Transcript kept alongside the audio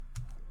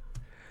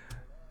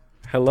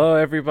Hello,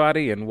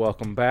 everybody, and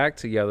welcome back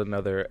to yet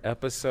another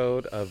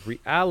episode of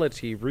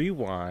Reality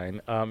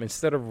Rewind.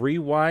 Instead of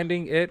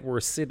rewinding it, we're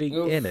sitting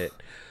in it.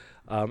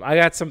 I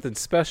got something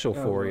special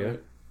for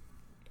you.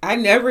 I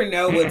never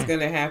know what's going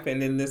to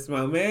happen in this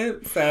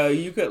moment, so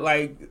you could,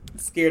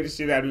 scare the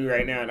shit out of me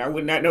right now, and I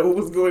would not know what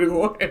was going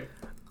on.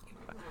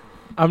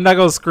 I'm not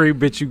going to scream,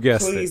 bitch, you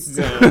guessed it. Please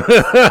don't,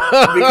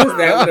 because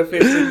that would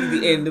officially be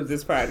the end of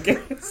this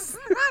podcast.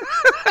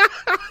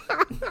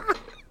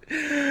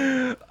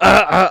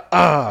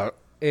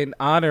 In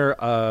honor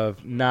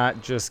of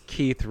not just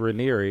Keith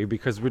Raniere,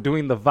 because we're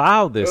doing The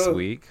Vow this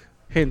week,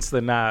 hence the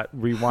not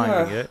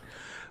rewinding it,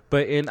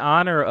 but in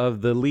honor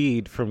of the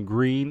lead from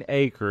Green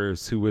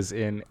Acres, who was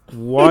in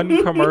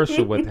one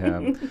commercial with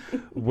him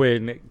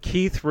when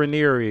Keith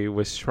Raniere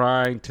was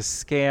trying to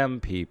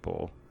scam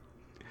people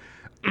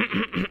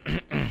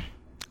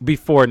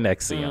before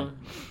NXIVM.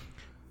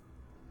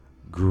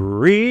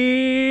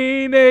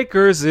 Green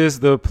Acres is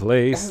the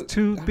place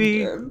to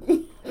be.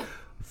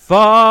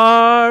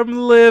 Farm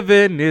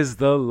living is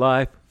the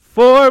life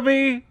for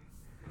me.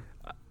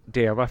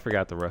 Damn, I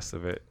forgot the rest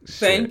of it.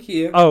 Thank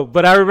you. Oh,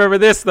 but I remember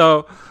this,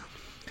 though.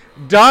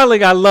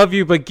 Darling, I love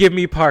you, but give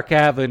me Park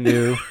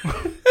Avenue.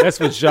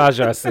 That's what Zsa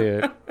Zsa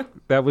said.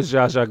 That was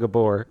Zsa Zsa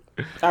Gabor.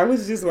 I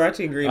was just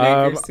watching Green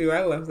Acres, too.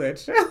 I love that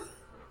show.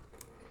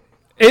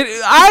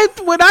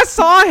 When I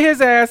saw his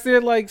ass, they're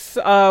like,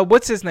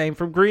 what's his name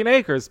from Green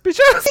Acres?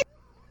 Bitch,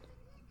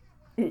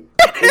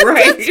 where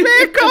did this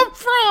man come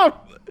from?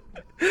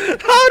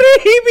 How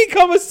did he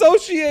become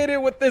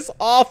associated with this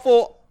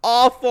awful,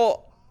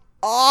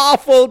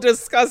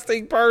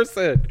 disgusting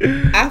person?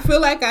 I feel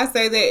like I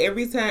say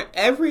that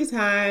every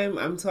time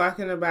I'm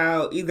talking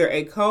about either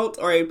a cult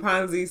or a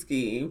Ponzi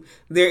scheme,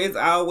 there is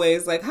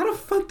always like, how the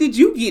fuck did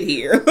you get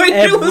here? Like,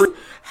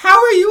 how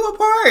are you a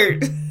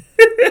part?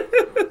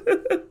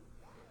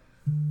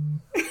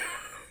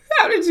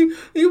 How did you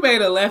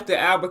made a left at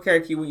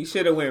Albuquerque when you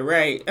should have went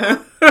right?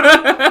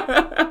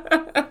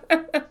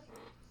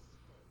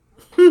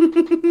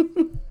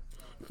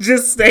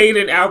 Just stayed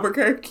in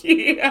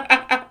Albuquerque.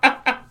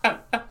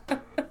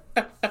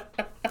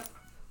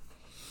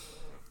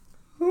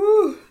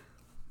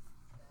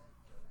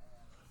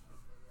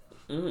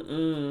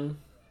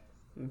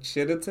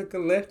 Should have took a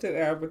left at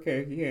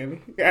Albuquerque,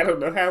 honey. I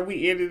don't know how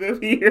we ended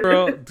up here.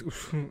 Girl,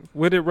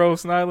 what did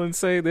Rose Nyland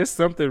say? There's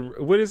something.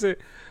 What is it?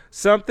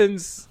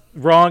 Something's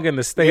wrong in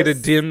the state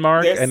of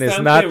Denmark, and it's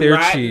not their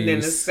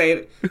cheese.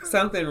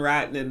 Something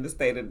rotten in the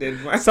state of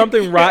Denmark.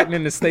 Something rotten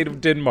in the state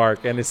of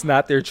Denmark, and it's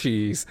not their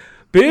cheese.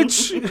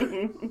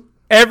 Bitch,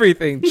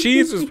 everything.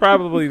 Cheese was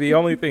probably the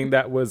only thing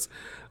that was,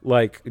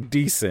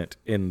 decent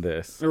in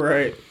this.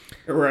 Right.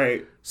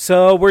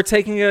 So we're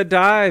taking a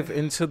dive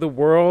into the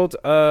world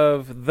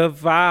of The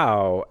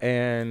Vow,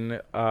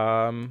 and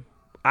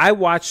I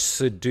watched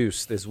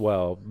Seduced as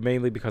well,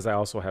 mainly because I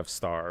also have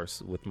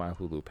Stars with my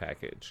Hulu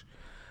package.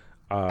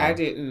 I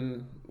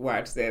didn't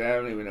watch that. I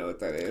don't even know what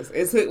that is.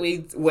 It took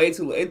me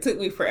it took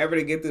me forever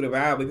to get through The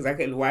Vow because I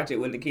couldn't watch it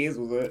when the kids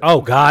was up.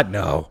 Oh, God,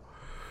 no.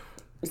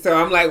 So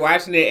I'm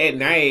watching it at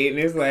night, and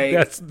it's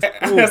I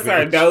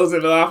start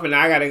dozing off, and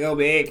I gotta go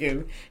back,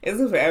 and it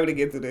took forever to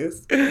get to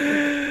this.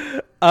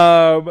 That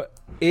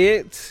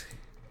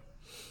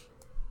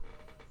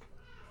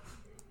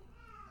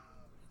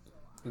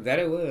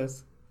it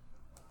was.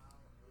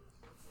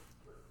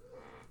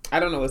 I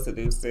don't know what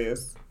Seduced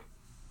is.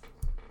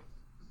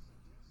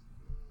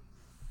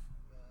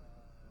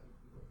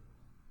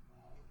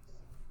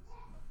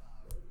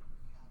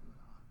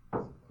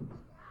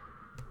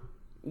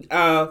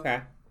 Oh,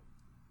 okay.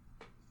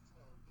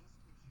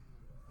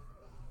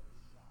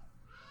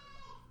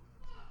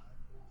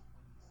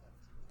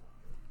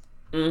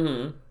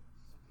 Mm-hmm.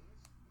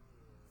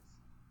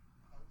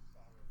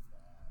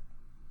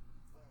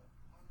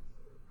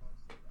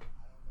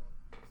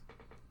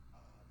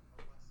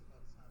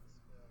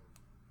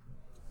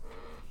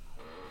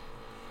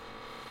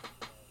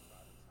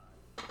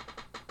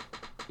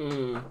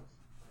 Mm.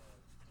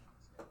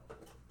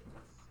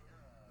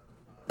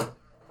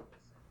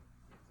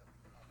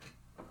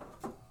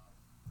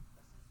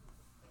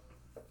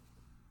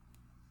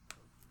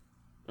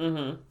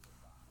 Mm-hmm.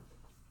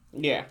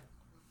 Yeah.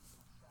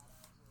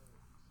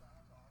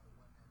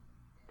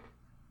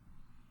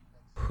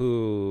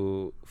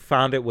 Who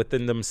found it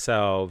within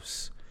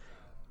themselves,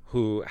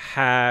 who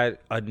had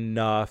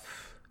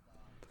enough,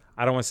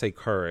 I don't want to say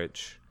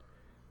courage,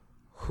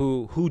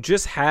 who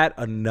just had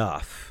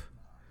enough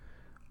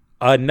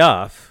to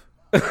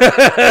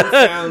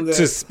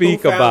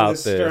speak about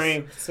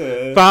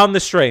this. Found the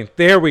strength.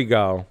 There we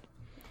go.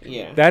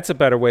 Yeah. That's a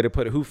better way to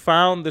put it. Who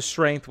found the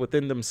strength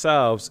within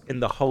themselves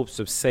in the hopes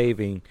of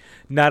saving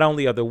not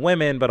only other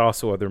women, but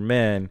also other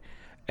men.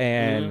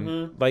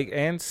 And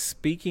and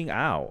speaking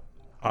out.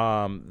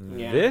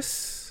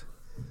 This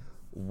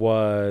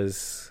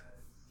was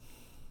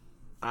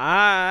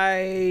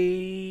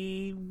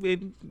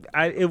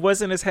it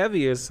wasn't as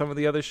heavy as some of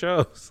the other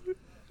shows,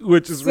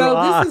 which is real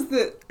odd.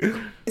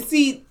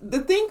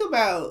 The thing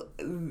about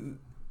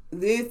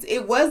this,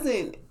 it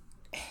wasn't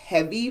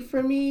heavy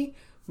for me,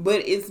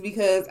 but it's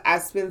because I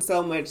spend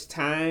so much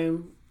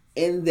time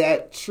in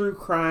that true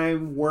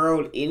crime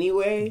world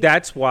anyway.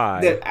 That's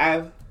why that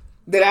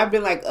I've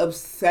been like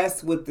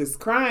obsessed with this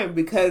crime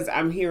because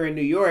I'm here in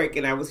New York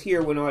and I was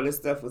here when all this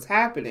stuff was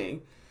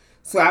happening.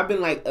 So I've been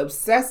like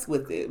obsessed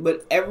with it.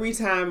 But every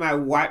time I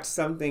watch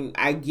something,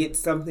 I get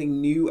something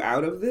new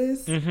out of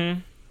this. Mm-hmm.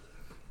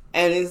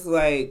 And it's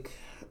like,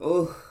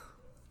 oh.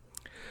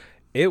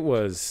 It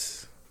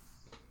was,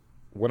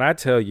 when I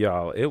tell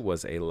y'all, it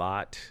was a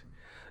lot.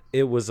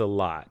 It was a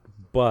lot.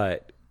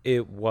 But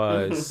it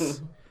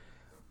was,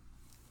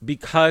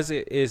 because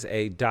it is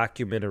a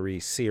documentary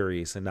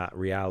series and not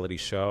reality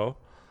show,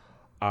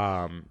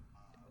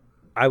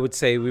 I would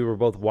say we were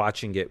both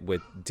watching it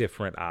with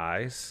different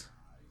eyes,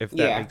 if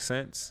that makes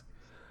sense.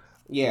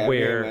 Yeah,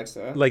 where, very much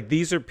so. Like,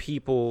 these are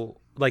people,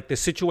 like, the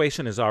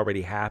situation has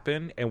already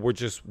happened, and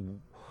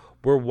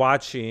we're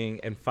watching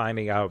and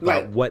finding out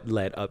about what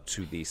led up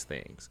to these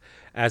things,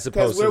 as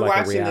opposed to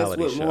like a reality show. Because we're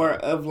watching this with more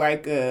of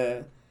like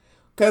a,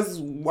 because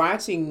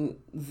watching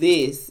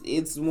this,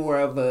 it's more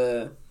of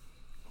a,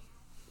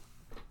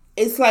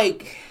 it's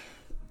like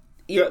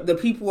the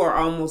people are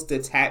almost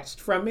detached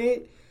from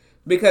it.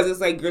 Because it's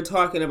like you're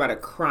talking about a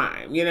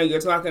crime. You know, you're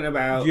talking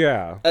about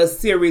a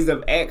series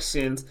of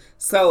actions.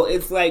 So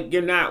it's like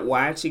you're not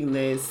watching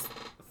this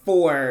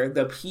for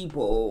the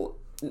people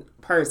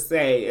per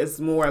se.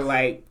 It's more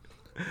like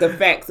the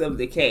facts of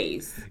the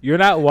case. You're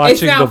not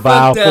watching The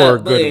Vow for a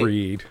good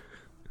read.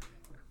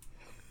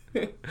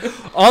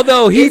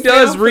 Although he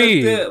does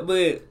read. Up,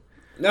 but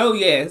no,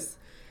 yes.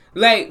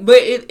 Like, but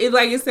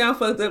it sounds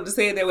fucked up to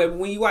say it that way. But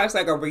when you watch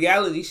like a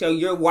reality show,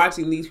 you're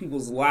watching these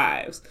people's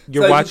lives.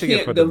 You're watching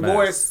it for the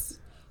mess.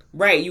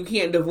 Right, you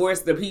can't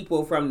divorce the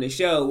people from the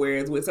show.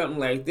 Whereas with something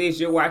like this,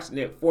 you're watching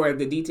it for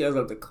the details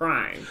of the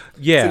crime.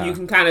 Yeah, so you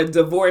can kind of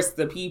divorce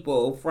the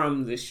people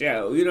from the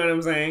show. You know what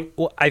I'm saying?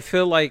 Well, I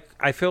feel like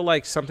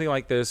something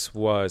like this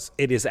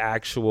it is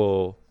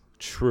actual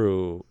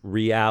true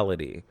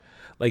reality.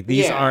 Like,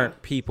 these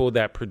aren't people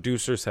that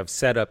producers have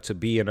set up to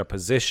be in a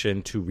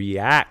position to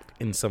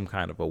react in some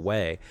kind of a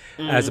way,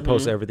 as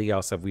opposed to everything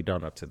else that we've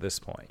done up to this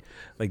point.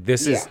 Like,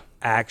 this is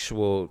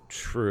actual,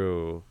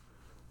 true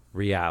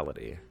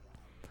reality.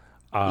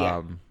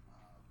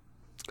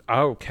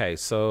 Okay,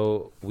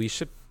 so we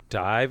should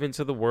dive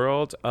into the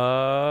world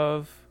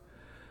of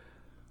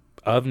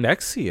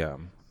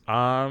NXIVM.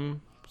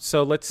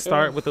 So let's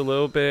start with a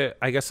little bit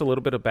of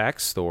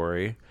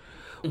backstory.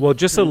 Well,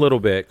 just a little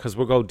bit, because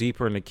we'll go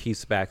deeper into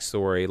Keith's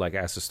backstory, like,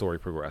 as the story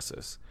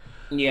progresses.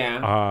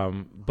 Yeah.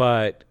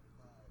 But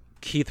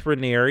Keith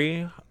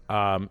Raniere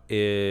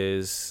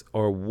is,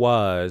 or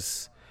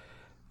was,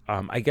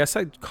 I guess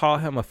I'd call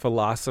him a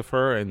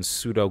philosopher and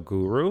pseudo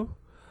guru.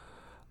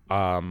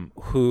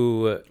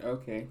 Who?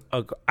 Okay.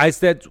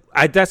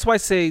 That's why I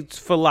say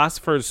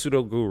philosopher and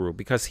pseudo guru,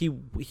 because he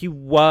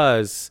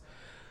was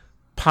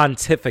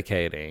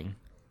pontificating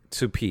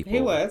to people. He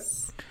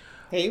was.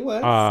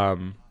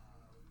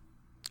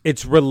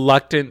 It's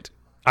reluctant.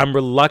 I'm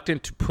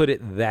reluctant to put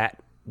it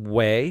that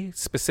way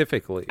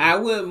specifically. I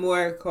would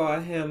more call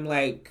him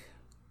like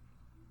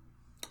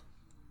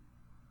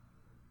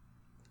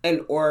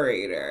an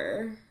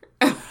orator.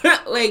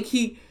 Like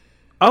he.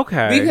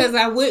 Okay. Because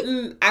I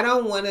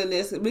don't want to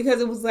listen,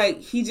 because it was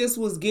like he just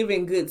was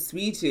giving good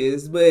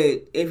speeches,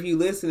 but if you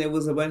listen, it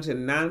was a bunch of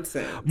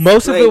nonsense.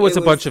 Most of it was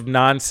a bunch of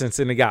nonsense,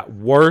 and it got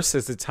worse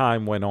as the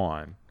time went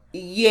on.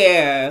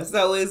 Yeah,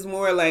 so it's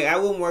more like, I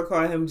would more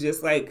call him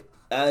just like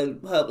a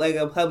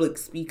public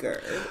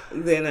speaker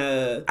than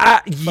a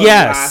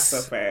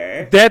philosopher.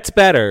 Yes, that's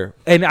better.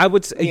 And I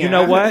would say, you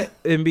know what?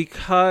 And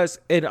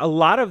a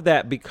lot of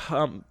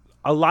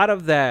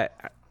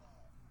that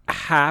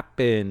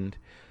happened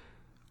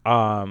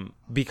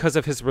because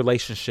of his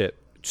relationship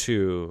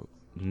to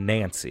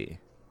Nancy.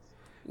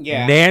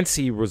 Yeah,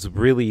 Nancy was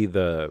really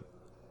the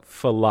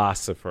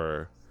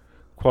philosopher,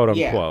 quote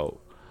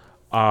unquote.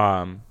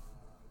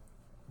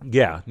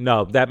 Yeah,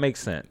 no, that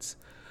makes sense.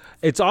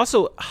 It's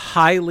also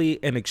highly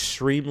and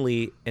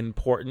extremely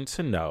important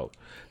to note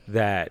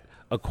that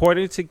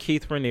according to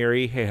Keith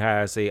Raniere, he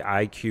has a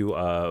IQ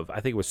of, I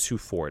think it was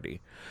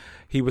 240.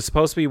 He was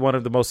supposed to be one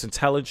of the most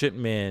intelligent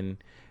men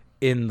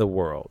in the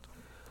world.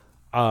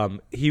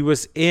 He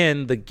was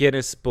in the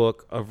Guinness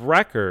Book of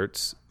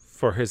Records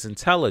for his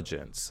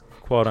intelligence,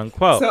 quote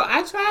unquote. So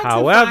I tried to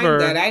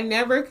find that. I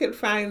never could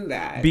find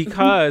that.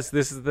 Because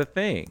this is the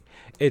thing.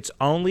 It's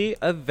only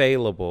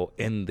available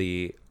in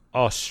the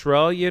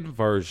Australian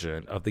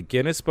version of the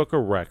Guinness Book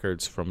of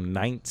Records from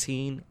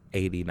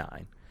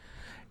 1989.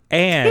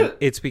 And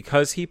it's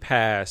because he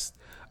passed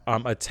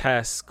a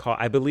test called,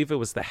 I believe it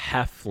was the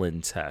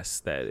Heflin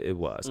test that it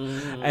was.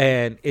 Mm-hmm.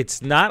 And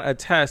it's not a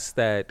test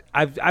that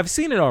I've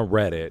seen it on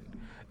Reddit,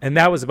 and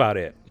that was about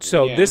it.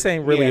 So this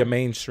ain't really a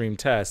mainstream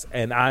test,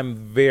 and I'm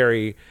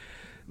very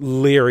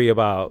leery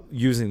about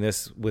using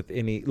this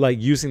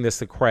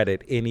to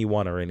credit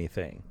anyone or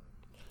anything.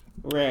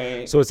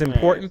 Right. So it's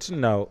important to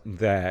note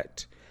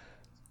that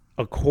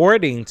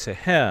according to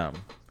him,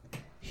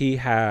 He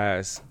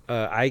has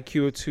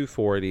IQ of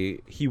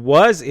 240. He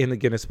was in the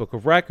Guinness Book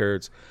of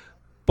Records,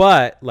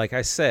 but like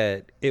I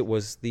said, it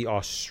was the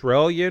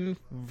Australian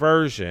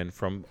version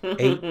from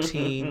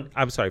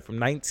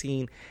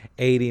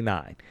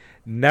 1989.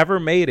 Never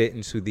made it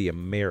into the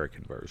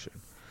American version.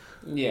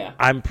 Yeah.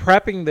 I'm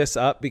prepping this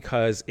up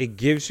because it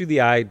gives you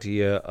the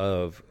idea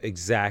of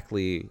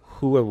exactly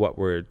who and what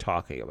we're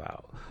talking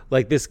about.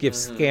 Like, this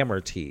gives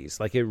scammer tease.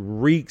 Like, it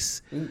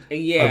reeks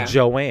of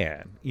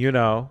Joanne, you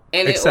know,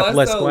 and except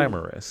less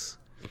glamorous.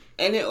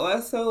 And it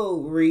also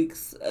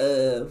reeks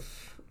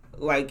of,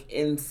 like,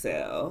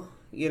 incel,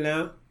 you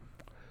know?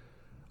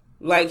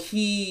 Like,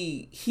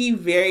 he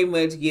very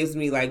much gives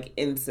me, like,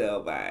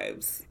 incel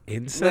vibes.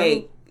 Incel?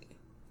 Like,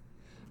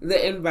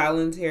 the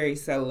involuntary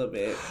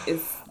celibate.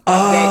 It's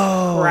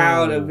that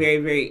crowd of very,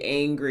 very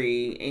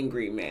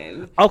angry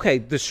men. Okay,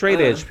 the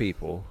straight edge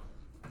people.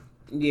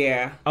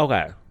 Yeah.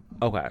 Okay.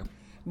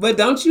 But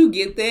don't you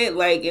get that?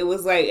 Like, it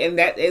was like, and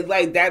that, it,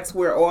 like, that's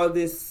where all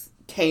this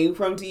came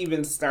from to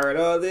even start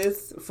all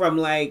this. From,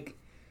 like,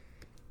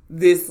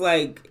 this,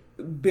 like,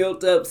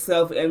 built up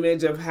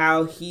self-image of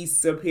how he's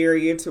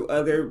superior to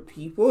other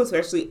people,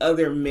 especially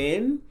other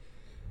men.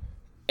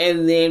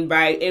 And then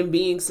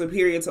being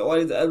superior to all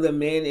these other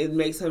men, it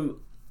makes him,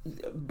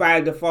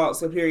 by default,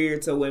 superior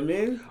to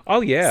women.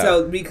 Oh, yeah.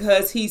 So,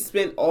 because he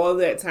spent all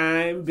that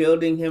time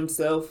building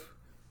himself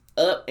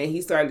up, and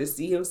he started to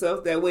see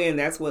himself that way, and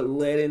that's what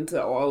led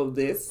into all of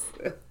this.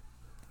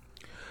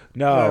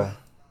 No,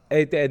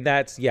 and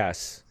that's,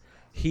 yes,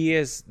 he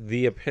is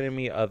the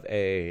epitome of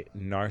a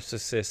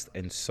narcissist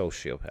and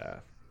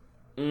sociopath.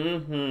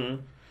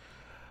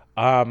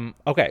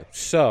 Okay,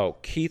 so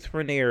Keith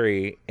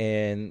Raniere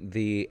in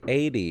the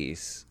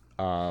 80s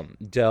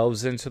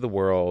delves into the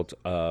world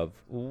of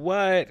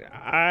what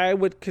I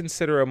would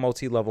consider a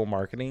multi-level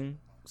marketing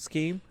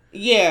scheme.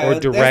 Yeah, or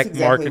direct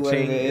exactly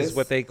marketing is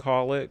what they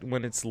call it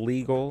when it's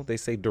legal. They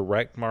say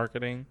direct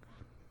marketing,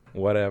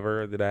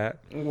 whatever that.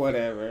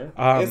 Whatever.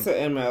 It's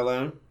an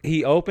MLM.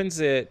 He opens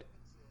it.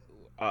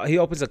 He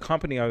opens a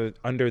company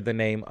under the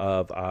name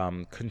of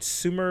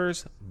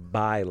Consumers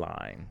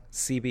Byline,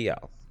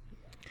 CBL.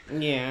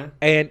 Yeah.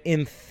 And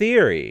in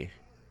theory,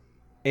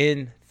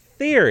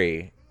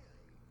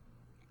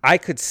 I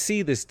could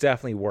see this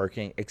definitely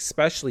working,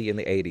 especially in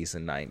the 80s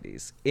and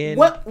 90s.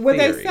 What were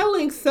they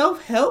selling?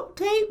 Self-help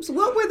tapes?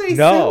 What were they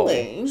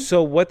selling?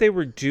 So what they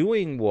were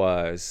doing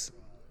was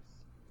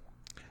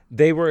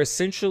they were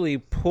essentially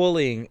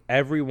pulling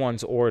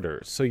everyone's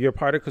orders. So you're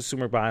part of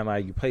Consumer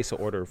Byline. You place an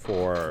order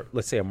for,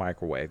 let's say, a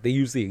microwave. They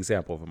use the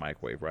example of a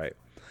microwave, right?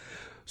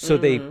 So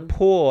they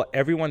pull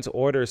everyone's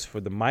orders for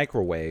the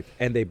microwave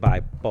and they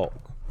buy bulk.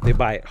 They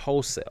buy it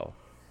wholesale,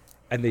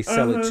 and they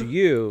sell it to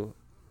you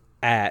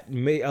at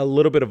a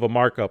little bit of a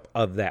markup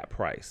of that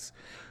price.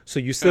 So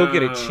you still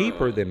get it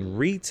cheaper than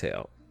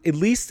retail, at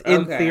least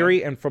in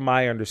theory and from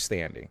my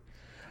understanding.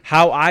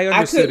 How I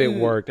understood it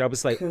worked, I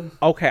was like,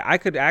 okay, I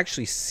could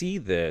actually see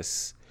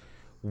this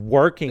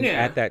working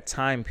at that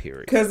time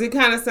period. Because it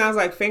kind of sounds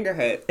like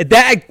Fingerhut.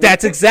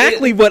 That's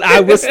exactly what I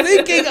was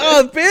thinking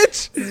of,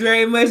 bitch. It's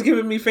very much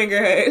giving me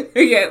Fingerhut.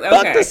 Yeah, okay.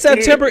 Fuck the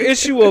September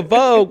issue of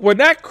Vogue. When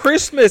that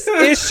Christmas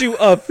issue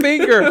of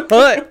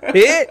Fingerhut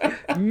hit,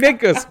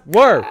 niggas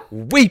were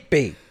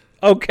weeping.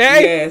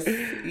 Okay?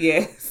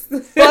 Yes.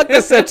 Fuck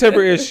the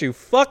September issue.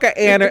 Fuck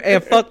Anna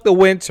and fuck the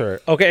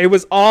winter. Okay, it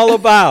was all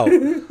about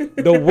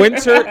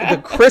the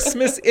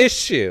Christmas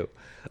issue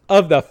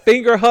of the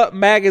Fingerhut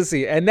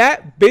magazine, and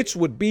that bitch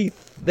would be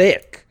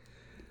thick.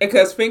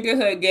 Because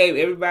Fingerhut gave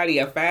everybody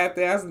a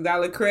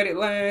 $5,000 credit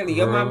line, and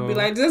your mama be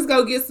like, just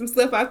go get some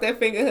stuff out that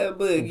Fingerhut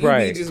book. You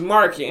be just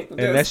marking.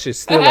 And that shit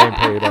still ain't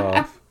paid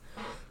off.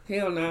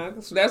 Hell no.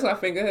 So that's why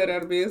Fingerhut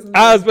out of business.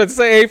 I was about to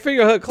say, hey,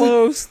 Fingerhut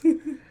closed.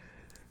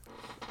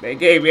 They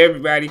gave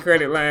everybody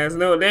credit lines.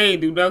 No, they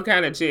ain't do no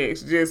kind of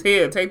checks. Just,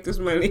 here, take this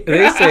money.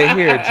 They said,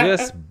 here,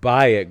 just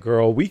buy it,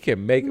 girl. We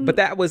can make it. But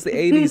that was the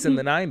 80s and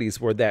the 90s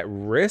where that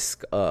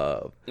risk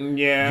of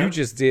you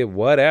just did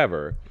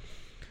whatever.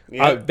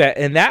 Yep.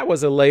 That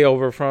was a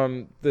layover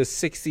from the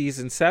 60s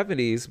and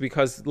 70s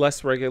because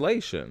less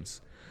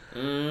regulations.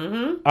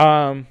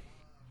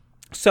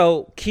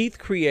 So Keith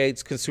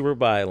creates Consumer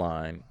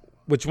Byline,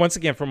 which once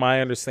again, from my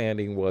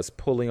understanding, was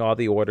pulling all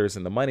the orders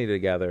and the money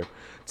together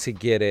to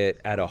get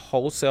it at a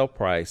wholesale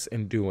price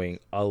and doing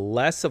a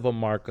less of a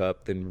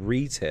markup than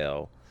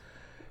retail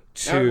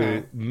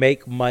to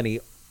make money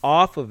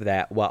off of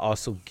that while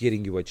also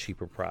getting you a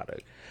cheaper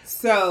product.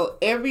 So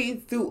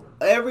through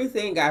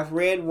everything I've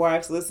read,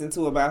 watched, listened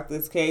to about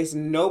this case,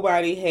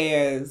 nobody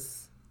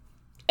has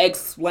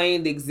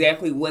explained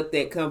exactly what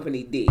that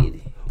company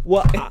did.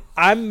 Well,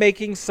 I'm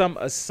making some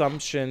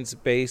assumptions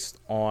based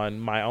on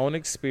my own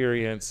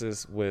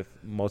experiences with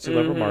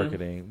multi-level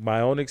marketing,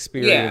 my own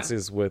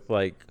experiences with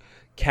like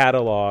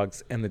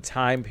catalogs and the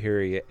time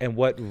period and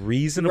what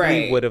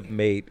reasonably would have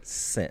made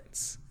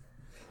sense.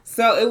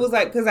 So it was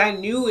like, because I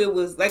knew it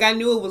was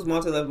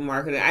multi-level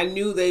marketing.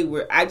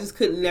 I just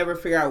couldn't never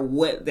figure out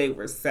what they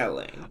were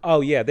selling.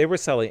 Oh yeah, they were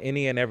selling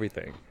any and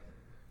everything.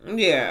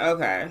 Yeah,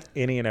 okay.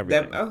 Any and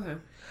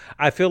everything.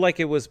 I feel like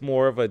it was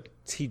more of a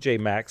TJ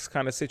Maxx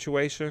kind of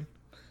situation.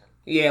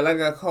 Yeah, like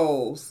a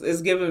Kohl's.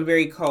 It's given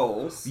very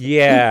Kohl's.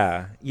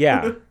 Yeah.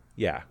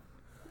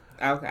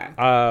 Okay.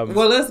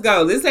 Well, let's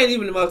go. This ain't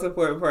even the most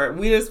important part.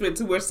 We just spent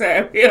too much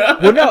time here.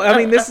 Well, no, I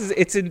mean,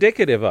 it's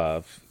indicative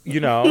of,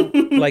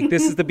 like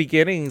this is the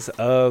beginnings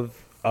of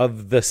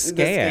the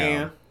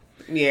scam.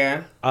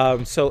 Yeah.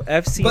 So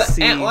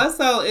FCC. And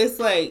also, it's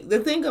like, the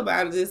thing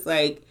about it is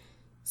like,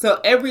 so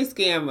every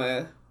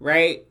scammer,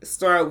 right,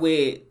 start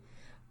with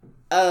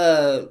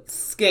a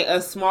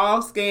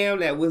small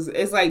scam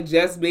it's like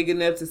just big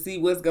enough to see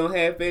what's gonna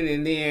happen,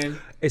 and then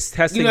it's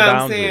testing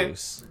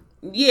boundaries.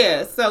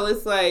 Yeah, so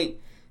it's like,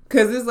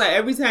 because it's like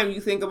every time you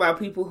think about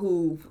people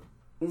who've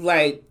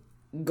like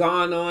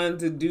gone on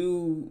to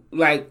do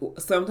like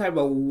some type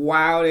of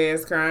wild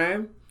ass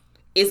crime,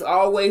 it's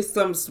always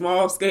some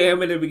small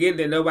scam in the beginning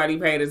that nobody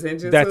paid attention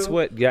to. That's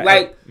what, yeah.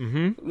 Like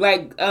Lou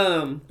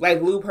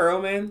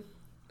Pearlman.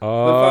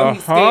 Before he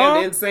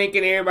scammed NSYNC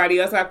and everybody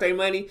else out their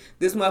money,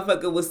 this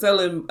motherfucker was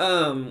selling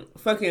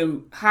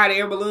fucking hot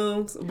air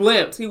balloons,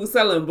 blimps. He was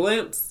selling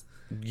blimps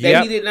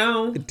that he didn't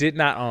own. Did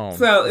not own.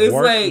 So it's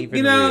like,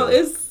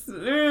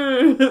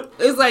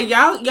 it's like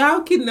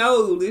y'all can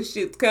know this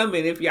shit's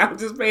coming if y'all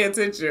just pay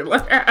attention.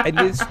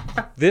 And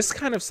this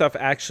kind of stuff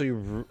actually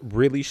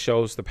really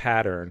shows the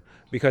pattern,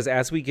 because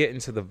as we get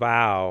into the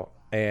vow,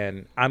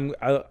 and I'm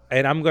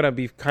gonna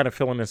be kind of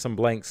filling in some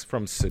blanks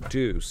from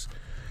Seduce.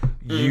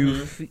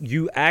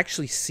 You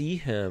actually see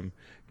him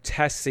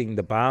testing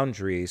the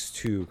boundaries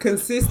to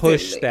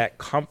push that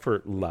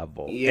comfort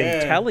level,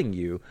 and telling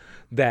you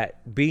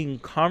that being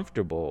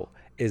comfortable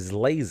is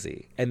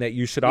lazy, and that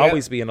you should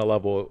always be in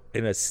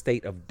a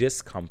state of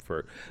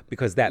discomfort,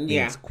 because that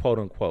means quote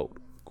unquote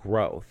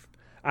growth,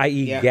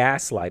 i.e.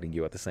 gaslighting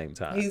you at the same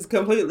time. He's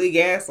completely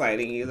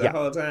gaslighting you the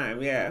whole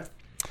time. Yeah.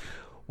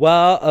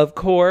 Well, of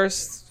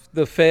course,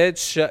 the Fed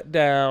shut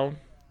down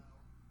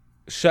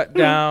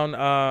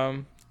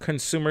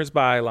Consumers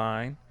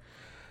Byline.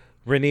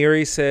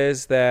 Raniere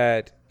says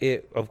that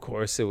it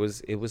was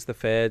the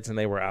Feds, and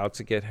they were out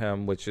to get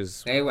him, which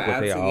is what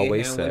they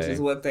always say. Which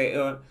is what they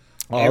all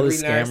the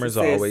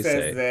scammers always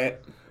say.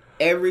 That.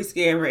 Every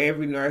scammer,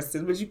 every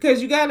narcissist, but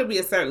because you got to be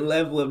a certain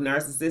level of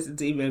narcissistic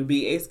to even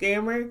be a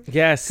scammer.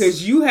 Yes,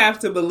 because you have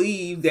to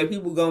believe that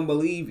people gonna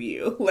believe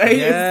you. Like,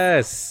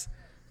 yes.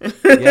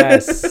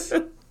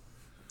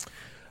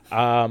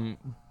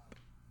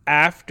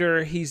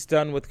 After he's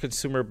done with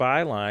Consumer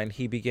Byline,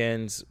 he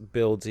begins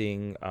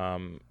building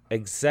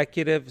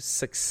Executive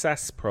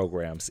Success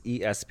Programs,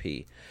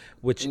 ESP,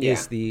 which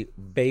is the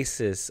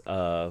basis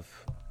of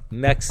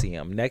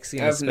NXIVM.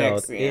 NXIVM is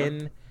spelled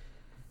N.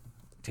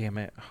 Damn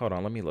it. Hold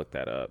on. Let me look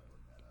that up.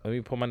 Let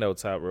me pull my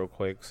notes out real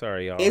quick.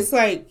 Sorry, y'all. It's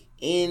like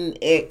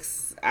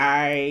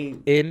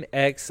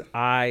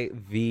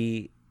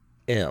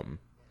NXIVM.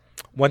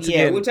 Once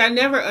again, which I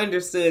never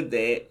understood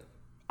that.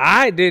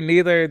 I didn't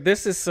either.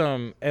 This is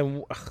some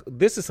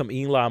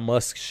Elon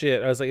Musk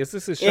shit. I was like, is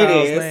this his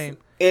child's name?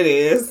 It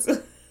is.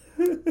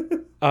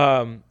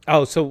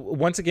 So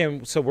once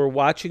again, we're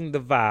watching The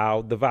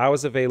Vow. The Vow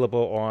is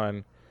available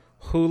on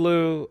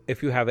Hulu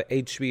if you have an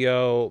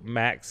HBO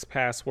Max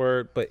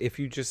password. But if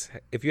you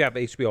have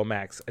HBO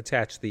Max,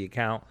 attach the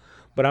account.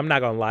 But I'm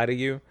not gonna lie to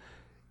you.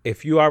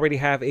 If you already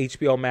have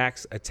HBO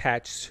Max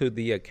attached to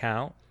the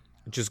account,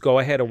 just go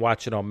ahead and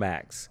watch it on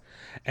Max.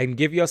 And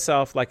give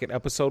yourself like an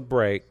episode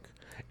break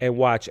and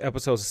watch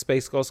episodes of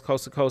Space Ghost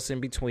Coast to Coast in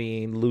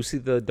between, Lucy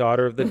the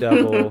Daughter of the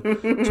Devil,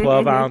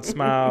 12 Ounce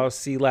Smile,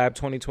 C-Lab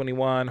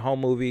 2021, Home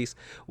Movies.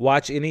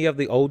 Watch any of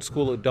the old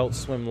school Adult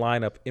Swim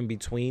lineup in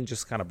between.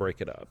 Just kind of break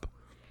it up.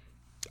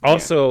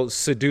 Also,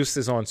 Seduce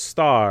is on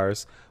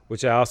Stars,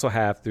 which I also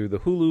have through the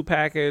Hulu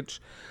package.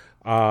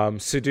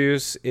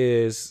 Seduce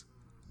is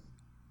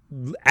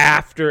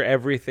after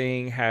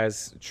everything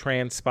has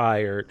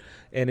transpired,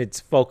 and its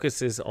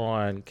focuses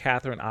on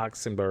Catherine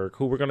Oxenberg,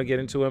 who we're going to get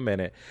into in a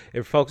minute.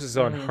 It focuses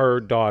on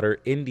her daughter,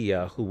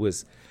 India, who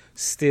was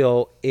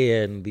still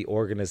in the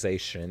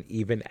organization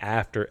even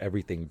after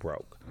everything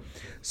broke.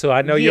 So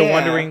I know you're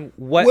wondering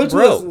what broke. Which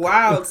was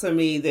wild to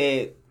me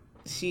that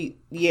she,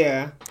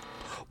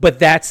 But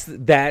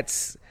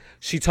that's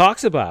she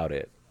talks about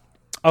it.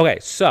 Okay,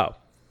 so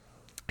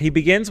he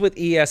begins with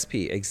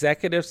ESP,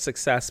 Executive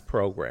Success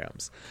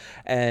Programs.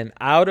 And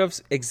out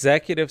of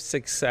Executive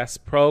Success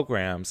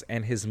Programs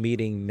and his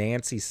meeting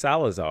Nancy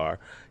Salazar,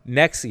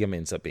 NXIVM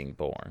ends up being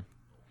born.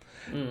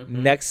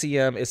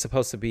 NXIVM is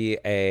supposed to be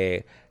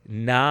a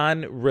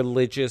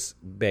non-religious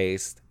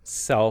based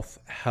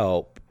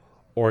self-help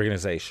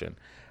organization.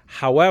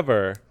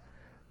 However,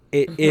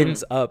 it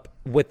ends up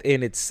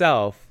within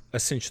itself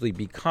essentially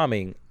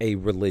becoming a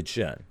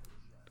religion.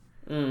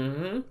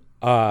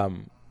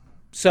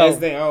 So, as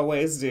they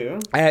always do.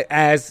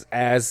 As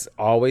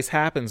always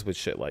happens with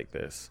shit like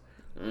this.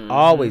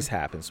 Always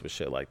happens with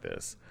shit like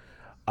this.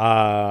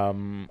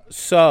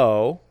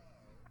 So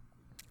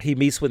he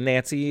meets with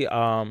Nancy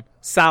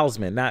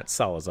Salzman, not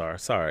Salazar.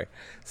 Sorry,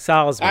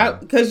 Salzman.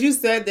 Because you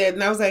said that,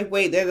 and I was like,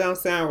 wait, that don't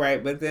sound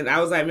right. But then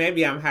I was like,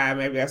 maybe I'm high.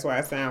 Maybe that's why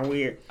I sound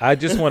weird. I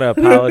just want to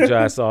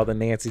apologize to all the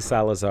Nancy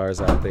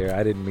Salazars out there.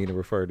 I didn't mean to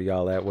refer to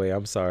y'all that way.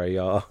 I'm sorry,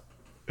 y'all.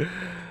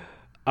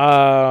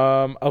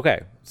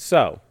 Okay,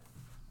 so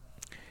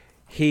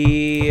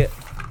he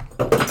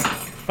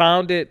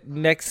founded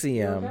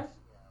NXIVM, okay.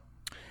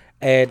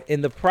 And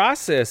in the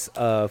process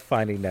of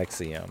finding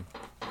NXIVM,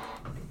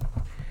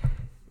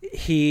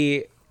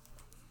 he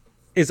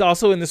is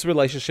also in this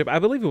relationship. I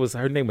believe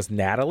her name was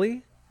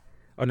Natalie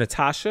or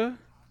Natasha.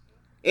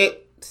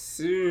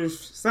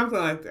 Something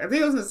like that. I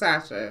think it was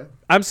Natasha.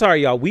 I'm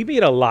sorry, y'all. We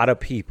meet a lot of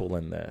people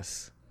in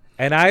this.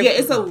 And I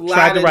it's a lot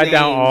tried to of write names,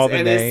 down all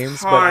the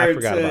names, but I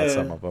forgot about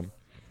some of them.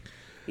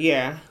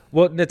 Yeah.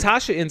 Well,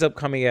 Natasha ends up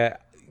coming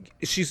at...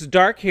 She's a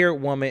dark-haired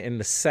woman in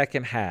the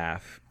second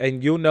half,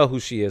 and you'll know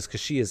who she is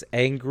because she is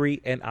angry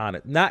and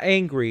honest. Not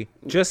angry,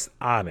 just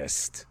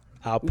honest.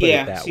 I'll put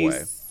it that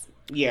way.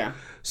 Yeah.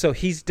 So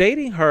he's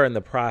dating her in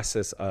the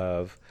process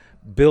of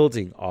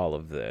building all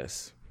of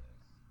this.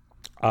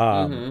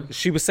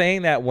 She was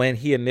saying that when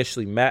he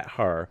initially met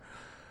her,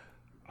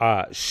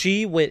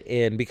 she went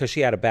in, because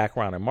she had a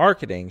background in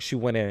marketing, she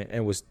went in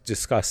and was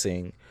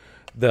discussing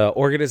the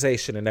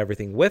organization and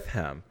everything with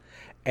him.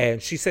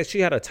 And she said she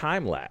had a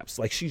time lapse.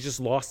 Like, she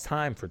just lost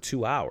time for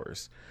 2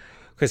 hours.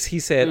 Because he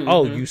said,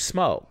 oh, you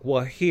smoke.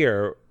 Well,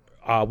 here,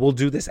 we'll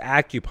do this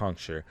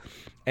acupuncture.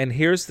 And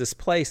here's this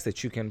place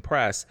that you can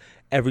press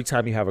every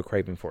time you have a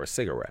craving for a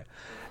cigarette.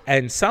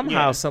 And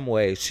somehow, some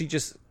way, she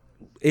just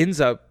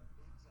ends up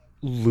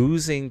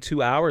losing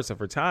 2 hours of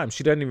her time.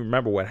 She doesn't even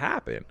remember what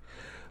happened,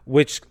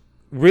 which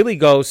really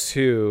goes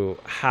to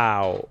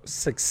how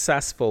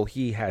successful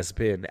he has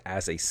been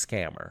as a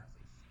scammer.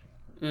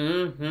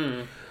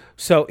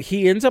 So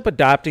he ends up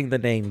adopting the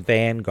name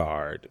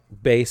Vanguard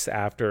based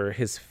after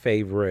his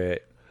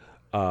favorite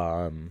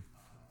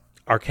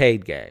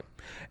arcade game.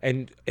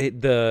 And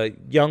the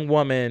young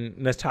woman,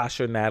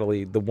 Natasha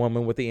Natalie, the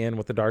woman with the N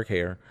with the dark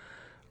hair,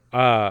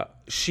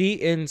 she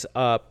ends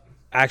up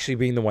actually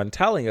being the one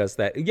telling us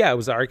that, it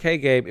was an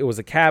arcade game. It was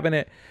a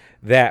cabinet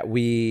that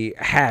we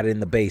had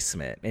in the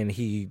basement. And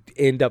he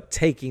ended up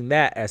taking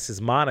that as his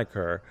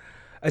moniker,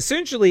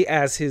 essentially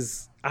as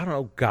his, I don't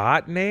know,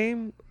 God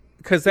name.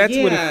 Because that's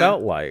what it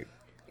felt like.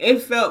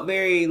 It felt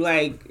very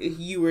like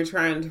you were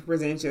trying to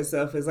present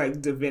yourself as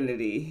like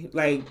divinity.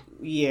 Like,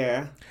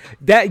 yeah.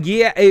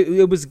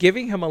 It was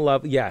giving him a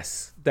love.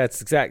 Yes,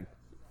 that's exact.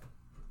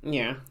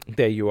 Yeah.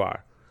 There you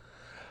are.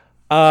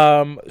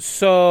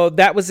 So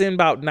that was in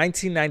about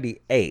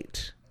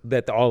 1998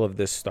 that all of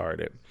this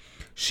started.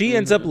 She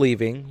ends up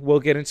leaving.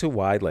 We'll get into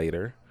why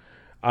later.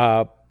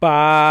 I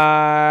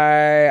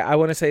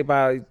want to say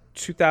by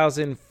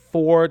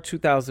 2004,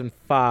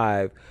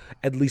 2005,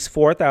 at least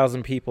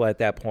 4,000 people at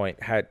that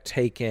point had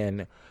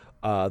taken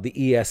the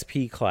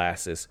ESP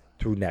classes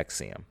through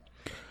NXIVM.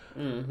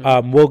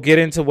 We'll get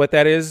into what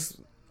that is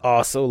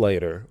also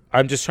later.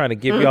 I'm just trying to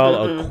give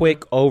y'all a quick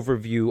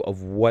overview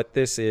of what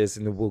this is,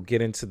 and then we'll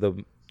get into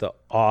the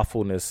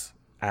awfulness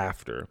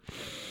after.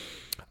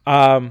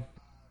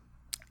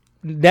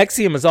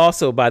 NXIVM is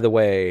also, by the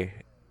way,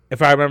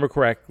 if I remember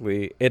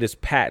correctly, it is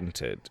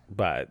patented,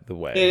 by the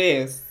way. It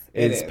is.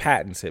 It is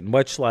patented,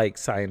 much like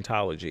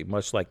Scientology,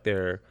 much like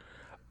their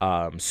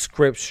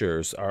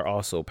scriptures are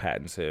also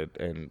patented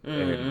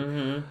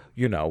and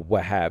you know,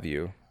 what have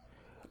you.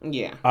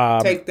 Yeah.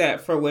 Take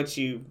that for what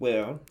you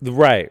will.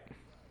 Right.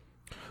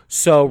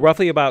 So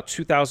roughly about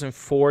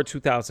 2004,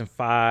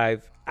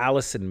 2005,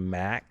 Allison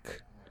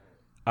Mack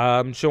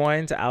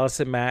joined.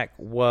 Allison Mack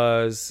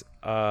was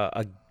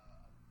a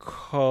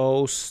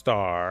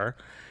co-star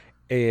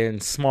in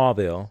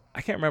Smallville.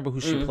 I can't remember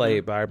who she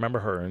played, but I remember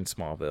her in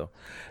Smallville.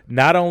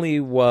 Not only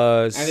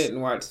was... I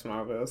didn't watch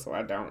Smallville, so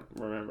I don't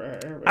remember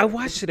her. But I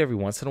watched it every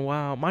once in a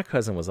while. My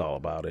cousin was all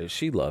about it.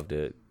 She loved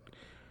it.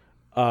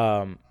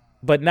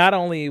 But not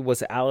only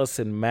was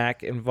Allison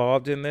Mack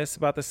involved in this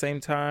about the same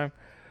time,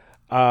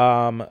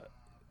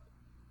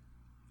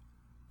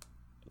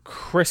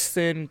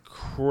 Kristen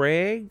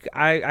Craig.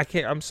 I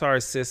can't. I'm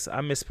sorry, sis. I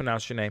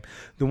mispronounced your name.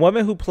 The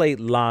woman who played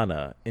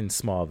Lana in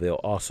Smallville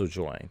also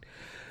joined.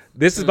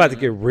 This is about to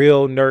get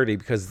real nerdy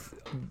because,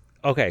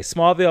 okay,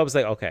 Smallville. I was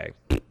like, okay,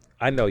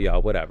 I know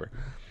y'all. Whatever.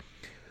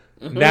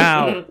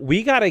 Now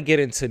we got to get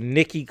into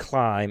Nikki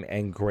Klein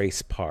and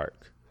Grace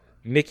Park.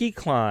 Nikki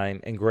Klein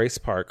and Grace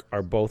Park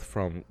are both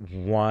from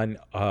one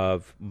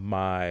of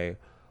my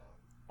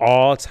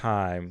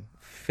all-time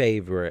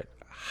favorite,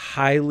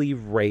 highly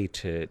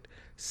rated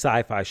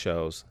sci-fi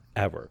shows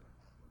ever.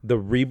 The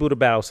reboot of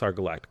Battlestar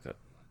Galactica.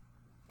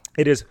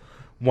 It is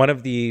one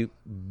of the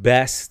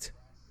best,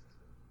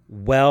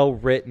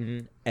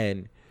 well-written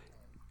and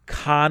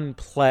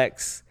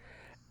complex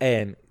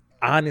and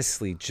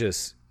honestly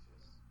just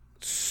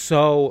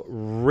so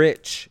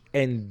rich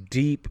and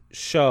deep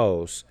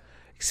shows,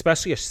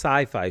 especially a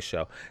sci-fi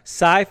show.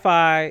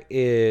 Sci-fi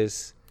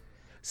is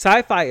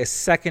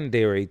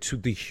secondary to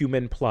the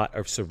human plot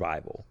of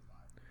survival.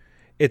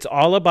 It's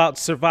all about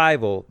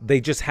survival. They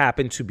just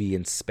happen to be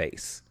in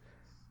space.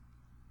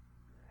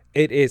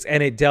 It is,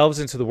 and it delves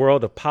into the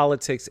world of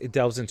politics. It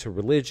delves into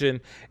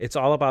religion. It's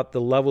all about the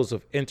levels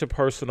of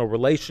interpersonal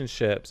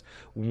relationships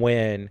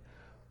when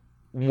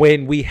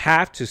we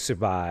have to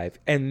survive,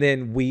 and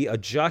then we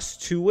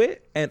adjust to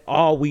it, and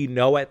all we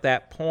know at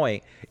that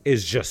point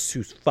is just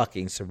to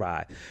fucking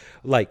survive.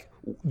 Like,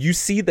 you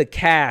see the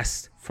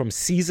cast from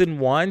season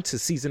 1 to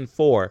season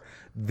 4,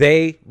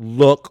 they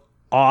look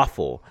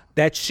awful.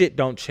 That shit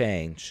don't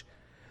change.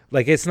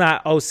 Like, it's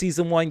not, oh,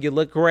 season 1, you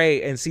look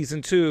great, and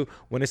season 2,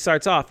 when it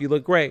starts off, you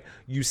look great.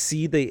 You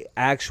see the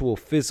actual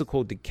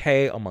physical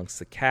decay amongst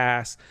the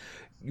cast.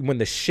 When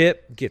the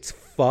ship gets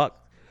fucked,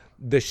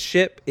 the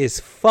ship is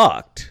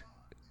fucked.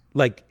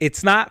 Like,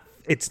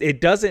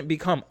 it doesn't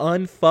become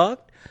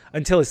unfucked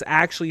until it's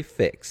actually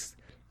fixed.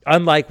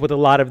 Unlike with a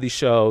lot of these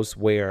shows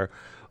where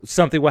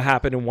something will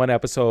happen in one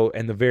episode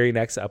and the very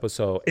next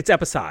episode, it's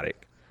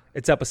episodic.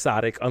 It's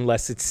episodic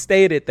unless it's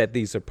stated that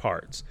these are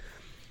parts.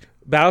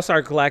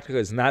 Battlestar Galactica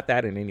is not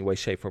that in any way,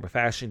 shape, form, or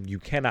fashion. You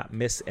cannot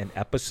miss an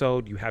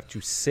episode. You have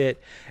to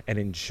sit and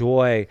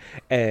enjoy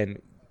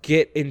and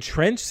get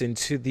entrenched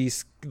into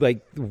these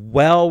like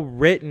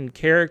well-written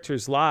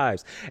characters'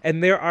 lives.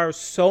 And there are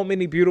so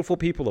many beautiful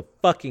people of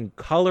fucking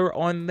color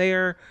on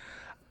there.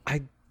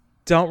 I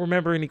don't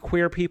remember any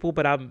queer people,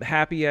 but I'm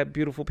happy at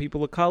beautiful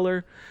people of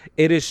color.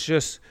 It is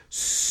just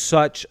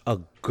such a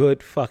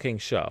good fucking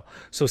show.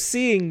 So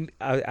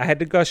I had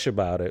to gush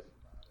about it.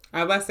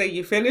 I was about to say,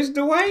 you finished,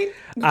 Dwight?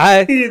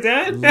 You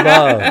done?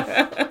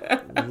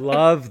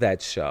 love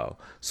that show.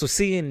 So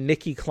seeing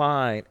Nikki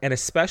Klein and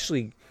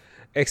especially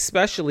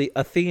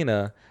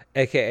Athena,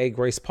 aka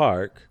Grace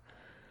Park,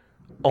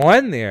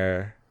 on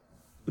there,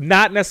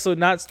 not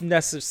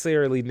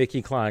necessarily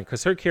Nikki Klein,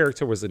 because her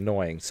character was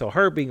annoying. So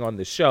her being on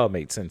the show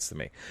made sense to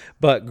me.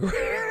 But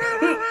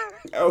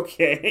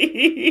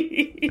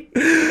okay,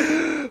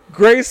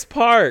 Grace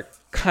Park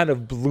kind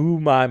of blew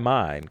my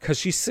mind because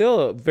she's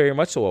still very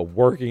much so a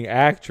working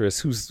actress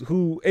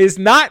who is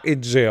not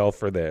in jail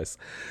for this.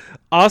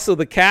 Also,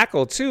 the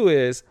cackle too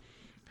is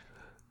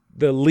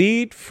the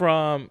lead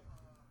from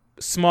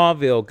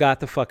Smallville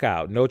got the fuck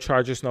out. No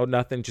charges, no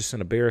nothing, just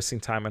an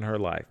embarrassing time in her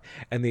life.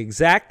 And the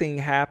exact thing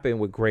happened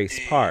with Grace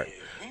Park.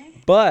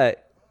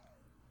 But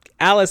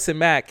Allison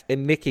Mack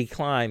and Nikki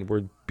Klein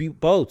were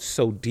both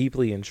so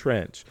deeply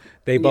entrenched.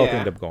 They both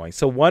end up going.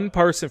 So one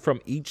person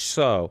from each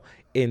show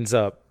ends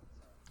up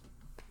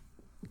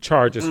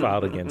charges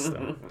filed against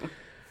them.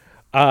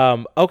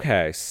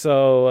 Okay,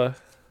 so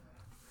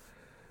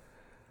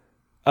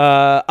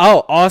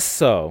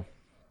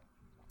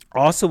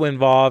also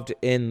involved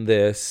in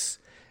this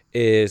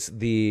is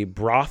the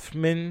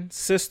Brofman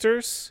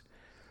sisters.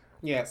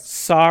 Yes.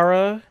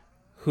 Sarah,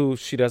 who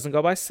she doesn't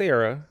go by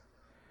Sarah,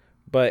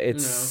 but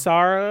it's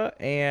Sarah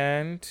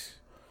and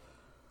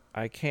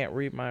I can't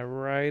read my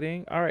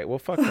writing. All right, well,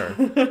 fuck her.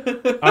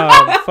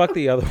 Fuck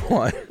the other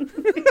one.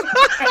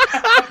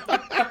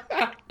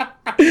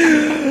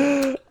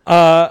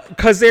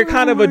 Because they're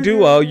kind of a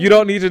duo. You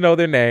don't need to know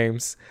their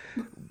names.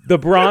 The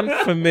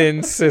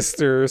Bronfman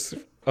sisters,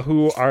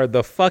 who are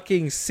the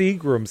fucking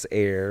Seagram's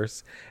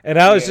heirs. And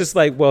I was just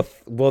like, well,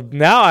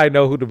 now I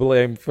know who to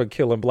blame for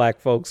killing black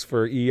folks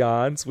for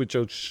eons with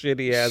your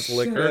shitty ass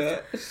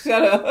liquor.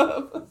 Shut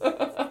up.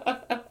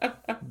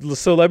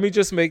 So let me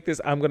just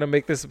I'm going to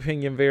make this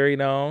opinion very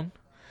known.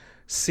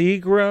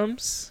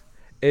 Seagram's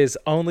is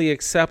only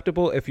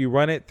acceptable if you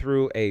run it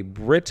through a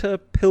Brita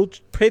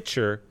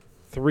pitcher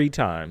 3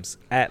 times,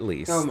 at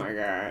least. Oh my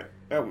God.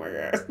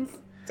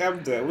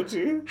 I'm done with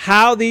you.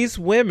 How these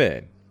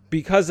women,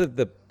 based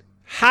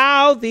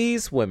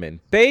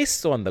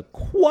on the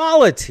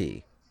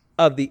quality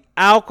of the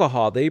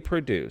alcohol they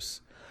produce,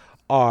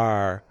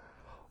 are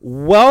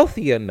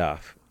wealthy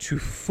enough to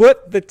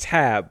foot the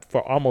tab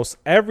for almost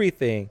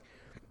everything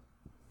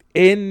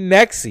in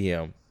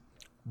NXIVM,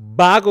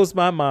 boggles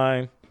my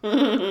mind,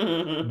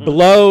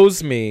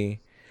 blows me,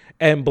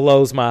 and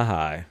blows my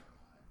high.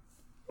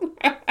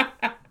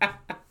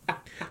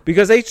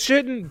 Because they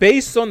shouldn't,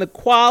 based on the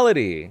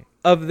quality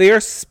of their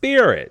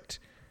spirit,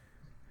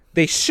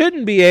 they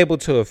shouldn't be able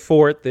to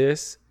afford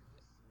this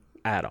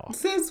at all.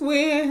 Since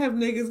when have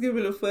niggas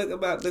given a fuck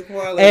about the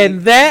quality?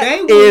 And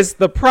that is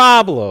the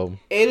problem.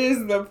 It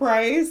is the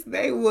price. These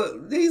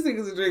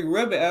niggas will drink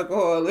rubbing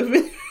alcohol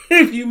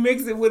if you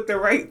mix it with the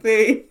right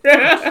thing.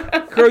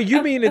 Girl,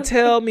 you mean to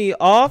tell me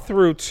all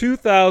through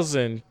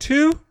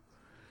 2002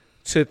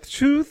 to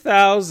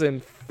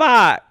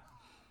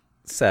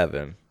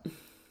 2007,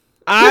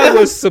 I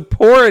was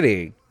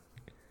supporting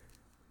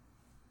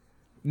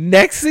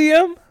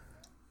NXIVM?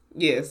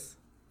 Yes.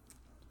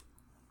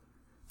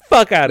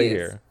 Fuck out of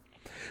here.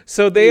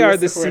 So they are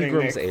the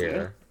Seagram's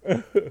heir.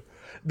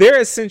 They're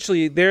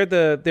essentially they're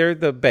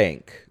the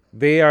bank.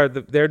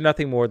 They're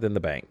nothing more than the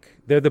bank.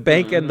 They're the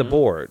bank and the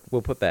board.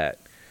 We'll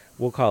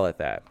call it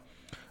that.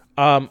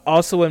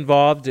 Also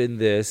involved in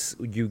this,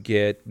 you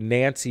get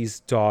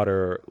Nancy's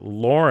daughter,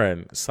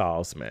 Lauren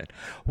Salzman,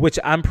 which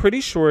I'm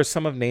pretty sure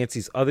some of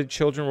Nancy's other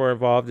children were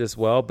involved as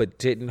well, but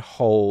didn't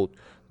hold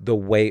the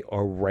weight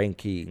or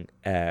ranking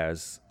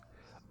as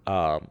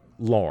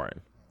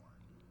Lauren.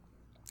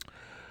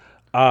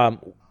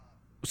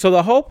 So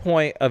the whole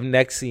point of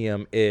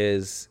NXIVM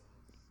is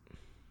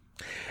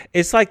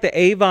it's like the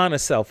Avon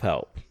of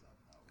self-help.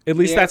 At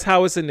least that's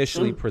how it's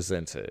initially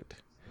presented.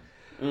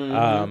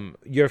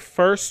 Your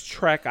first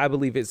trek, I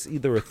believe it's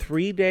either a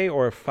 3-day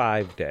or a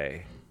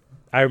 5-day.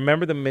 I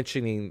remember them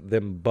mentioning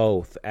them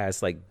both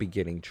as like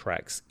beginning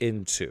treks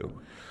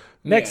into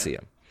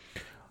NXIVM.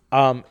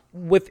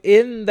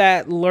 Within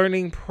that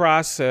learning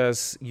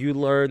process, you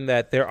learn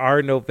that there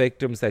are no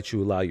victims, that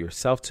you allow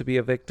yourself to be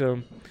a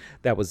victim.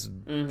 That was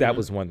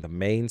one of the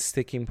main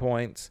sticking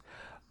points.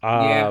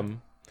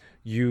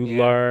 You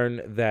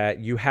learn that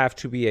you have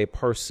to be a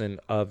person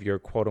of your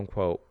quote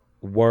unquote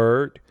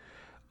word.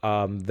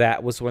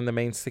 That was one of the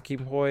main sticking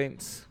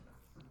points.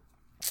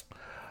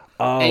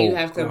 And you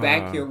have to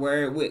back your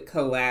word with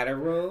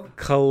collateral.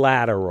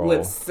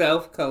 With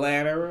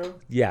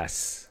self-collateral.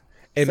 Yes.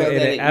 In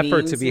an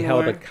effort to be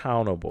held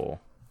accountable.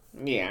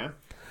 Yeah.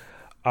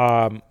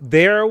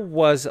 There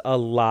was a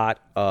lot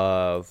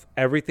of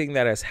everything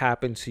that has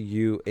happened to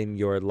you in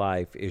your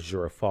life is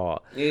your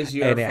fault.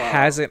 It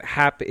hasn't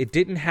happened. It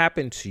didn't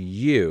happen to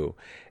you.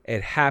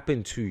 It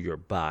happened to your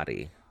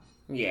body.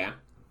 Yeah.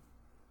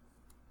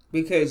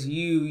 Because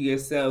you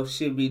yourself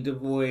should be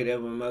devoid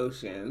of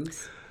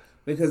emotions.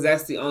 Because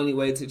that's the only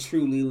way to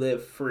truly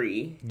live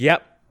free.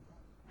 Yep.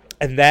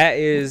 And that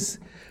is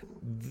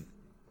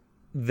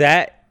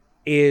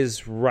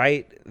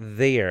right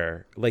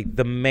there. Like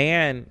the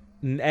man,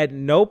 at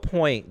no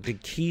point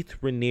did Keith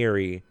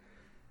Raniere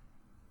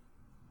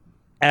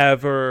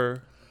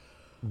ever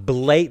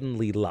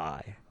blatantly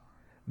lie.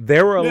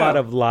 There were a lot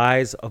of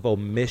lies of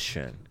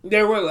omission.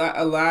 There were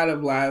a lot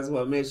of lies of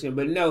omission,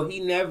 but no, he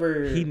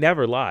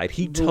never lied.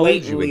 He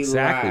told you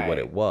exactly what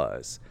it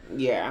was.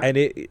 Yeah. And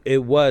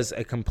it was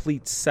a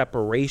complete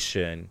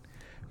separation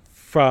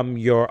from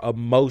your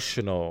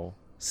emotional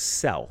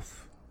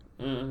self.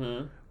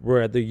 Mm-hmm.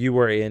 Whether you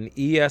were in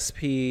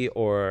ESP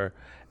or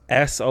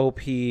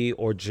SOP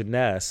or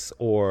Jeunesse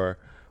or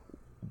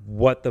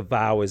what the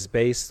vow is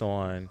based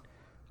on,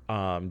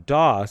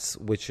 DOS,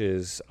 which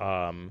is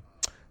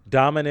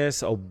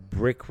Dominus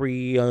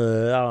Obliquary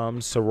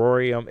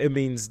Sororium. It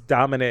means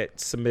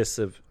dominant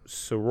submissive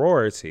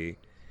sorority.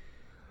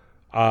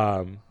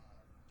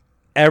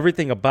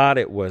 Everything about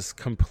it was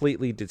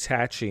completely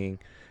detaching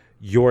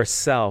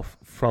yourself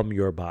from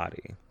your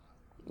body.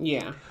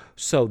 Yeah.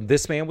 So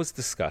this man was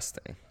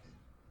disgusting.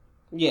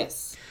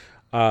 Yes.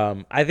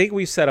 I think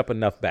we've set up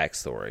enough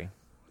backstory.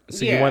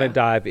 So you want to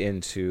dive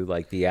into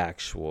like the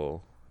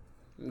actual.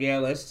 Yeah,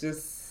 let's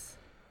just.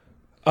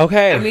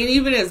 Okay. I mean,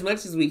 even as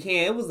much as we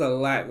can, it was a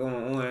lot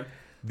going on.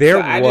 There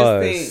was. I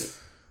just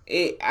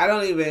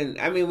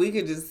think we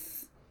could just.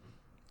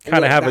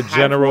 Kind of have a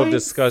general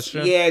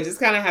discussion. Yeah, just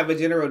kind of have a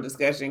general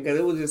discussion because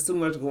it was just too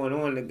much going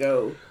on to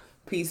go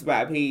piece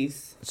by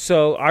piece.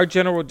 So our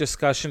general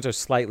discussions are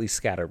slightly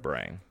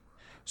scatterbrained.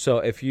 So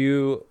if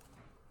you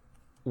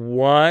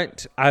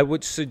want, I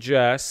would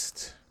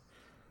suggest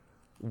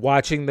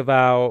watching The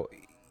Vow,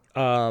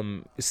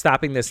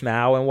 stopping this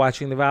now and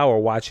watching The Vow, or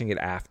watching it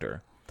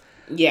after.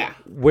 Yeah.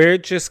 We're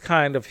just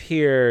kind of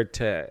here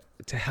to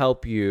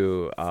help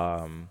you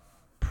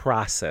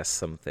process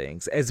some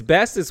things as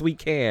best as we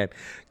can,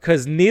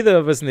 because neither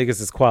of us niggas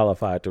is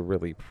qualified to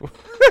really.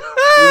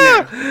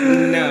 No,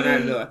 not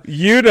at all.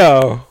 You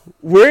know,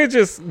 we're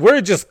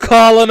just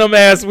calling them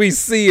as we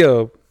see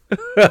them.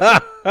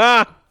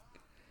 We're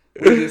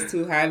just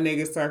two high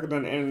niggas talking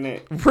on the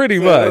internet. Pretty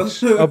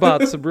much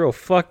about some real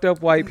fucked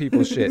up white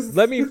people shit.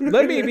 Let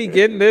me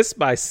begin this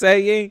by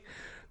saying,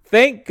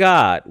 thank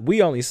God we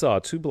only saw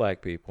 2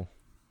 black people.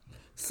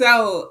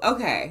 So,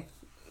 okay.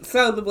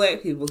 So the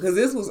black people, because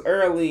this was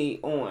early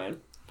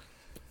on.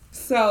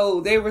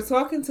 So they were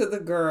talking to the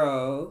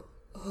girl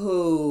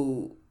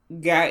who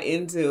got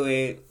into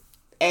it,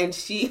 and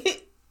she,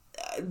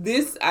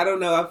 this, I don't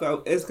know if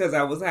it's because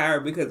I was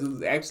hired, because it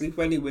was actually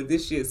funny, but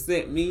this shit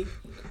sent me.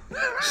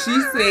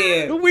 She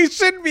said, we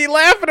shouldn't be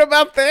laughing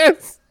about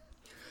this.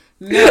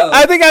 No.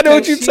 I think I know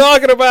what you're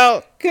talking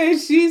about.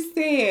 Because she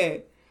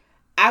said,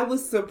 I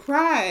was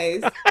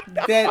surprised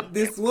that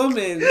this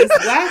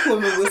black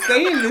woman was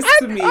saying this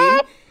to me.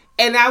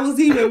 And I was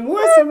even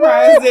more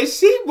surprised that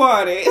she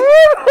bought it.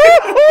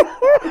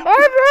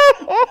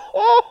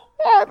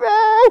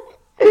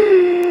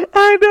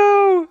 I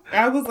know.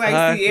 I was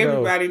like,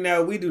 everybody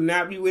know we do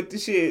not be with the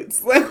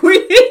shits. Like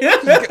we.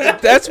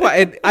 That's why.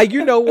 And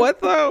you know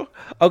what though?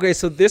 Okay,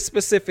 so this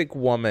specific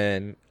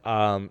woman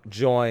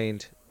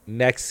joined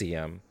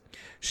NXIVM.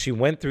 She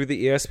went through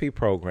the ESP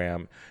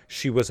program.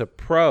 She was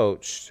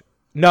approached.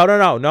 No.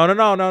 Wrong.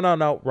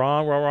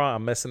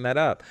 I'm messing that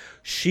up.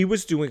 She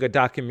was doing a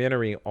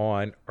documentary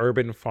on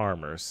urban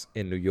farmers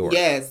in New York.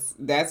 Yes,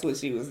 that's what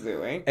she was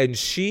doing. And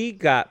she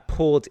got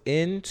pulled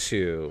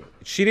into,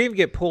 she didn't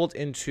get pulled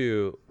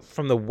into,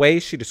 from the way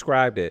she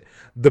described it,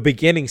 the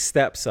beginning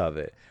steps of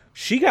it.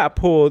 She got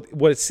pulled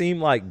what it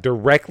seemed like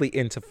directly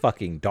into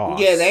fucking DOS.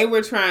 Yeah, they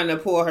were trying to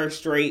pull her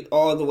straight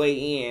all the way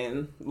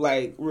in,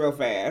 like, real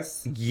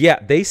fast. Yeah,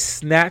 they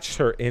snatched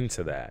her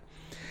into that.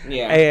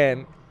 Yeah.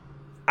 And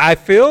I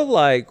feel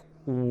like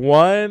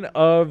one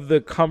of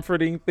the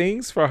comforting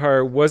things for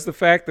her was the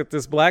fact that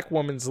this black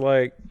woman's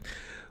like,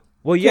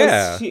 well,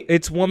 yeah,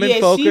 it's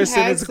woman focused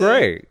and it's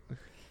great.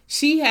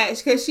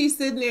 Because she's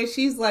sitting there,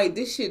 she's like,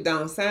 this shit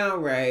don't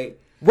sound right.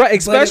 Right,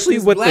 especially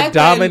with the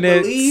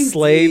dominant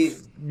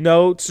slave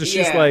notes. So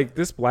she's like,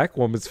 this black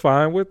woman's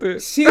fine with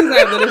it. She's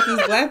like, but if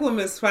this black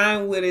woman's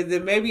fine with it,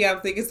 then maybe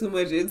I'm thinking too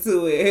much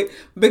into it.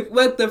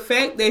 But the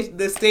fact that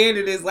the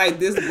standard is like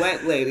this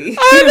black lady.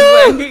 I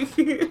know.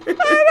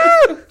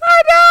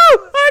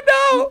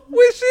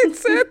 When she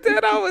said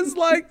that, I was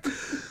like,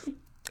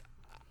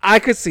 I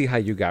could see how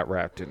you got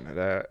wrapped into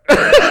that.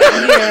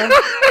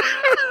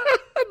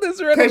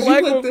 This red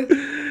black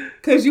woman.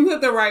 Because you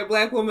put the right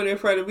black woman in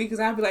front of me, because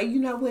I'd be like, you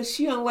know what,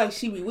 she don't like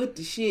she be with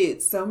the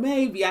shit, so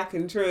maybe I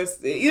can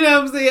trust it. You know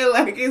what I'm saying?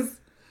 Like, it's...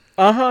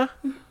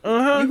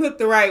 You put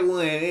the right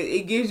one.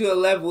 It gives you a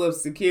level of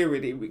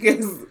security,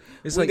 because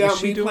it's we like,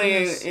 don't be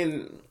playing this?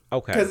 in...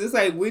 Okay. Because it's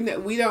like, we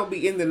don't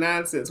be in the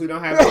nonsense. We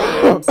don't have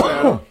time,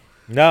 so...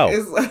 No.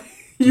 It's like...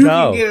 You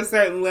can get a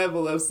certain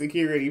level of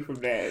security from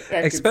that.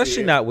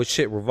 Especially not with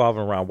shit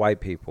revolving around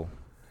white people.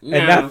 No,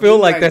 and I feel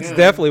like that's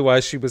definitely why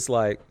she was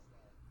like,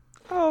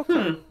 oh,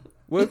 okay.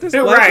 Well, this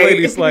black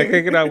lady's like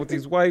hanging out with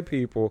these white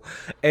people,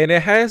 and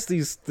it has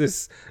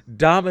this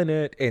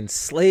dominant and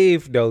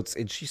slave notes,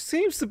 and she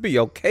seems to be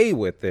okay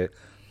with it.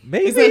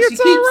 Maybe it's she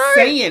keeps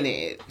saying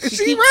it.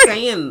 She keeps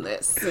saying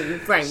this. And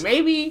it's like,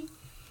 maybe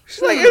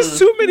she's like, it's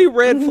too many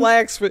red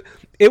flags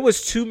it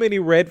was too many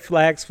red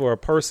flags for a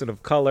person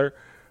of color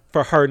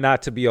for her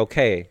not to be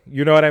okay.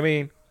 You know what I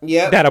mean?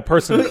 Yeah. That a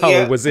person of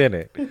color was in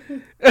it.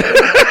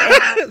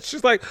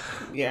 She's like,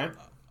 yeah.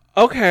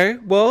 Okay,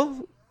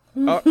 well.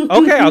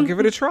 Okay, I'll give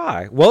it a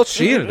try. Well,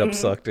 she ended up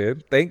sucked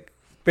in. Thank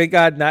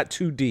God, not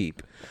too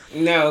deep.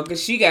 No,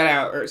 because she got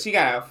out. She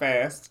got out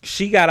fast.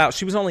 She got out.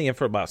 She was only in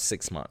for about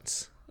 6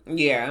 months.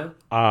 Yeah.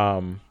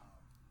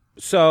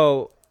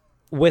 So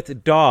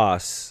with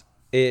DOS,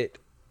 it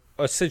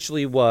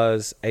essentially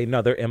was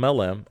another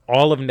MLM.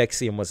 All of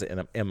NXIVM was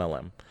an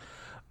MLM.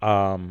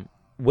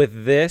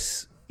 With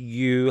this,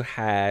 you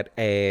had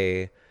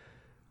a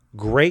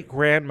great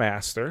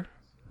grandmaster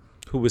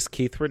who was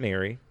Keith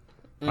Raniere.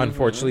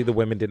 Unfortunately, the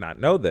women did not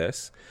know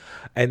this.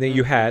 And then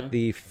you had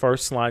the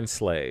first line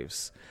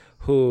slaves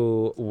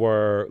who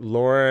were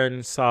Lauren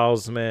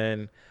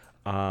Salzman,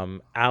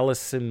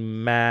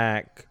 Allison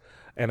Mack,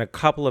 and a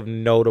couple of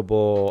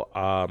notable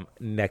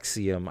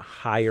NXIVM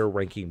higher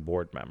ranking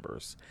board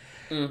members.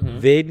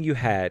 Then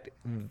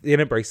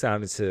it breaks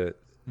down into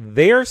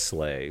their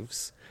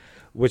slaves,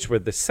 which were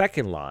the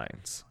second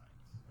lines.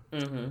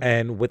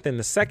 And within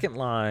the second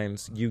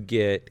lines, you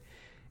get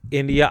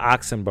India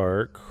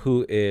Oxenberg,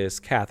 who is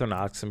Catherine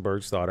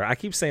Oxenberg's daughter. I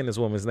keep saying this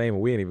woman's name,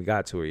 and we ain't even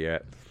got to her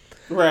yet.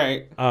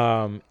 Right.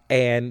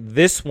 And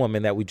this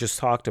woman that we just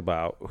talked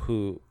about,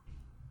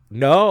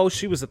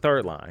 she was a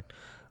third line.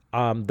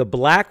 The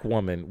black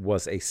woman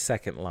was a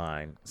second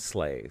line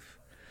slave.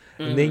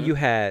 And then you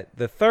had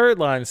the third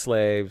line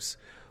slaves,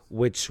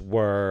 which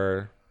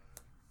were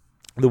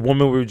the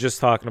woman we were just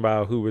talking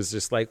about, who was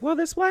just like, well,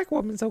 this black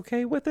woman's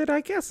okay with it.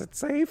 I guess it's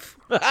safe.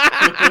 Because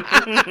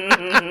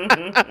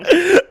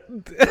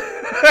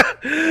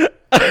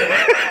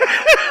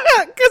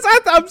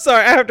I'm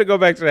sorry, I have to go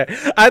back to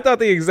that. I thought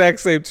the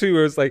exact same too.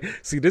 It was like,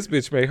 see, this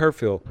bitch made her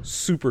feel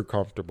super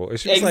comfortable. And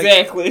she was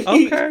exactly.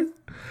 Like, okay.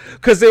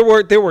 Because there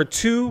were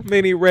too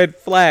many red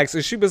flags.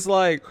 And she was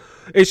like,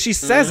 and she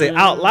says it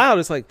out loud.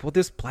 It's like, well,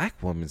 this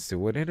black woman's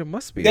doing it. It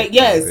must be.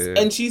 Yes.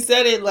 And she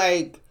said it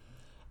like,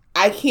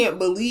 I can't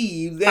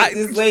believe that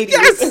this lady.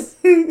 Yes.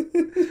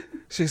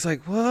 She's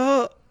like,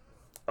 well,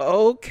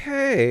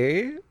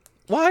 okay.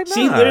 Why not?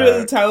 She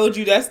literally told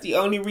you that's the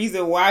only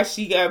reason why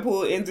she got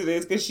pulled into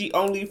this, because she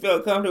only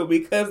felt comfortable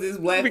because this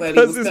black lady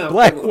was comfortable. Because this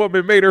black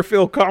woman made her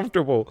feel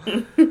comfortable.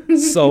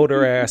 Sold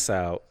her ass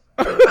out.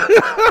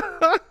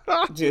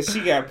 She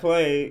got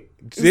played.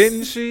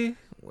 Didn't she?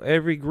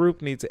 Every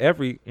group needs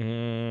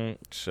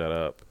shut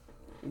up.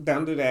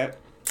 Don't do that.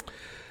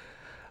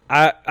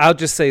 I'll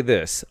just say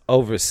this.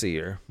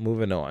 Overseer.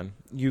 Moving on.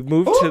 You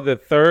move to the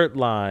third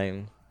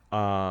line,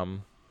 and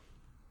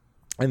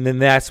then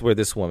that's where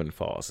this woman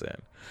falls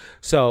in.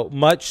 So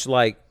much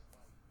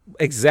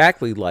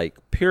exactly like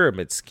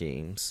pyramid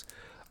schemes,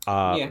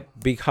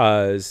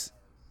 because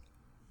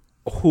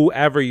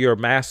whoever your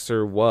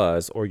master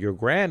was or your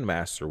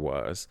grandmaster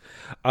was,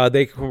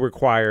 they can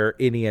require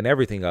any and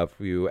everything of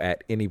you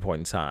at any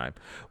point in time,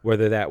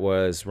 whether that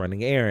was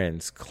running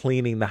errands,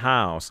 cleaning the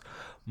house,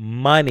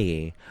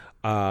 money,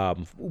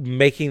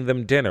 making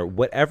them dinner,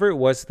 whatever it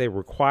was they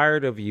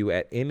required of you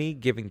at any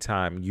given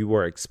time, you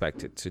were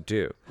expected to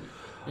do.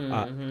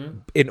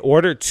 In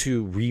order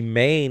to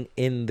remain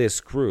in this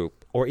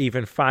group or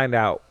even find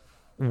out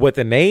what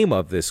the name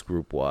of this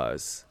group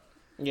was.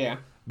 Yeah.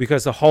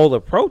 Because the whole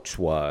approach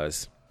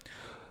was,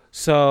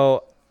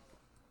 so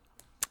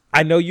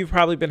I know you've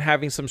probably been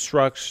having some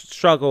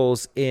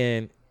struggles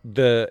in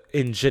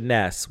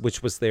Jeunesse,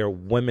 which was their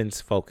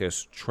women's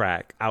focused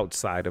track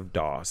outside of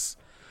DOS.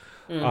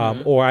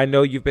 Or I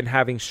know you've been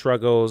having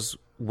struggles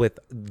with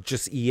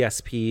just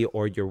ESP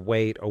or your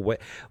weight or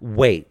what.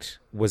 Weight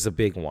was a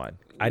big one.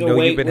 I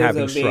know you've been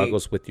having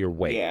struggles with your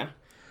weight. Yeah.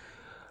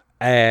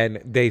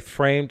 And they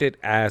framed it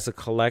as a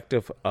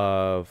collective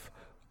of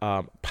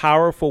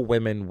powerful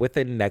women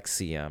within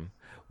NXIVM,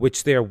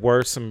 which there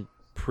were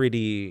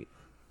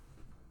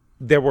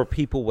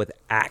people with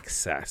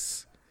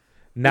access.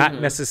 Not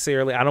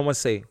necessarily, I don't want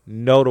to say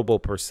notable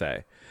per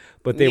se,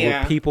 but there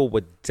were people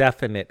with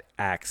definite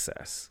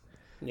access.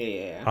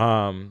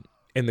 Yeah.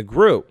 In the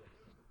group.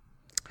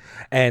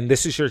 And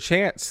this is your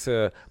chance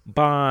to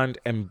bond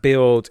and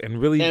build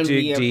and really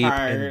dig deep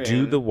and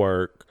do the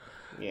work.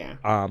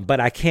 Yeah. But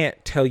I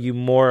can't tell you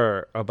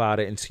more about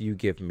it until you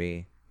give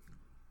me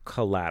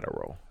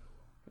collateral.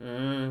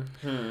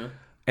 Mm-hmm.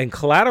 And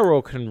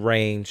collateral can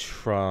range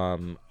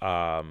from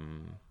a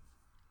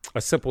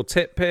simple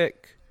tit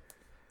pic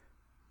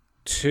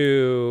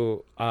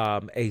to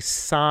a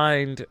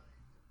signed,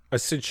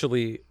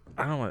 essentially,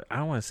 I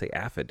don't want to say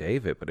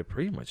affidavit, but it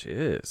pretty much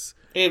is.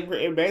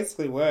 It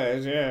basically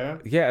was, yeah.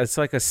 Yeah, it's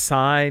like a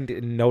signed,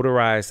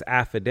 notarized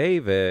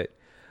affidavit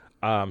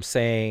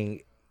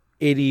saying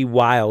itty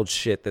wild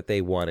shit that they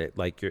wanted,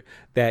 like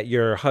that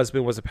your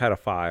husband was a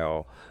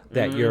pedophile,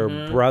 that your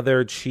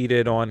brother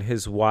cheated on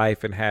his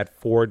wife and had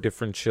 4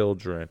 different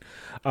children.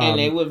 And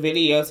they would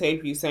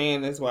videotape you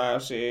saying this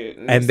wild shit.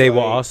 And they will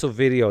also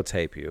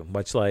videotape you,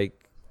 much like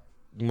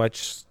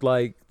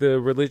the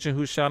religion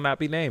who shall not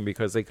be named,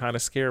 because they kind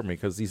of scare me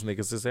because these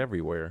niggas is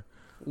everywhere.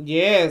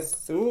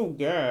 Yes. Oh,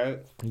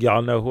 God.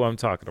 Y'all know who I'm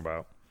talking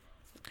about.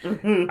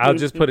 I'll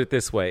just put it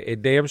this way.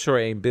 It damn sure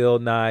ain't Bill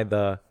Nye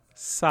the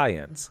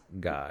science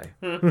guy.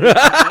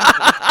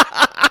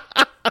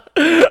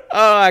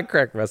 Oh, I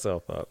cracked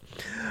myself up.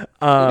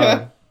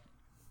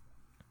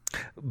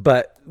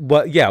 But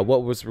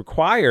what was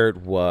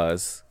required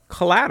was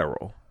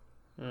collateral.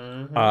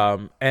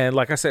 And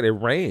like I said, it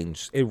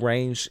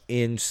ranged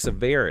in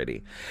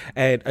severity.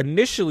 And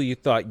initially you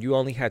thought you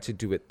only had to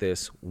do it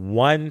this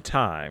one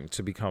time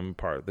to become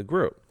part of the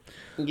group.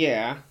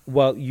 Yeah.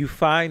 Well, you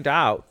find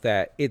out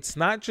that it's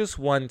not just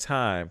one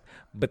time,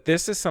 but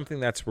this is something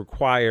that's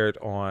required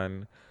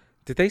on,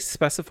 did they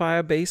specify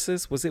a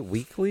basis? Was it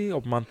weekly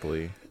or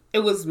monthly? It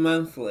was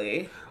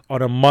monthly.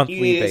 On a monthly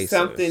you needed basis.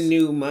 Something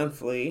new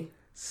monthly.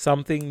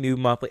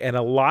 And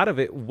a lot of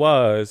it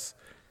was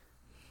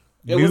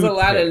It was a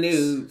lot of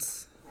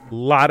nudes.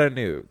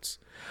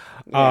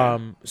 Yeah.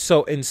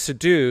 So in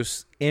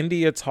Seduce,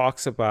 India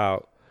talks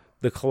about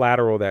the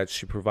collateral that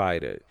she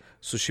provided.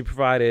 So she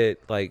provided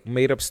like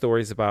made up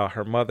stories about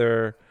her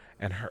mother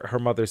and her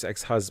mother's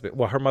ex-husband.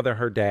 Well, her mother and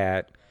her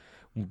dad,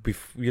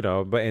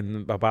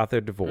 and about their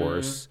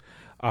divorce.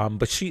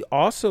 But she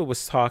also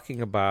was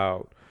talking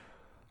about,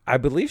 I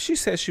believe she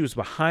said she was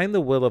behind the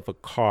wheel of a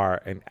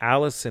car and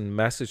Allison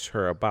messaged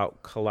her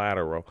about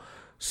collateral.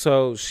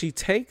 So she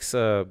takes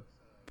a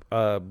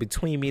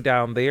between me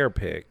down there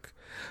pick,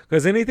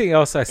 because anything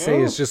else I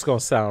say is just gonna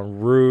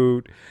sound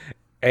rude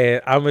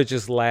and I'm gonna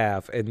just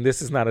laugh, and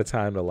this is not a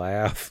time to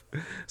laugh.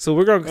 So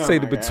we're gonna say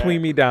the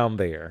between me down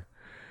there.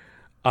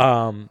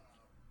 And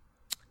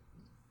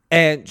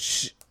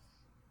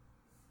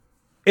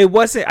it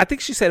wasn't, I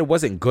think she said it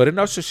wasn't good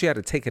enough, so she had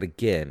to take it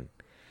again,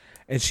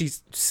 and she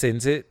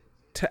sends it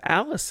to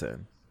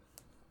Allison.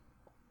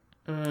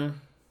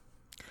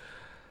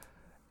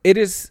 It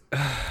is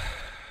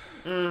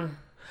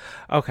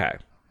okay.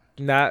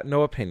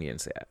 No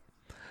opinions yet.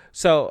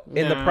 So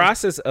in the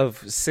process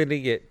of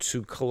sending it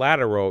to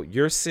collateral,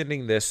 you're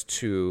sending this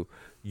to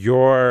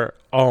your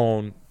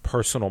own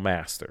personal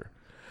master.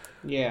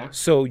 Yeah.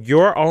 So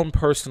your own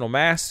personal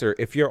master,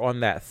 if you're on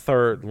that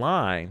third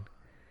line,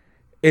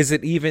 is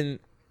it even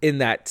in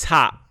that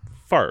top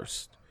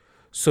first?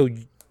 So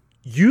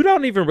you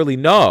don't even really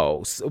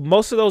know. So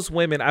most of those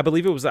women, I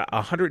believe it was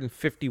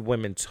 150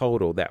 women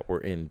total that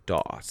were in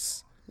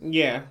DOS.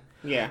 Yeah.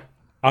 Yeah.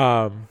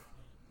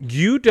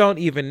 You don't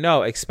even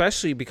know,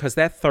 especially because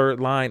that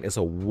third line is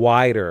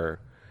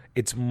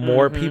it's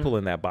more people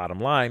in that bottom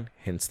line,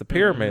 hence the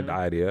pyramid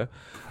idea.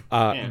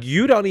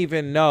 You don't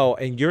even know,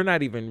 and you're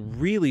not even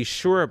really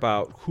sure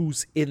about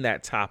who's in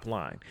that top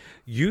line.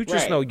 You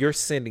just know you're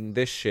sending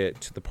this shit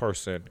to the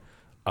person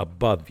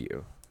above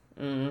you.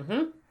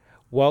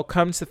 Well,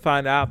 comes to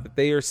find out that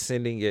they are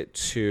sending it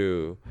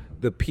to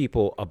the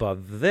people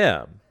above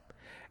them.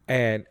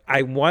 And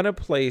I want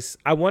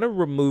to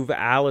remove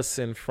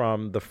Allison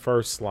from the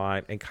first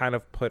line and kind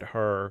of put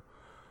her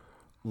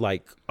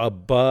like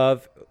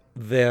above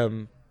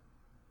them,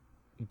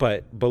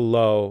 but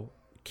below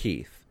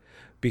Keith,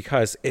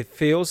 because it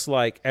feels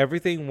like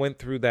everything went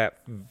through that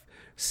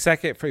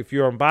second. If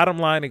you're on bottom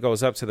line, it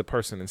goes up to the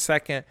person in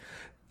second.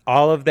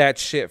 All of that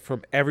shit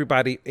from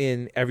everybody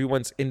in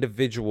everyone's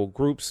individual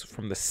groups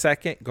from the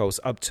second goes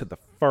up to the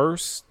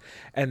first,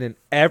 and then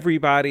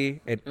everybody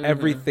and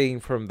everything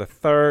from the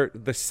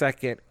third, the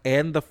second,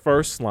 and the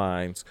first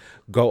lines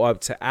go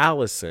up to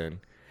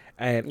Allison,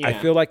 And I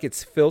feel like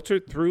it's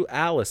filtered through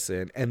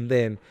Allison and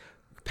then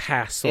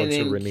passed on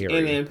to Rhaenyra.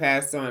 And then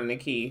passed on to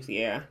Keith,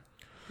 yeah.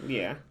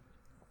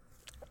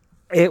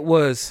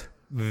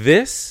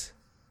 This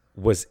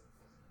was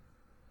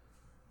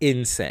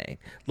insane.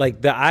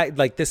 Like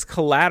this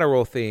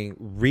collateral thing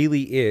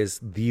really is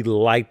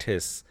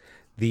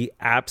the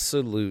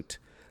absolute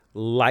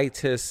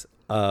lightest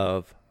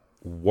of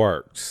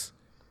works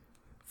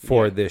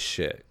for this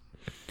shit.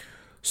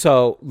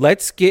 So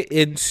let's get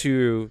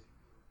into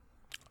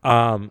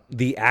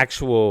the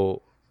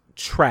actual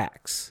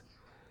tracks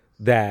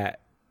that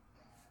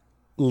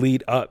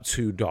lead up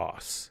to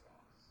DOS.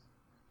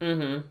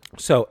 Mm-hmm.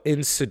 So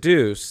in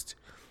Seduced,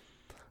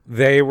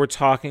 they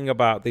talked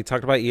about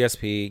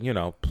ESP, you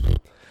know,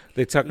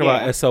 they talk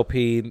about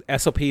SLP.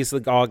 SLP is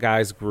the all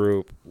guys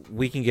group.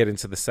 We can get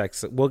into the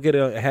sex. We'll get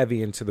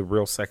heavy into the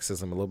real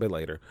sexism a little bit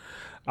later.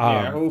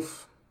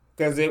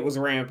 Because it was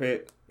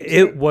rampant.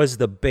 It was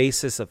the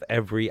basis of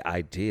every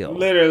ideal.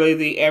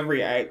 Literally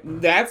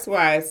that's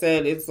why I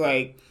said it's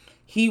like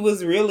he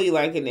was really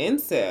like an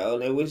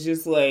incel. It was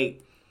just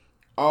like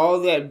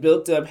all that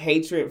built up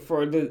hatred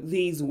for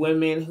these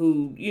women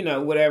who, you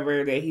know,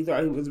 whatever that he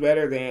thought he was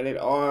better than. It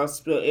all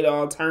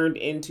turned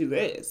into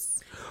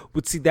this.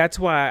 But see, that's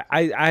why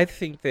I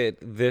think that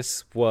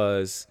this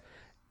was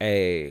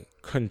a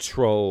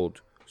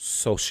controlled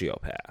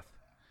sociopath.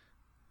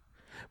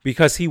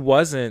 Because he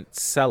wasn't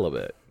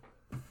celibate.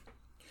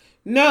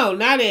 No,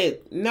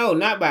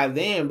 not by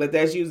them, but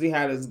that's usually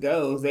how this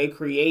goes. They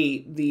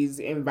create these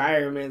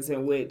environments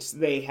in which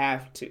they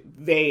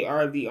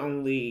are the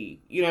only,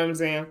 you know what I'm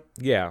saying?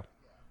 Yeah.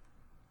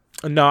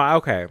 No,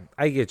 okay.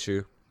 I get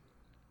you.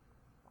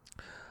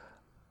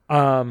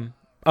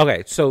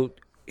 Okay, so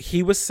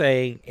he was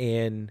saying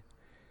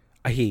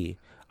India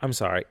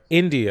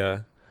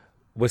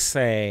was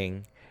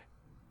saying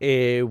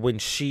when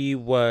she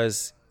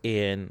was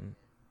in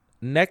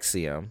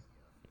NXIVM,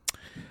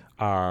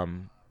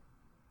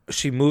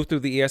 she moved through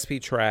the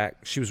ESP track.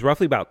 She was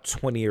roughly about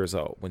 20 years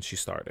old when she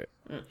started.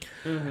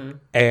 Mm-hmm.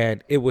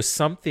 And it was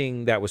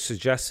something that was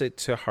suggested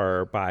to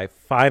her by,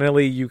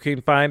 finally, you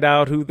can find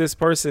out who this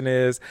person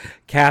is,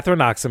 Catherine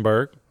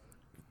Oxenberg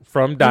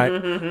from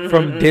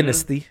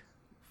Dynasty,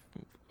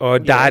 or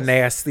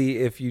Dynasty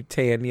if you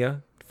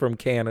Tanya from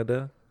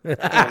Canada. Oh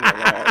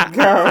my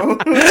God.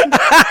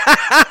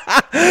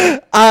 Go.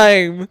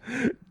 I'm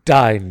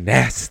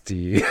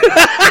Dynasty.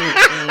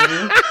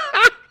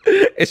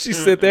 And she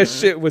said that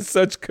shit with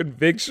such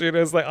conviction.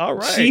 I was like, all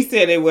right. She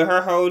said it with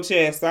her whole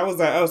chest. I was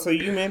like, oh, so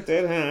you meant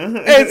that,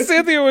 huh? And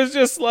Cynthia was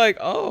just like,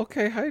 oh,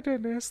 okay. Hi,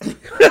 Dynasty.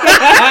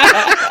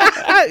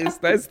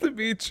 It's nice to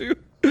meet you.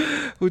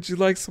 Would you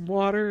like some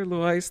water, a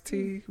little iced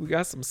tea? We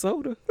got some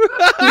soda.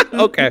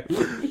 Okay.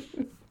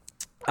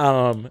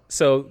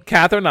 So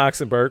Catherine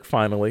Oxenberg,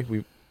 finally,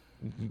 we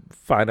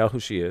find out who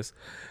she is.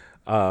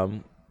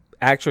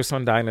 Actress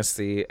on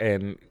Dynasty,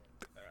 and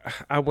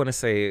I want to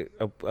say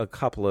a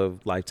couple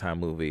of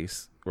Lifetime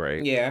movies,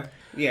 right? Yeah,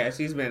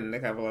 she's been in a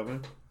couple of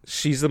them.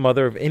 She's the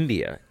mother of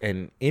India,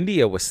 and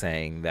India was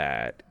saying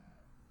that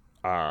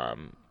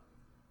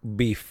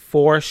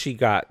before she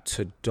got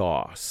to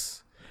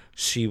DOS,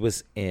 she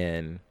was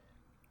in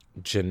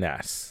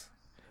Jeunesse,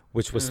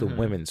 which was the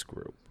women's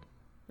group.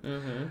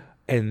 Mm-hmm.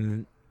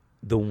 And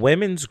the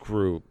women's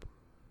group,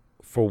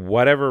 for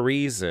whatever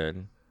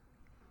reason...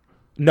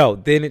 No,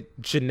 then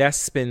Jeunesse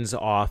spins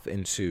off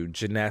into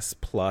Jeunesse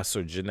Plus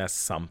or Jeunesse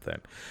something.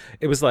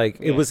 It was like,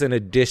 it was an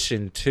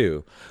addition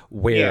to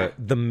where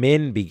the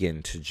men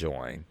begin to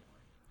join.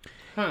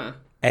 Huh.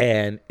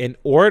 And in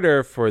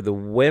order for the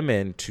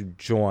women to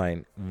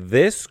join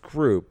this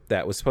group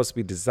that was supposed to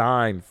be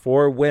designed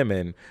for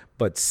women,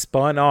 but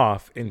spun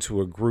off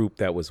into a group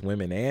that was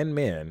women and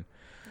men,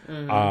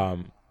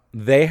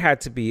 they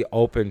had to be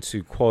open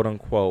to quote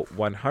unquote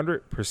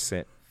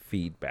 100%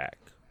 feedback,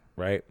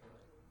 right?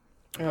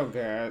 Oh,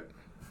 God.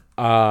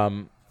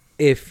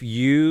 If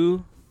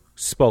you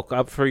spoke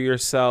up for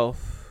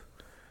yourself,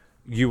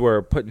 you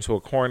were put into a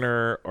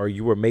corner, or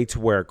you were made to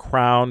wear a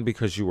crown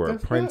because you were a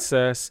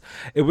princess.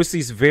 It was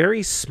these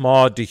very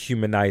small,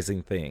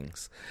 dehumanizing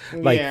things.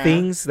 Like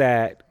things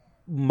that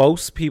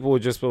most people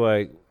would just be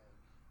like,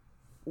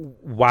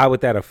 why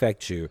would that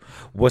affect you?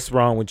 What's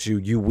wrong with you?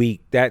 You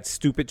weak. That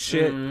stupid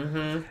shit.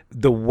 Mm-hmm.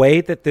 The way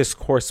that this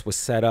course was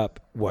set up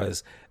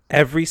was...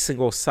 Every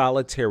single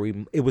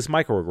solitary, it was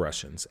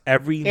microaggressions.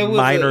 Every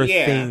minor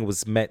thing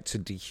was meant to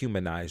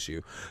dehumanize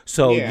you.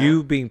 So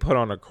you being put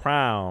on a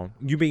crown,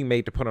 you being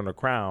made to put on a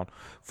crown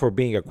for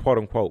being a quote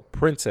unquote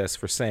princess,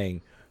 for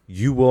saying,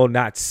 you will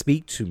not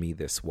speak to me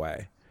this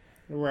way.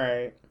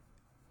 Right.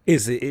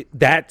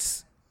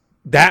 That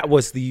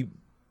was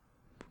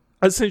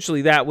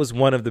essentially that was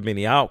one of the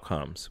many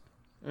outcomes.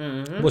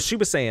 Mm-hmm. Well, she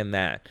was saying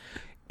that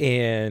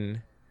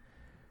in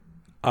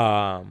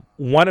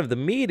one of the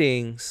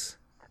meetings.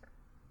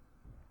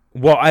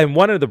 Well, and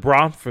one of the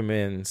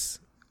Bronfmans,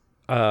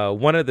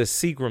 one of the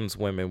Seagram's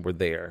women were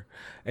there,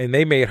 and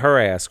they made her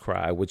ass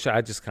cry, which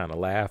I just kind of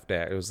laughed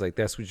at. It was like,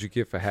 that's what you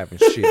get for having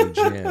shitty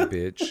gin,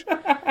 bitch.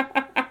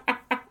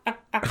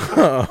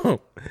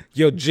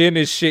 Your gin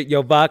is shit.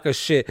 Your vodka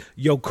shit.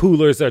 Your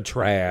coolers are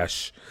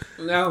trash.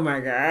 Oh my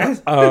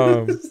God.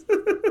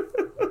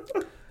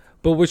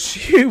 But what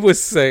she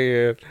was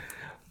saying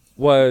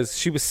was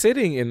she was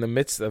sitting in the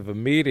midst of a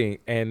meeting,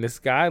 and this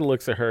guy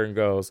looks at her and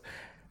goes,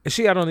 and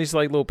she had on these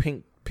like little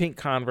pink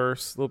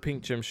Converse, little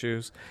pink gym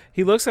shoes.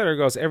 He looks at her and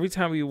goes, every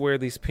time you wear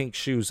these pink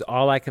shoes,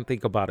 all I can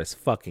think about is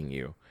fucking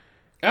you.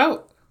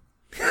 Oh.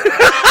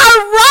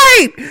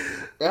 Right.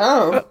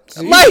 Oh.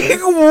 Like,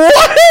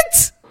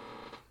 what?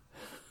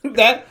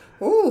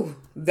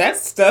 That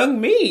stung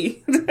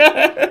me.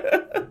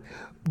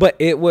 But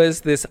it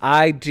was this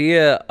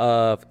idea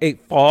of,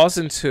 it falls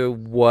into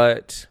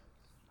what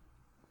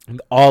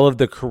all of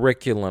the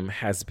curriculum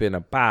has been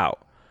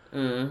about.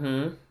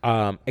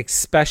 Mm-hmm.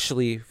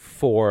 Especially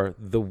for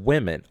the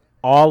women.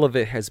 All of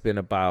it has been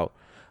about,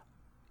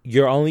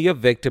 you're only a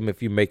victim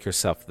if you make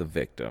yourself the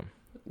victim.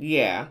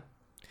 Yeah.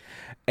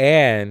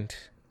 And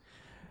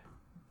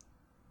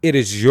it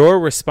is your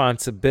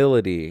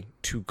responsibility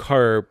to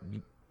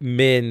curb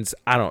men's,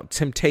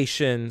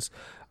 temptations,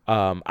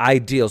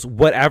 ideals,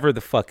 whatever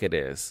the fuck it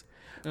is.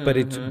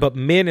 But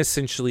men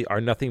essentially are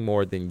nothing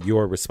more than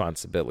your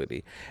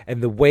responsibility.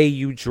 And the way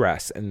you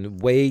dress and the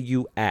way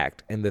you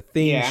act and the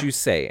things you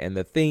say and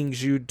the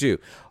things you do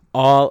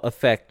all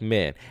affect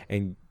men.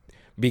 And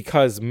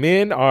because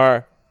men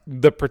are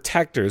the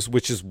protectors,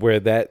 which is where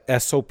that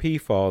SOP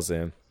falls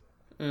in.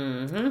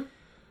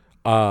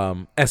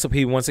 SOP,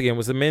 once again,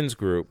 was the men's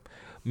group.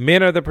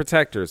 Men are the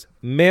protectors.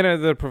 Men are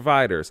the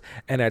providers.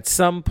 And at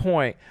some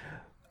point,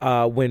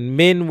 when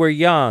men were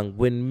young,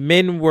 when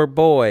men were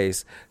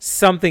boys,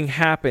 something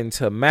happened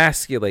to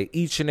emasculate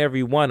each and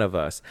every one of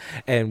us,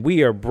 and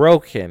we are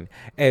broken.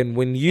 And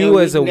when you,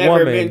 as a never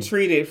woman, been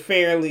treated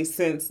fairly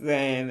since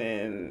then,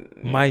 and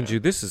mind you,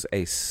 this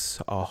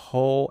is a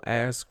whole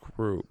ass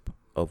group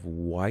of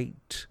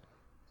white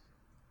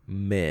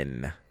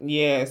men.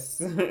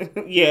 Yes,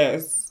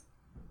 yes,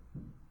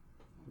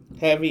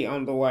 heavy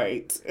on the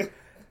white,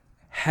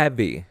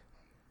 heavy,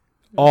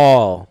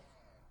 all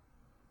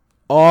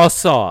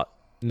salt,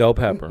 no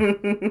pepper.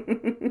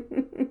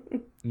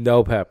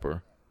 No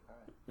pepper.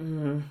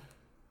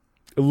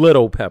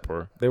 Little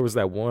pepper. There was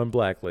that one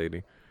black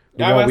lady.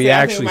 The one we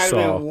actually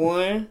saw.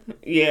 One.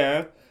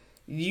 Yeah.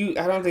 I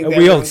don't think that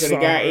one could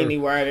have got any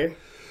wider.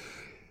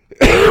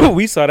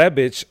 We saw that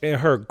bitch in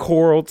her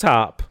coral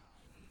top.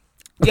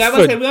 Yeah, I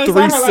was saying, we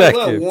only saw her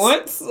like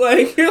once.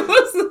 Like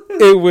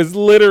it was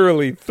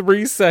literally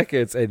 3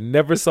 seconds and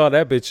never saw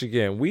that bitch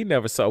again. We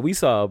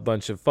saw a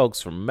bunch of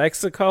folks from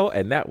Mexico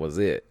and that was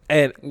it.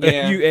 And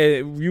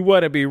you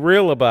want to be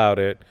real about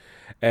it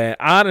and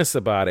honest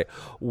about it.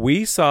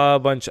 We saw a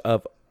bunch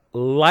of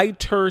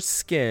lighter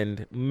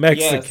skinned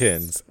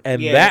Mexicans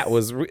and that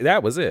was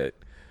it.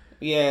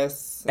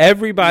 Yes.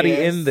 Everybody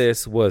in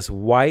this was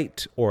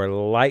white or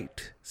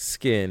light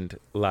skinned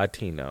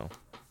Latino.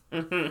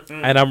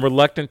 And I'm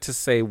reluctant to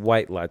say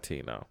white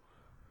Latino.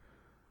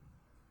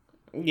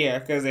 Yeah,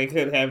 because they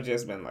could have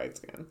just been light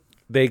skinned.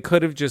 They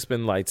could have just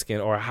been light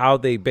skinned or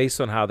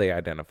based on how they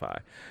identify.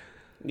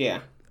 Yeah.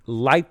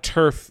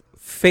 Lighter,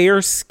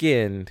 fair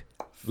skinned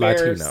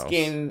Latinos. Fair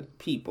skinned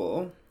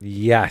people.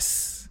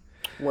 Yes.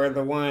 Were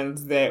the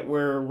ones that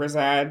were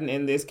residing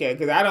in this cat.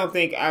 Because I don't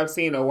think I've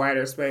seen a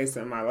wider space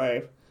in my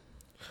life.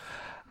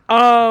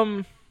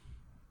 Oh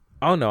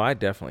no, I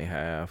definitely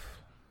have.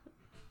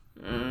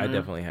 I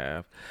definitely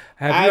have.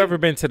 Have you ever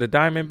been to the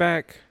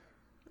Diamondback?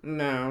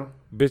 No.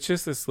 Bitch,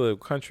 it's this little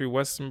country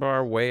western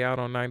bar way out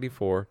on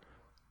 94.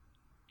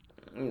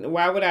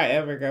 Why would I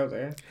ever go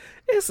there?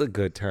 It's a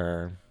good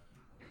term.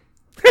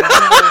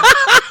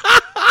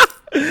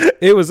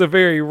 It was a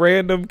very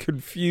random,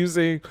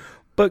 confusing,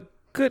 but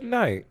good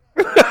night.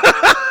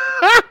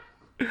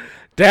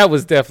 That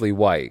was definitely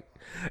white.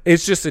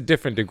 It's just a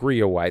different degree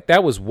of white.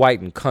 That was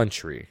white and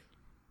country.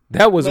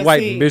 That was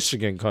white in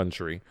Michigan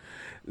country.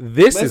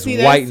 This is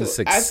white and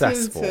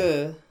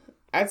successful.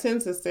 I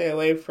tend to stay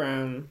away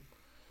from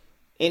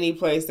any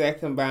place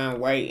that combine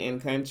white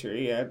and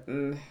country.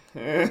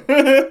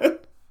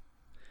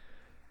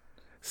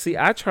 See,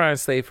 I try and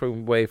stay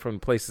away from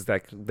places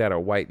that are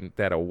white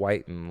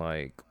and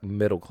like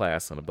middle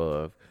class and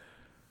above.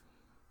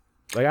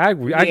 Like I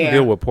can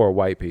deal with poor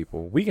white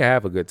people. We can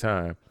have a good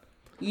time.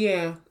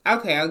 Yeah.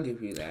 Okay, I'll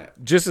give you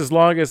that. Just as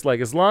long as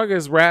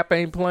rap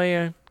ain't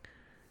playing,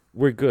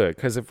 we're good.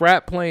 Because if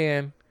rap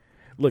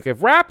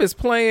is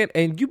playing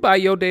and you by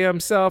your damn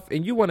self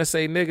and you want to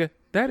say nigga,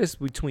 that is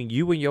between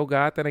you and your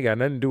God. That ain't got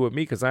nothing to do with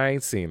me because I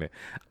ain't seen it.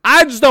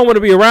 I just don't want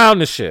to be around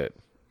the shit.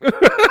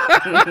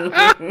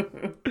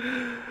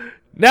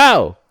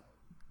 No.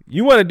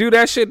 You want to do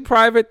that shit in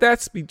private?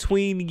 That's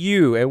between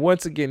you and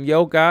once again,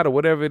 your God or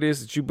whatever it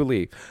is that you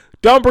believe.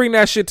 Don't bring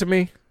that shit to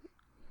me.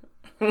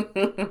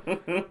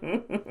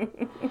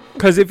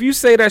 Because if you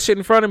say that shit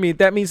in front of me,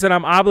 that means that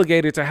I'm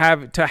obligated to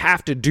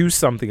have to do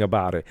something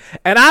about it.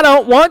 And I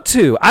don't want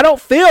to. I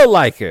don't feel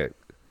like it.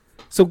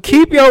 So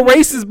keep your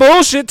racist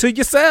bullshit to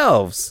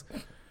yourselves.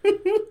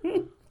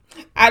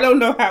 I don't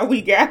know how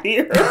we got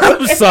here.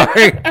 I'm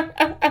sorry.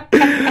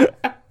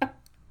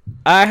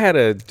 I had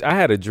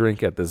a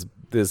drink at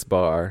this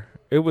bar.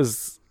 It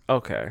was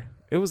okay.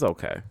 It was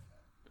okay.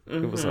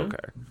 Mm-hmm. It was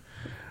okay.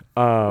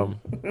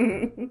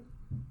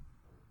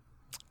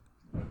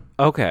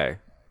 Okay.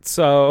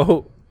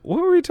 So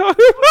what were we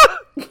talking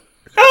about?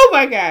 Oh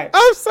my God.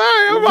 I'm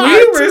sorry.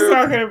 We were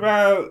talking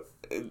about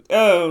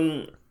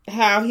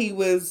how he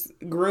was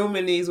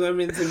grooming these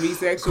women to be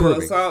sexual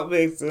assault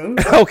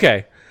victims.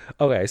 Okay.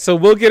 So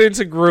we'll get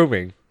into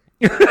grooming.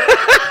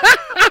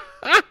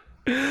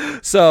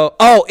 So,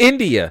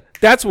 India.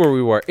 That's where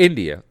we were.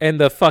 India. And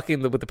the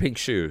fucking with the pink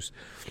shoes.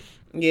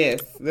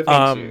 Yes, the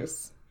pink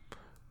shoes.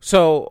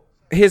 So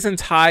his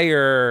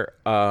entire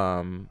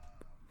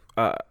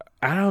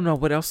I don't know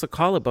what else to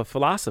call it but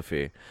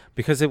philosophy,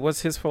 because it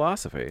was his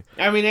philosophy.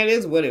 I mean, that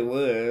is what it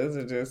was.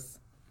 It just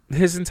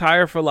his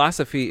entire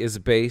philosophy is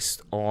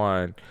based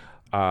on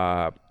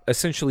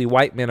essentially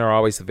white men are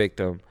always the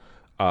victim.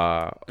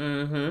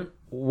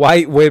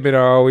 White women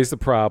are always the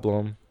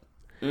problem.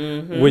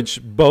 Mm-hmm.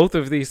 Which both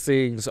of these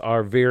things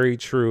are very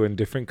true in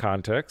different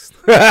contexts.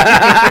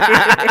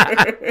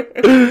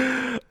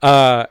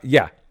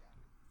 Yeah.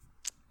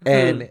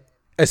 And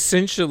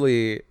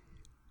essentially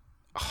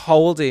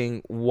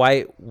holding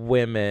white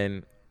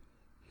women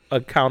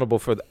accountable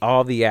for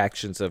all the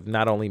actions of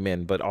not only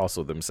men but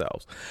also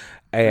themselves.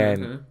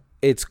 And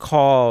it's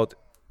called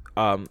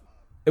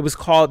it was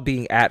called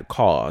being at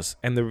cause.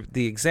 And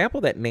the example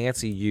that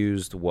Nancy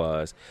used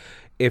was,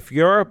 if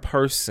you're a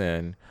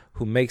person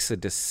who makes a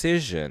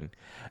decision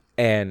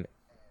and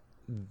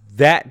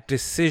that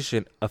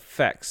decision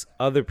affects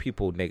other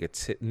people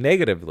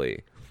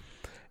negatively,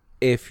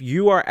 if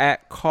you are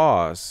at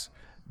cause,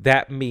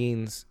 that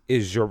means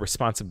is your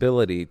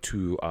responsibility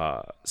to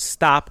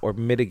stop or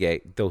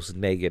mitigate those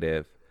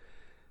negative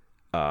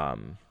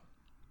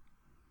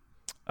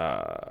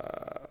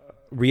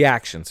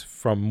reactions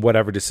from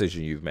whatever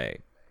decision you've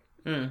made.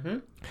 Mm-hmm.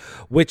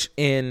 Which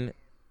in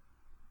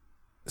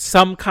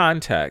some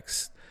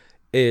context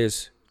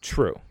is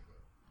true.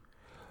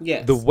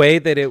 Yes. The way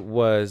that it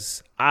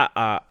was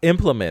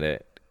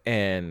implemented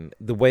and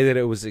the way that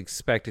it was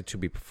expected to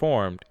be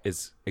performed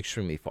is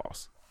extremely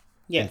false.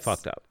 Yes. And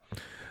fucked up.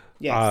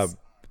 Yes.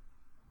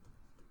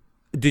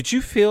 Did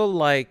you feel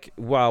like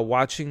while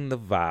watching The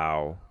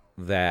Vow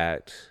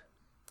that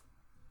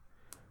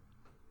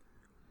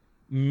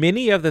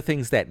many of the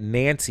things that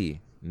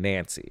Nancy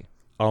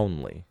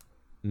only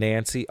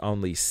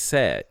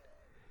said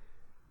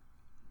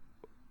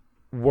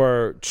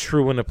were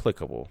true and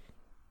applicable?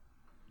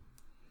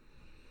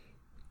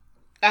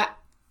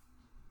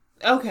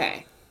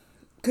 Okay.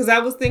 Because I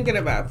was thinking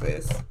about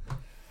this.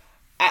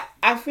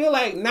 I feel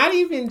like not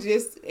even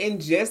just in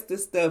just the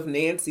stuff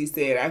Nancy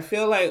said, I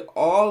feel like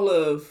all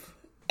of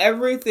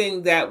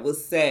everything that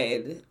was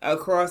said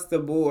across the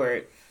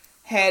board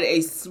had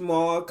a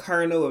small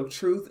kernel of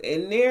truth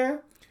in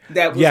there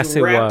that was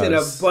wrapped in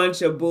a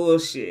bunch of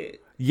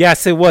bullshit.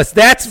 Yes, it was.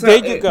 There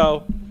you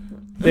go.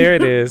 There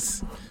it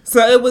is.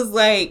 So it was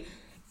like,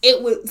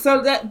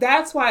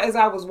 that's why as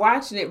I was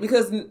watching it,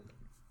 because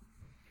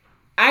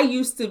I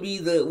used to be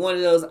one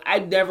of those, I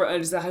never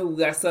understood how people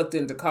got sucked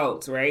into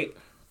cults, right?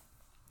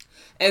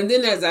 And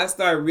then as I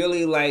started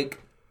really like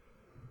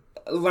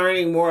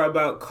learning more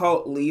about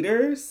cult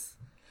leaders,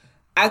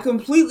 I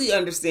completely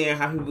understand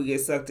how people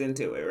get sucked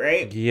into it,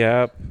 right?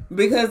 Yep.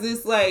 Because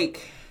it's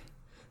like,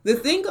 the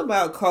thing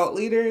about cult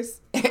leaders,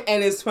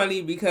 and it's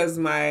funny because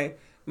my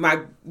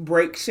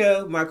break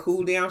show, my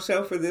cool down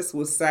show for this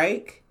was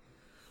Psych.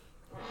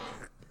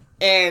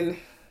 And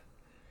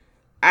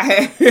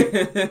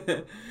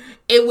it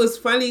was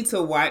funny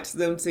to watch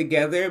them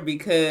together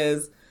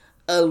because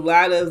a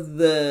lot of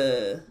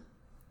the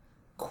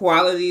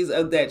qualities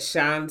of that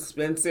Sean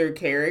Spencer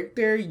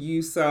character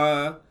you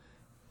saw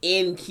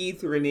in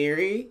Keith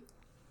Raniere.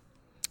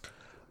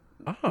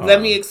 Oh.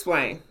 Let me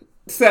explain.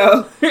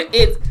 So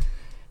it's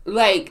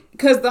like,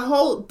 because the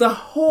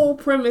whole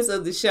premise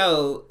of the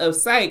show of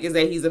Psych is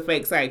that he's a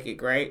fake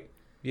psychic, right?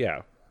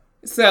 Yeah.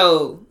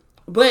 So,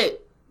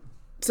 but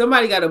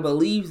somebody got to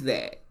believe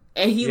that.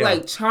 And he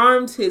like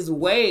charms his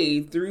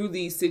way through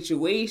these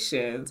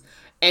situations.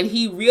 And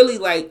he really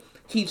like,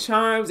 he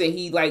charms and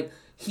he like,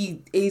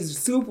 he's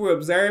super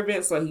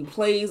observant, so he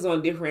plays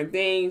on different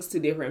things to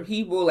different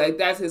people. Like,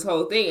 that's his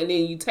whole thing. And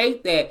then you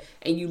take that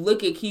and you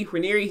look at Keith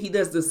Raniere, he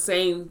does the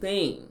same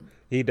thing.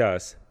 He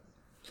does.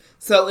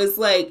 So it's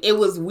like, it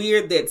was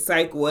weird that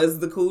Psych was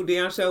the cool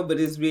down show, but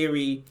it's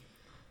very,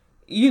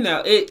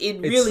 it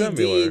really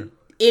did.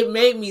 It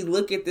made me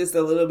look at this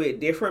a little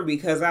bit different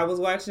because I was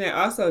watching it.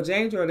 Also,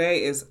 James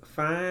Roday is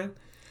fine.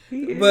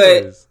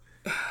 But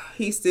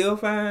he's still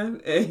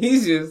fine. And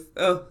he's just,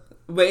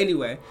 but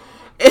anyway.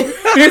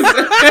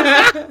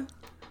 I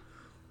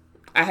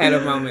had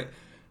a moment.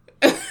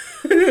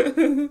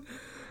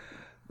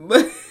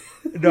 But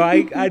no,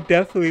 I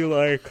definitely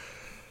like,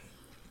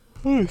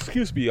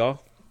 excuse me,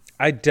 y'all.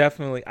 I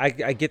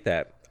get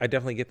that. I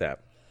definitely get that.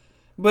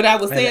 But I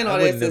was saying all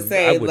this to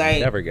say, I would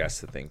never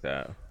guess to think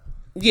that.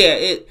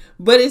 Yeah,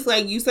 but it's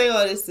like, you say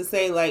all this to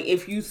say, like,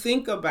 if you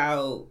think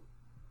about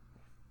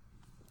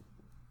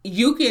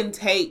you can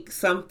take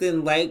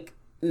something like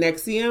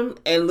Nexium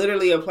and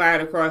literally apply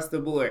it across the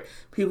board.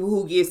 People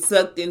who get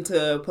sucked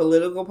into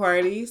political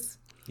parties.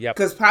 Yep.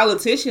 Because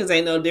politicians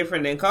ain't no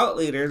different than cult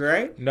leaders,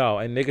 right? No,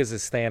 and niggas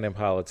is standing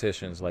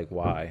politicians. Like,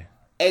 why?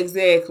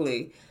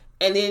 Exactly.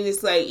 And then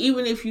it's like,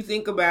 even if you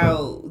think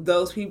about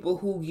those people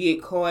who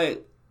get caught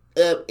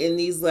up in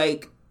these,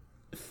 like,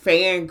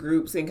 fan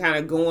groups and kind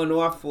of going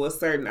off for a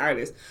certain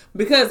artist,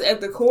 because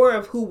at the core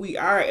of who we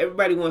are,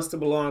 everybody wants to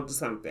belong to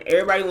something.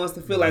 Everybody wants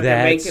to feel like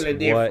they're making a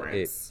difference. What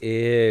it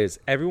is.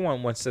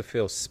 Everyone wants to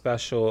feel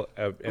special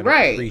and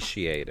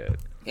appreciated.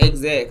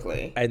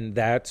 Exactly. And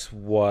that's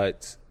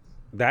what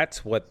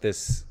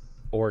this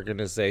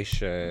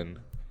organization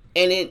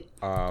and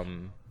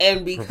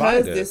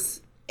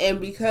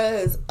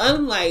because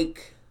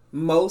unlike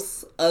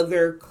most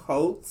other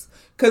cults,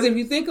 because if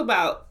you think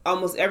about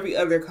almost every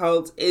other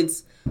cult,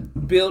 it's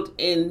built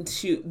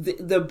into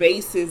the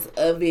basis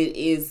of it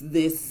is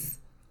this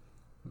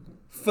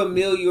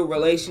familial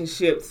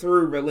relationship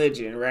through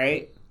religion,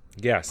 right?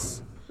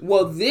 Yes.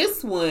 Well,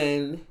 this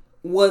one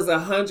was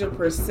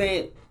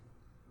 100%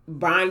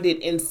 bonded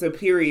in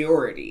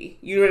superiority.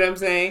 You know what I'm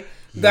saying?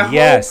 The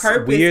whole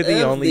purpose we're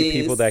the of only this,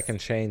 people that can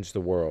change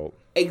the world.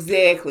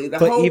 Exactly. The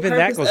whole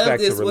purpose of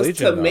this was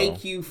to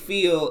make you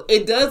feel.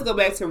 It does go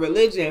back to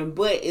religion,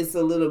 but it's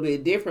a little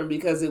bit different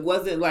because it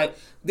wasn't like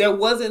there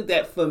wasn't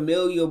that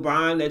familial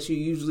bond that you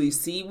usually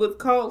see with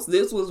cults.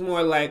 This was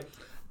more like,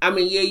 I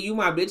mean, yeah, you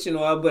my bitch and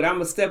all, but I'm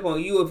gonna step on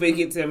you if it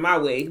gets in my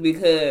way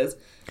because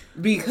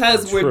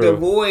we're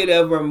devoid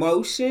of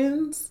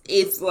emotions.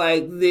 It's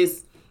like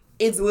this.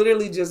 It's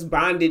literally just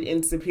bonded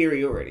in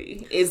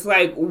superiority. It's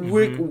like,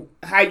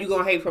 how you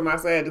gonna hate from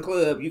outside the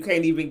club? You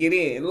can't even get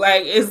in.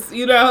 Like, it's,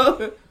 you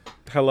know.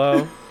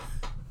 Hello?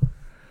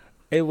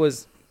 It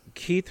was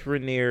Keith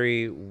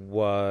Raniere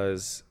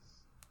was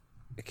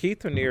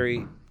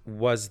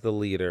the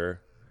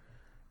leader,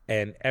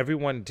 and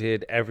everyone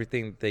did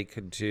everything they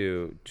could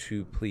do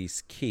to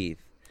please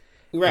Keith.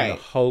 Right. In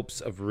the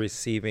hopes of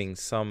receiving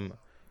some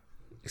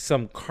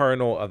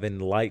kernel of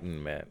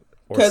enlightenment.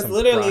 Because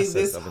literally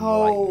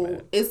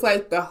it's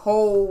like the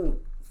whole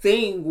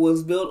thing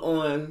was built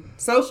on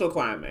social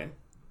climbing.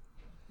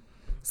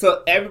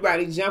 So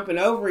everybody jumping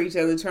over each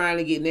other trying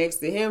to get next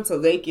to him so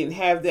they can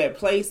have that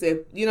place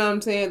that, you know what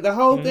I'm saying? The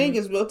whole thing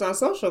is built on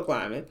social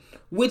climbing,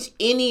 which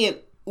each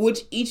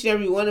and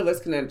every one of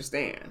us can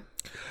understand.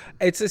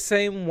 It's the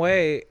same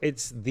way.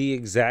 It's the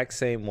exact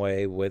same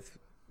way with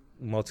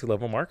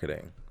multi-level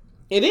marketing.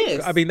 It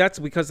is. I mean, that's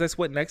because that's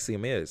what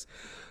Nexium is.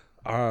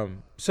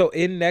 So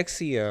in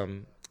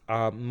Nexium,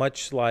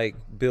 much like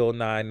Bill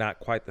Nye, Not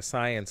Quite the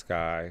Science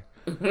Guy,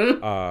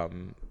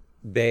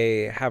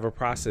 they have a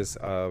process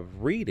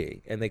of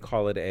reading, and they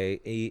call it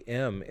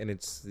EM, and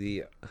it's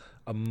the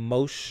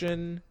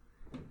emotion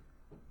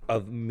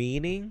of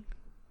meaning.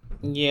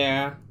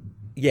 Yeah.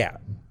 Yeah.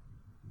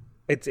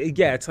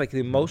 It's like the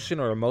emotion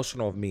or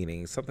emotional of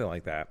meaning, something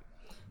like that.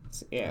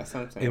 Yeah,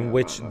 something. In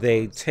which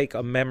they take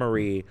a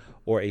memory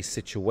or a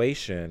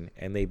situation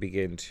and they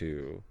begin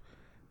to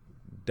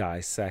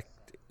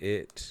dissect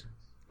it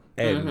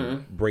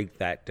and break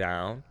that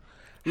down.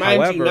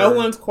 Mind you, no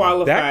one's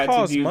qualified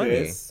to do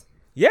this.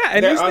 Yeah,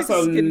 and they're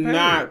also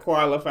not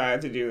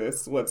qualified to do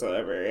this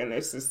whatsoever. And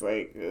it's just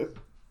like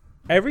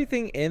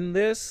everything in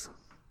this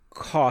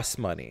costs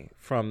money,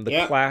 from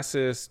the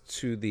classes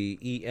to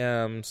the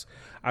EMs.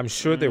 I'm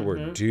sure there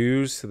were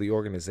dues to the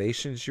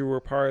organizations you were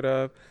part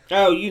of.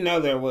 Oh, you know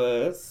there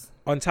was.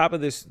 On top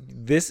of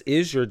this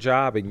is your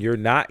job, and you're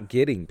not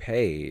getting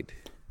paid.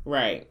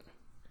 Right.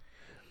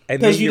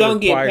 Because you don't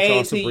get paid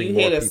until you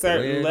hit a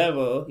certain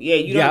level. Yeah,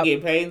 you don't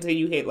get paid until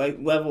you hit like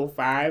level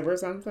 5 or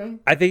something.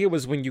 I think it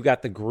was when you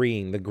got the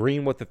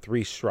green with the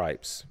 3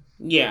 stripes.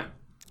 Yeah.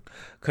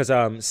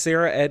 Because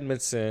Sarah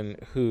Edmondson,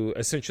 who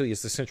essentially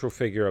is the central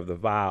figure of the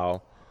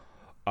vow,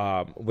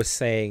 was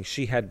saying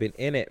she had been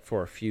in it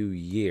for a few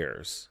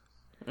years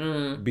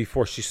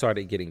before she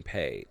started getting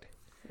paid.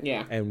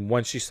 Yeah. And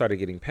once she started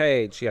getting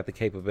paid, she had the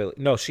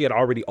capability. No, she had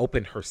already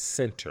opened her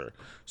center.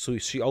 So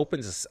she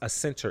opens a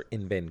center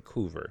in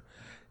Vancouver.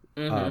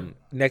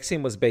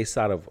 Nexium was based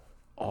out of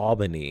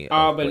Albany,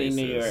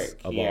 New York.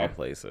 Of all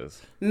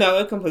places. No,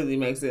 it completely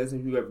makes sense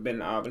if you've ever been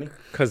to Albany.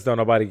 Because don't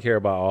nobody care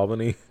about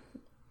Albany.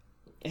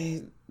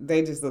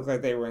 They just look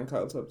like they were in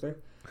cults up there.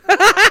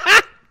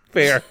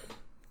 Fair.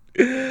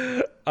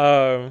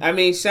 I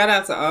mean, shout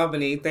out to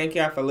Albany. Thank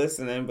y'all for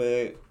listening,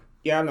 but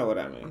y'all know what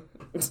I mean.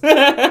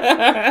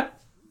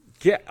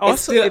 Yeah.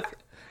 Also,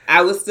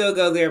 I would still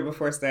go there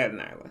before Staten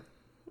Island.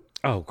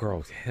 Oh,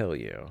 girl, hell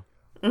yeah.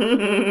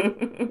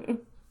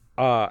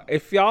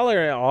 If y'all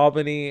are in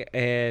Albany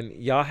and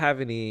y'all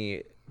have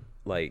any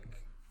like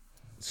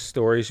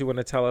stories you want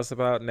to tell us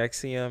about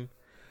Nexium,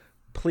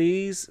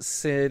 please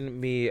send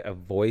me a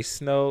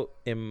voice note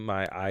in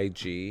my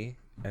IG,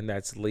 and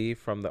that's Lee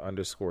from the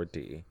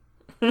 _D.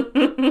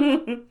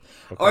 Okay.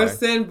 Or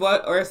send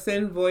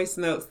voice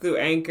notes through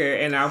Anchor,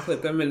 and I'll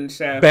put them in the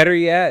show. Better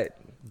yet,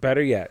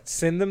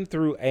 send them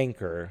through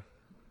Anchor,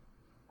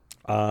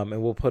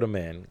 And we'll put them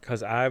in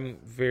because I'm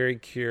very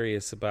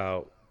curious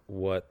about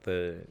what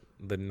the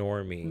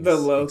normies The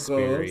locals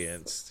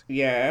experienced.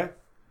 Yeah.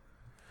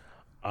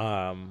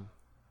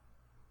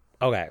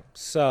 Okay,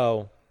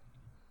 so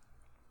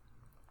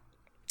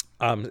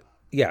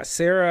yeah,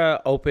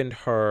 Sarah opened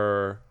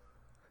her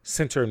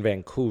center in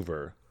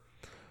Vancouver.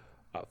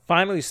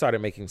 Finally started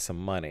making some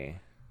money.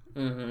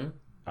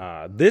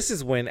 This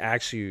is when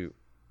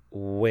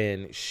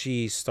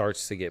she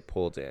starts to get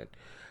pulled in.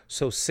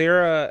 So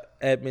Sarah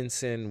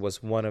Edmondson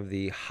was one of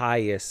the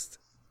highest,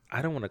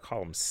 I don't want to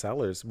call them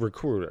sellers,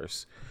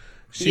 recruiters.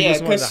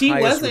 Because she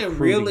wasn't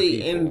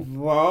really people.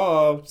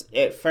 involved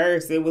at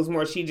first. It was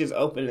more she just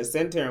opened the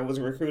center and was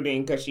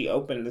recruiting because she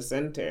opened the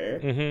center.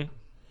 Mm-hmm.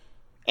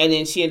 And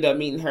then she ended up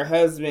meeting her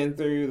husband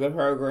through the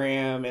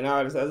program and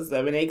all this other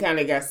stuff. And they kind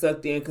of got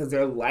sucked in because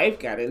their life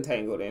got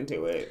entangled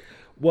into it.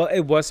 Well,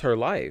 it was her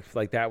life.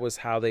 Like that was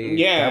how they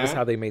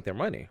made their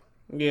money.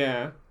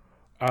 Yeah.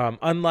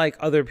 Unlike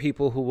other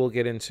people who we'll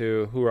get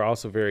into who are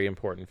also very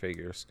important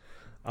figures.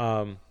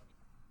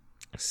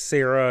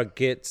 Sarah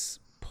gets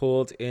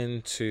pulled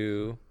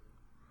into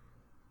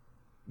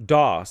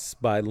DOS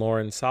by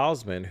Lauren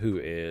Salzman, who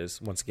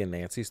is, once again,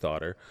 Nancy's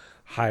daughter,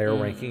 higher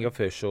ranking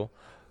official.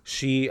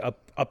 She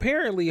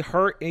apparently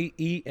her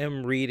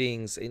EM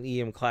readings in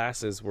EM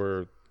classes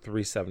were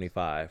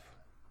 $375.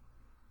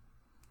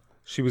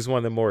 She was one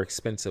of the more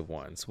expensive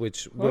ones,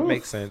 which would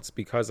make sense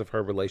because of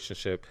her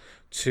relationship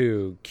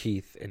to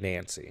Keith and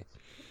Nancy.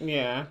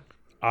 Yeah.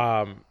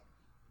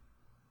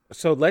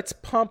 So let's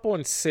pump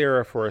on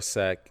Sarah for a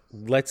sec.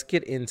 Let's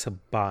get into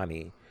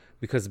Bonnie,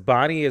 because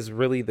Bonnie is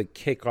really the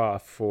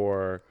kickoff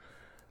for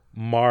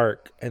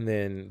Mark and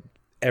then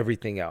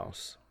everything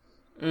else.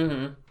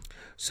 Mm-hmm.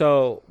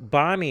 So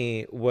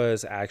Bonnie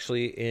was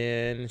actually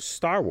in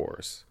Star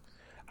Wars.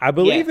 I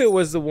believe it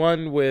was the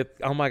one with,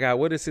 oh my God,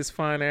 what is his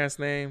fine ass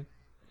name?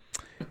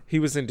 He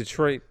was in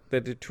Detroit, the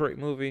Detroit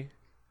movie.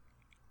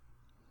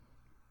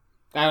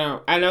 I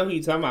know who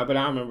you're talking about, but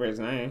I don't remember his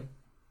name.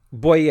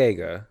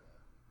 Boyega.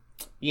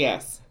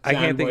 Yes. I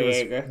can't think of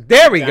his.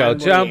 There we go.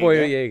 John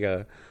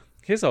Boyega.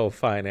 His old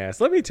fine ass.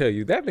 Let me tell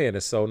you, that man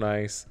is so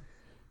nice.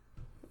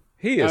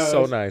 He is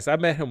so nice. I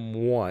met him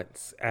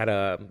once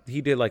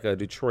he did like a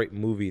Detroit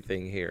movie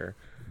thing here.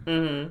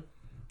 Mm-hmm.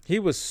 He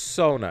was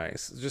so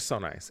nice. Just so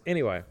nice.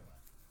 Anyway.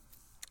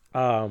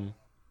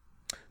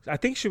 I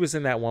think she was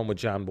in that one with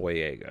John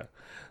Boyega.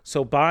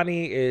 So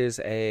Bonnie is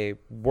a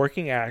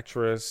working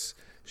actress.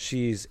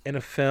 She's in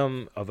a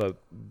film of a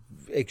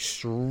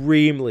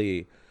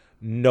extremely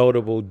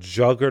notable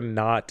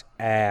juggernaut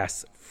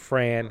ass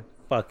Fran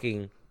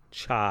fucking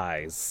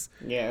Chise.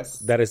 Yes.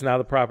 That is now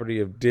the property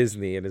of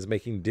Disney and is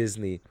making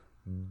Disney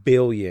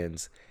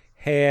billions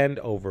hand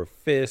over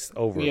fist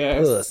over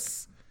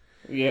puss.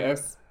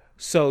 Yes.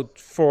 So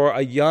for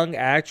a young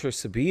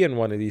actress to be in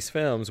one of these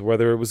films,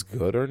 whether it was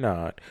good or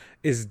not,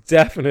 is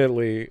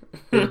definitely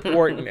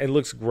important and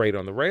looks great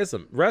on the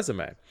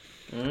resume.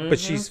 Mm-hmm. But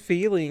she's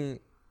feeling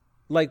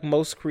like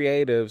most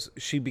creatives,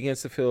 she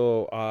begins to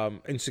feel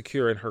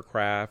insecure in her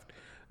craft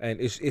and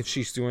if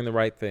she's doing the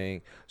right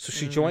thing. So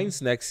she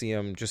joins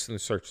NXIVM just in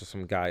search of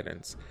some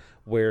guidance,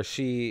 where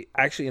she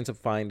actually ends up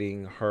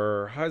finding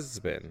her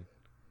husband.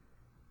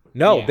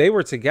 No, they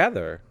were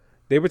together.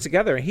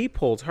 And he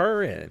pulled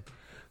her in.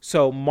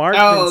 So Mark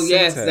Vincente,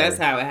 yes, that's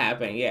how it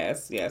happened.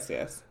 Yes.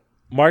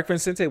 Mark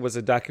Vincente was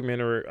a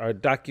documentary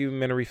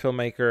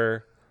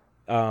filmmaker.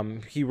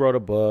 He wrote a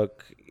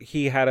book.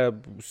 He had a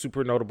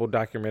super notable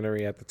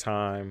documentary at the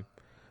time.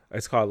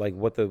 It's called like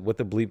What the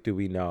Bleep Do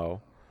We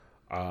Know?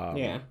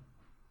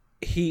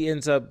 He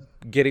ends up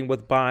getting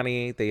with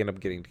Bonnie. They end up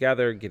getting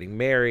together, getting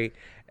married,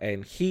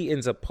 and he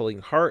ends up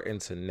pulling her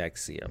into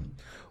NXIVM,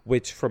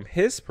 which from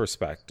his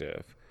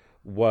perspective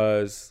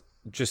was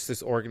just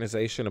this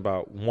organization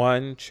about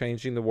 1,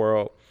 changing the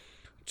world,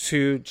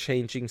 2,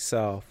 changing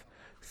self,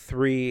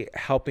 3,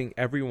 helping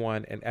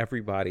everyone and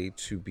everybody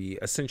to be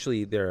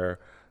essentially their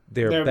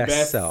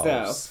best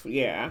selves.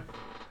 Yeah.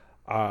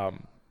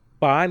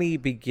 Bonnie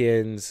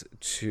begins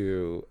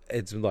to,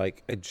 it's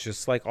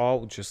just like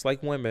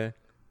women.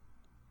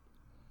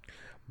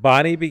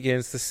 Bonnie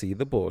begins to see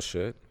the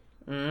bullshit.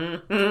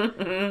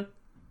 Mm-hmm.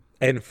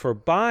 And for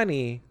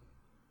Bonnie,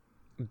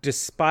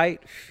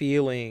 despite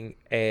feeling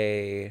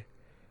a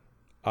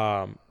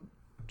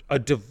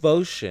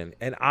devotion,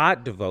 an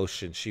odd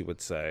devotion, she would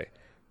say,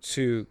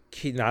 to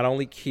not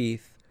only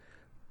Keith,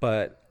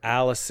 but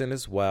Allison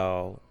as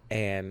well,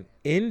 and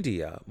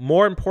India.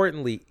 More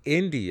importantly,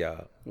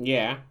 India.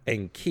 Yeah.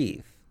 And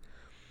Keith.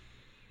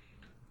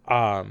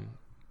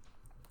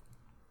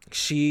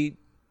 She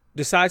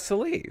decides to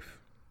leave.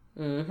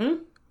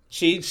 Mm-hmm.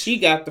 She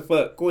got the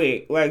fuck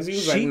quick. Like she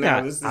was like,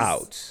 no, this is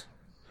out.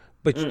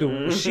 But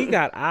she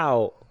got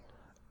out.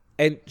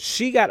 And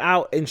she got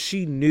out, and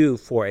she knew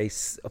for a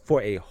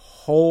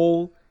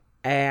whole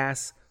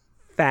ass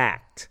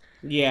fact,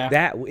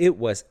 that it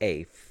was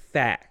a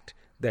fact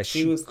that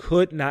she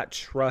could not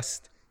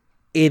trust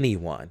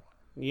anyone.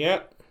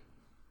 Yep.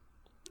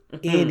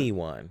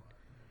 Anyone.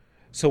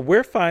 So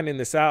we're finding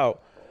this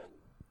out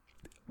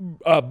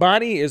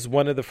Bonnie is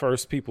one of the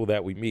first people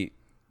that we meet.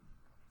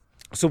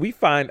 So we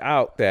find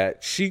out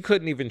that she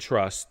couldn't even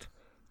trust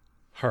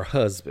her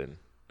husband.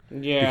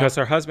 Yeah. Because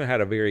her husband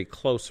had a very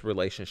close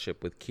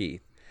relationship with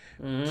Keith.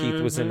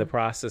 Keith was in the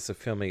process of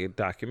filming a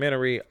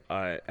documentary,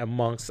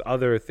 amongst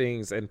other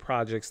things and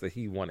projects that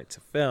he wanted to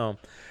film.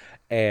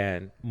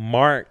 And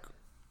Mark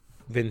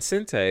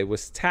Vincente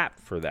was tapped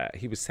for that.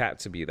 He was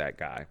tapped to be that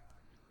guy.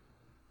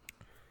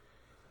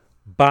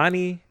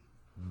 Bonnie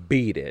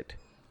beat it.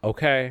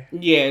 Okay?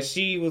 Yeah,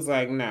 she was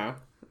like, no.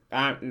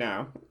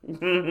 No.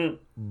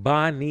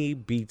 Bonnie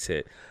beats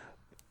it.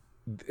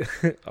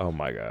 Oh,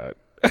 my God.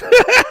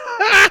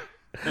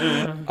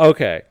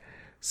 Okay.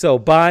 So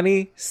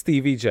Bonnie,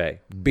 Stevie J,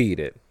 beat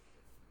it.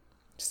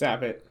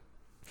 Stop it.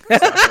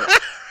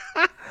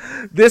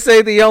 This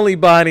ain't the only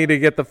Bonnie to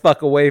get the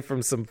fuck away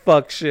from some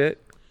fuck shit.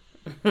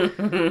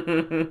 Yeah,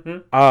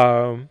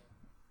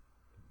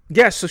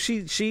 so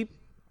she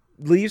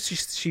leaves.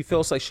 She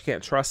feels like she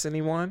can't trust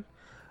anyone.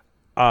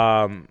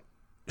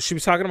 She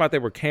was talking about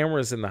there were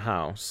cameras in the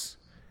house.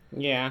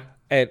 Yeah.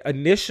 And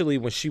initially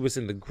when she was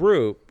in the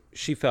group,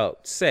 she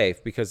felt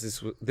safe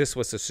because this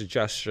was a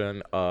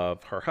suggestion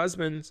of her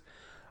husband's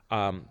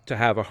to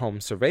have a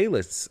home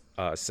surveillance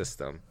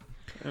system.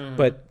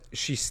 But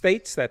she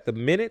states that the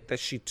minute that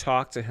she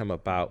talked to him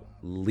about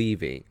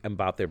leaving,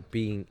 about there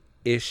being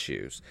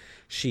issues,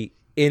 she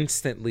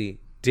instantly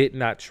did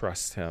not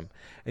trust him.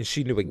 And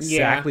she knew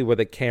exactly where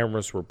the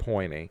cameras were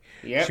pointing.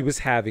 Yep. She was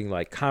having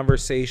like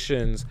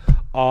conversations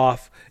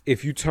off.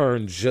 If you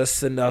turn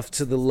just enough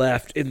to the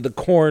left in the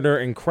corner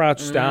and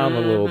crouch down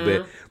a little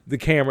bit, the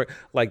camera,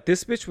 like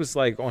this bitch was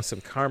like on some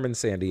Carmen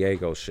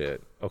Sandiego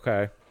shit.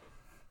 Okay.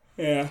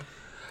 Yeah.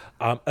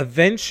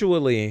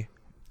 Eventually,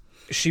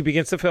 she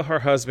begins to fill her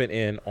husband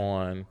in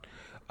on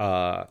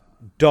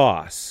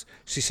DOS.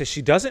 She says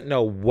she doesn't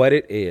know what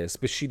it is,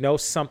 but she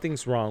knows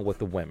something's wrong with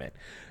the women.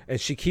 And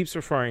she keeps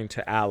referring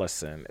to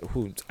Allison,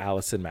 who's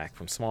Allison Mack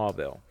from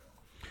Smallville.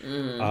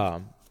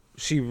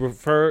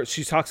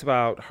 She talks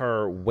about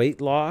her weight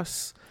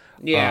loss,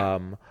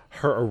 her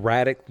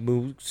erratic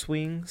mood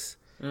swings,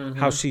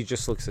 how she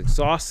just looks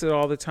exhausted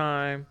all the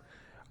time.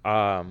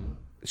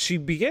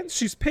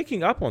 She's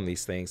picking up on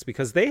these things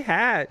because they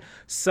had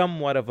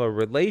somewhat of a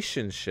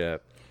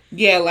relationship.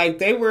 Yeah, like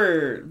they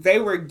were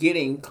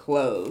getting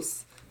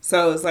close.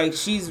 So it's like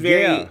she's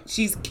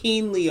she's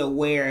keenly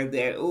aware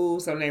that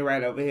something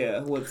right over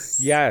here.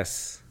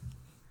 Yes.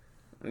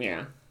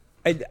 Yeah.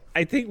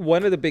 I think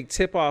one of the big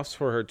tip-offs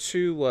for her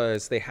too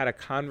was they had a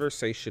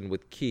conversation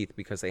with Keith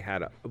because they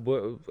had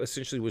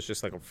essentially was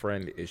just like a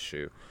friend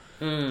issue.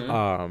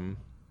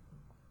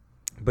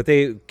 But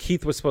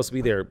Keith was supposed to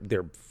be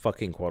their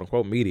fucking quote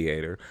unquote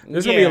mediator.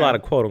 There's gonna be a lot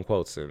of quote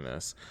unquotes in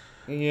this.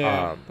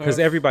 Yeah. Because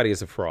everybody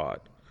is a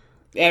fraud.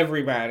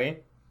 Everybody.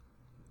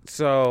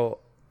 So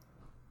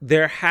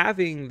they're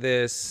having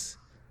this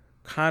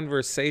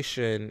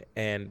conversation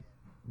and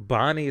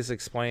Bonnie is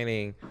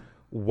explaining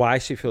why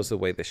she feels the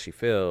way that she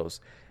feels.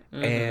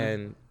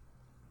 And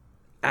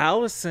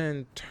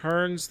Allison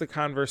turns the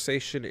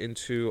conversation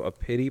into a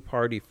pity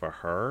party for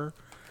her.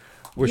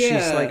 Where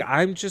she's like,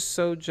 I'm just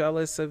so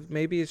jealous of,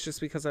 maybe it's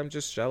just because I'm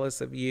just jealous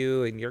of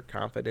you and your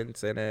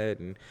confidence in it.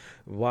 And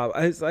wow,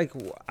 it's like,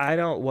 I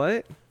don't,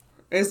 what?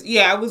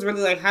 I was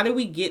really like, how did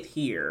we get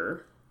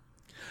here?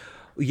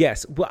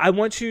 Yes. Well, I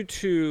want you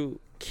to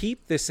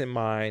keep this in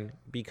mind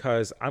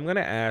because I'm going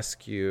to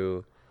ask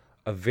you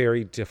a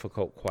very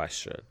difficult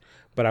question,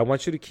 but I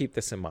want you to keep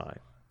this in mind.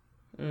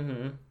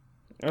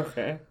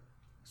 Okay.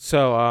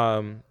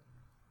 So,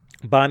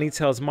 Bonnie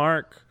tells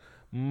Mark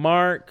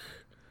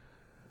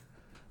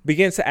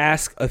begins to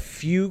ask a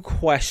few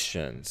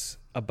questions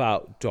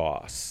about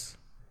Doss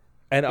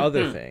and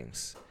other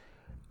things.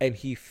 And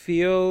he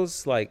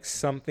feels like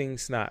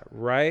something's not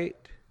right.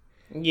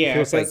 Yeah. He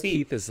feels like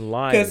Keith is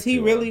lying. Because he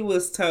really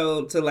was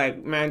told to,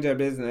 like, mind your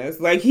business.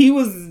 Like,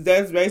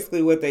 that's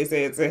basically what they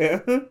said to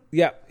him.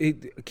 Yeah.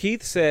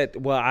 Keith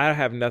said, well, I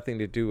have nothing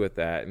to do with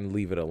that and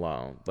leave it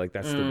alone. Like,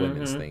 that's the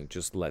women's thing.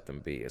 Just let them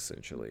be,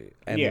 essentially.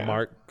 And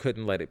Mark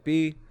couldn't let it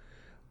be.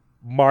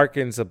 Mark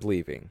ends up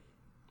leaving.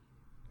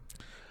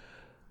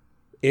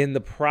 In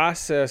the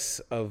process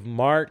of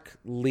Mark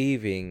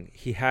leaving,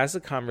 he has a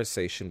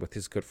conversation with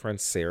his good friend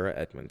Sarah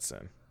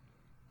Edmondson.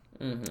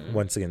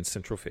 Once again,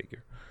 central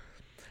figure.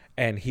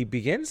 And he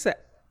begins to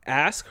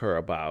ask her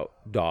about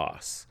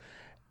Doss.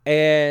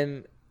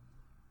 And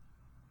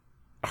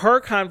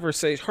her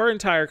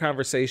entire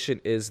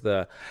conversation is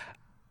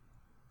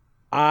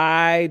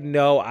I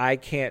know I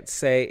can't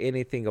say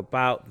anything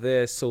about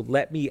this, so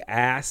let me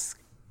ask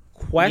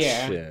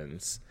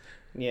questions.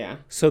 Yeah.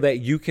 So that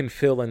you can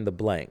fill in the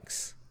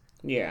blanks.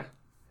 Yeah.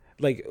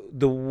 Like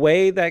the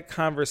way that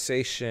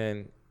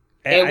conversation,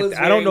 I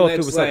don't know if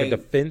it was like a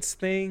defense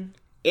thing.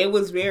 It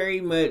was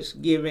very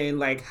much given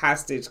like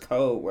hostage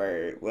code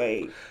word.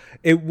 Like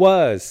it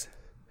was.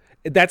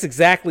 That's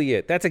exactly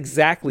it. That's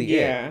exactly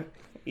it.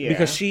 Yeah.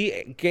 Because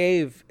she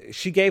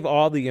gave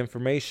all the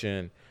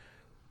information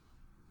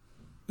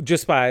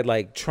just by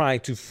like trying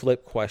to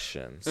flip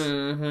questions.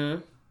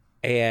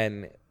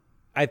 And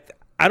I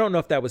don't know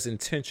if that was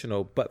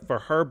intentional, but for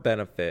her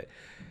benefit,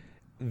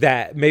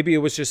 that maybe it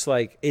was just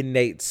like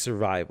innate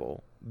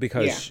survival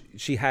because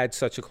she had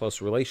such a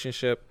close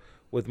relationship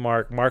with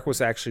Mark. Mark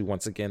was actually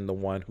once again the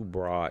one who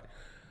brought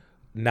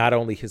not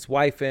only his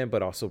wife in,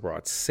 but also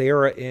brought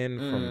Sarah in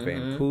from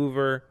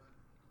Vancouver.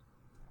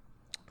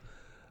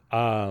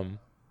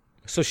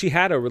 So she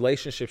had a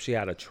relationship, she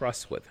had a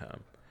trust with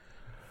him.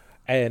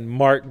 And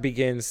Mark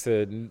begins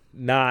to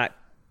not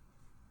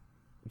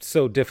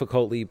so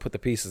difficultly put the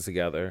pieces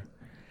together.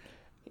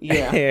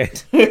 Yeah.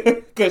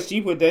 Because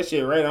she put that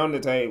shit right on the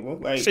table.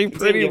 Like, she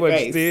pretty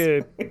much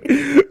did.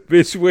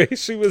 Bitch, when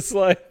she was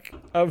like,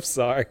 I'm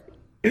sorry.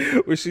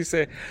 When she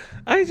said,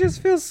 I just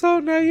feel so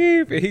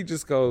naive. And he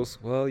just goes,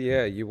 well,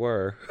 yeah, you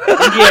were. Yeah.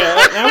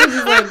 I was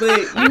just like, but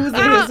you was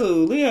in his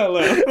hood. Leave her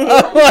alone.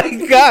 Oh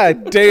my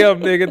God.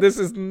 Damn, nigga. This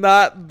is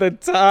not the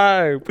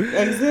time.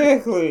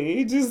 Exactly.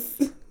 He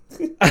just...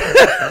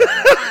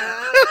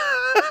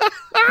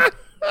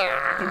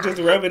 just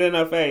rub it in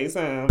her face,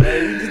 huh?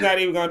 Like, he's just not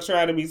even gonna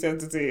try to be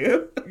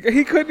sensitive.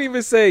 He couldn't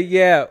even say,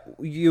 yeah,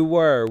 you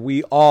were.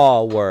 We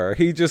all were.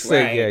 He just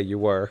said, yeah, you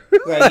were.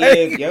 Like, yeah,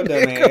 your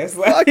dumb ass.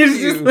 Like, it's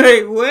just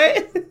like,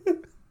 what?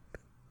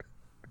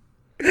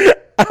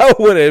 I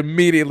would have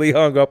immediately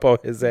hung up on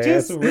his ass.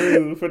 Just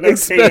rude for no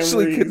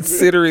especially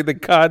considering the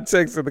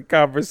context of the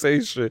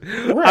conversation.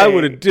 Right. I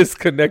would have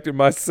disconnected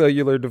my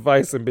cellular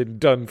device and been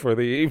done for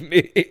the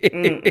evening.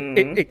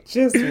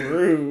 Just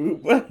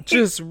rude.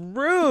 Just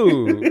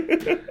rude.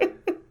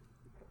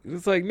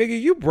 It's like, nigga,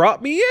 you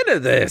brought me into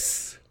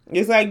this.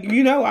 It's like,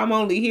 you know, I'm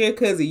only here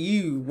because of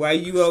you. Why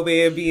you over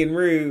there being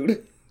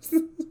rude?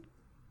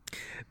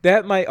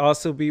 That might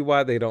also be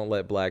why they don't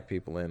let black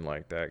people in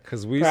like that.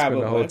 Because we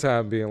spend the whole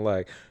time being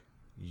like,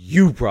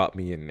 you brought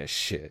me in this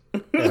shit.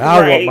 And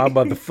I want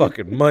my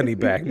motherfucking money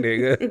back,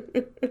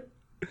 nigga.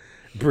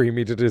 Bring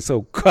me to this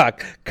old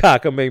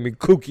cocker make me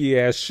kooky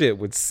ass shit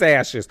with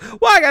sashes.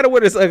 Why I gotta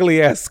wear this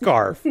ugly ass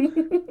scarf?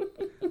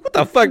 What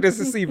the fuck does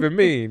this even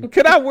mean?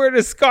 Can I wear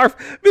this scarf?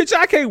 Bitch,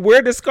 I can't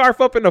wear this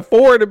scarf up in the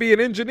forest to be an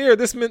engineer.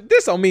 This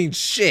don't mean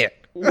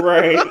shit.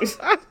 Right.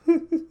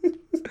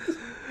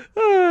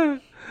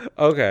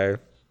 Okay.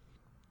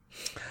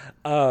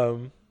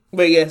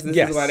 But yes,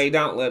 this is why they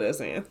don't let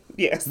us in.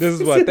 Yes. This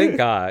is why, thank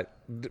God.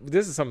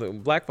 This is something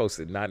black folks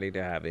did not need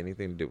to have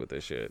anything to do with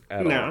this shit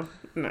at all.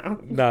 No.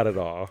 Not at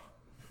all.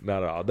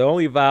 Not at all. The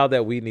only vow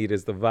that we need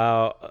is the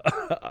vow.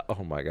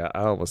 Oh my God.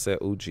 I almost said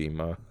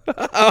Ujima.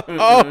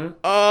 I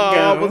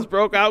almost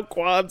broke out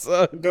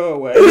Kwanzaa. Go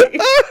away.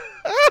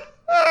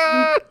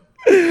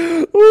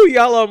 Ooh,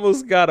 y'all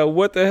almost got a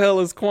what the hell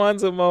is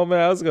Kwanzaa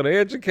moment. I was going to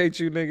educate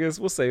you niggas.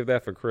 We'll save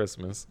that for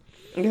Christmas.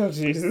 Oh,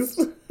 Jesus.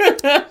 Ooh,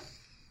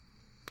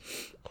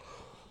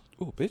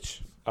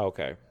 bitch.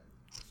 Okay.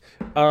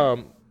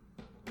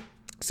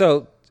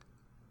 So,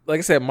 like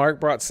I said, Mark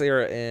brought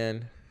Sarah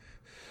in.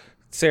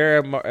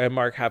 Sarah and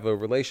Mark have a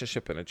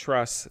relationship and a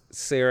trust.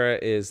 Sarah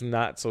is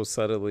not so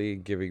subtly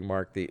giving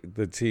Mark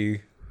the tea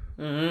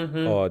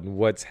on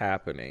what's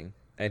happening.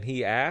 And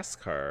he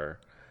asks her,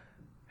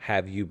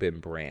 have you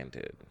been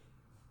branded?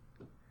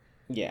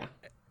 Yeah.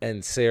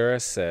 And Sarah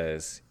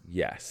says,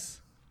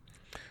 yes.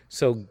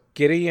 So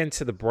getting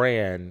into the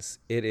brands,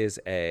 it is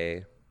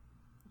a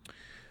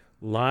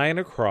line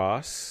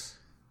across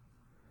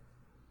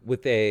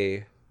with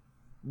a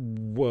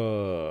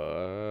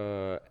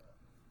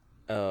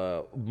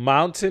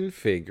mountain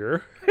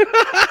figure.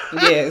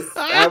 Yes.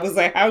 I was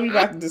like, how are you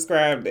about to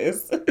describe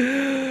this?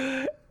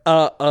 A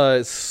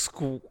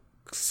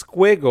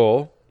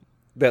squiggle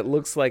that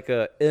looks like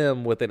a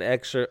M with an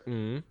extra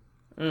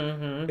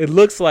It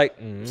looks like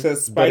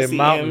but in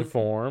mountain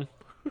form.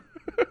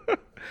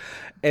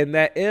 And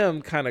that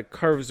M kind of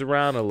curves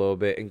around a little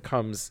bit and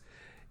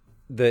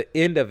the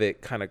end of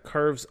it kind of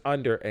curves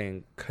under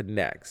and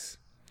connects.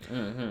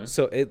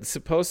 So it's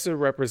supposed to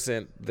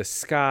represent the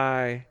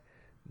sky,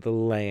 the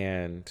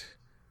land,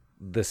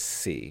 the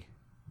sea.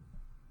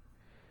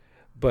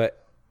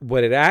 But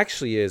what it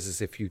actually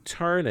is if you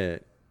turn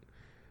it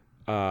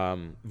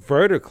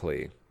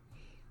vertically,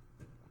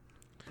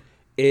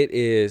 it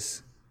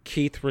is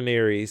Keith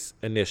Raniere's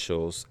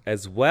initials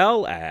as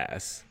well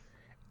as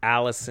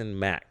Allison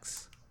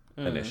Mack's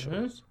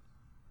initials.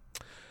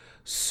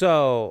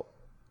 So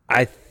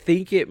I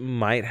think it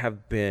might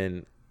have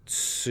been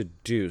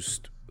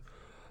Seduced.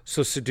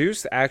 So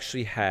Seduced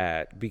actually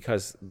had,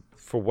 because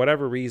for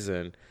whatever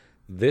reason,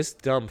 this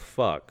dumb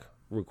fuck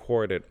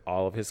recorded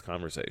all of his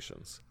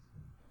conversations.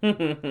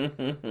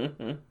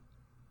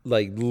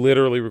 Like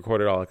literally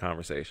recorded all the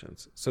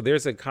conversations. So there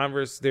is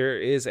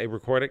a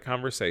recorded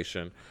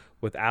conversation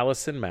with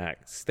Allison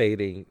Mack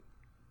stating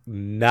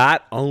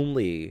not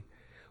only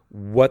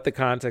what the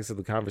context of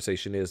the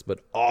conversation is,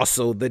 but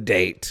also the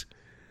date.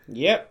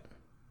 Yep.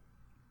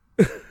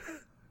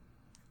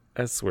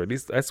 I swear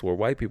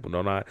white people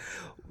don't know.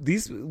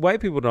 These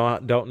white people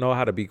don't know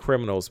how to be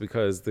criminals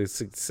because the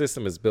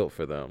system is built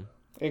for them.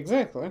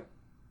 Exactly.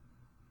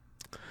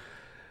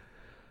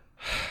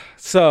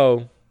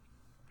 So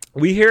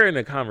we hear in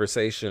a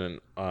conversation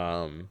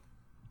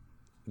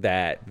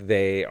that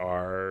they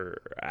are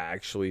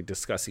actually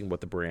discussing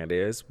what the brand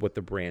is, what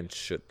the brand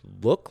should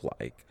look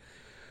like,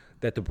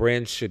 that the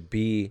brand should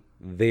be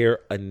their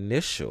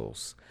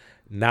initials.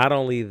 Not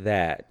only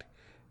that,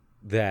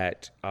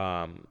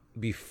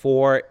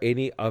 before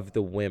any of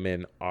the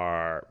women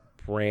are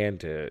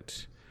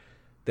branded,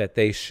 that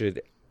they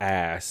should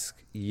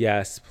ask,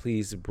 yes,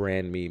 please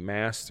brand me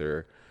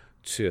master,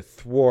 to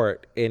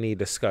thwart any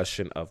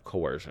discussion of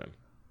coercion.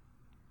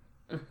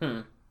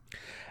 Mm-hmm.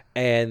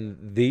 And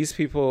these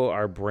people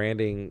are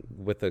branding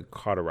with a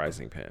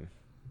cauterizing pen.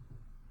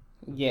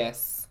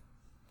 Yes.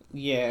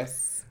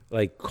 Yes.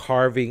 Like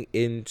carving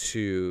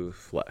into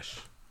flesh.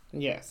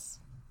 Yes.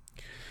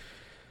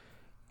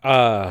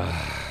 God.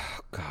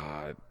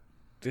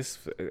 This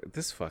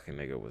fucking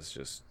nigga was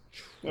just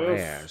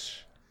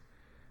trash. Oof.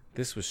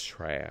 This was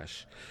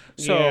trash.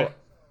 So,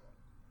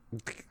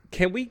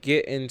 can we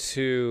get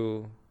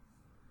into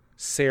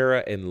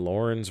Sarah and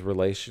Lauren's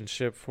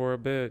relationship for a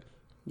bit?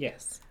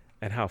 Yes.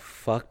 And how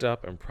fucked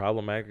up and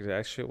problematic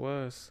that shit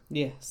was?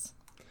 Yes.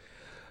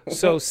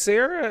 So,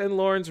 Sarah and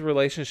Lauren's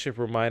relationship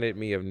reminded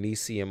me of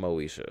Niecy and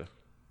Moesha.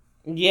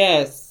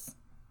 Yes.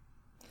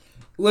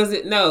 Was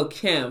it? No,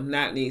 Kim,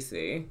 not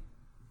Niecy.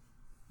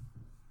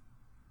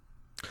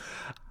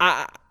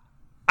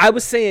 I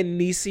was saying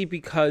Niecy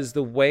because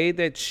the way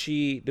that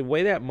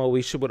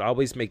Moesha would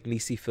always make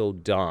Niecy feel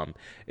dumb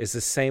is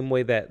the same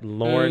way that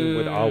Lauren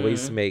would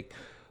always make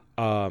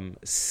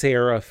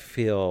Sarah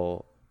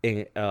feel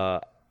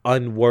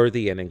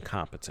unworthy and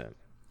incompetent.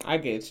 I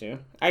get you.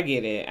 I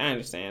get it. I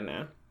understand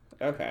now.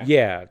 Okay.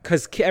 Yeah,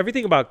 because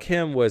everything about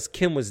Kim was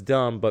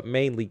dumb, but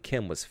mainly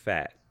Kim was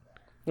fat.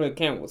 Well,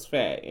 Kim was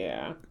fat,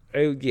 yeah.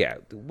 Oh, yeah.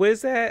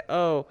 Where's that?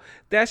 Oh,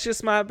 that's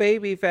just my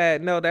baby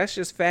fat. No, that's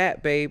just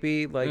fat,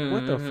 baby. Like,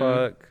 what the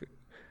fuck?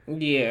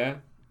 Yeah.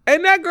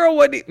 And that girl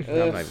wasn't...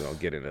 I'm not even going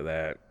to get into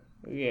that.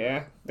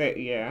 Yeah.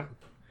 Yeah.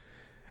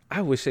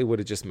 I wish they would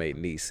have just made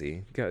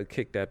Niecy. Gotta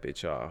kick that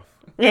bitch off.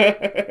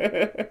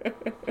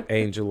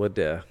 Angel of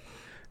Death.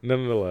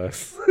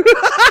 Nonetheless.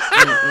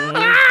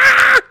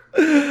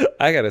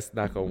 I gotta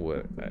knock on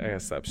wood. I gotta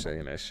stop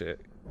saying that shit.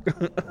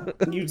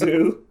 You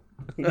do.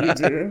 You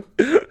do.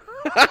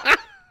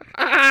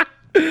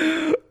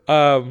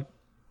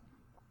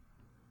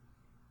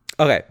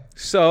 Okay,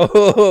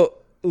 so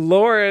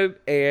Lauren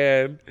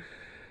and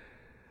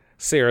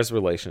Sarah's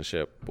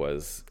relationship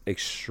was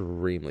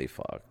extremely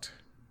fucked.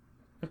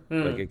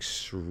 Like,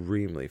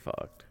 extremely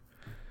fucked.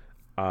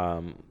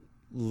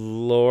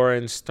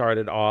 Lauren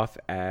started off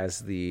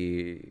as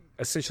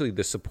essentially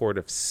the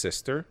supportive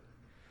sister.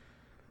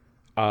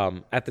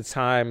 At the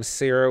time,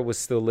 Sarah was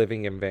still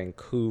living in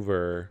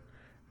Vancouver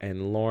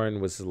and Lauren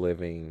was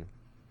living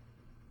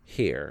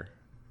here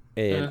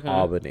in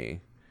Albany.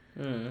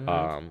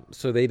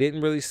 So they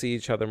didn't really see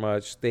each other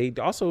much. They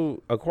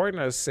also, according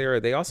to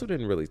Sarah, they also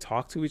didn't really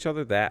talk to each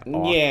other that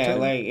often. Yeah,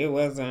 like it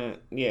wasn't,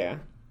 yeah.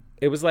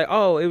 It was like,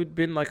 oh, it would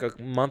been like a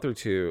month or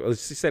two.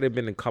 She said it'd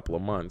been a couple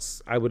of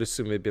months. I would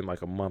assume it'd been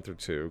like a month or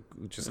two,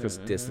 just because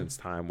distance,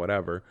 time,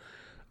 whatever,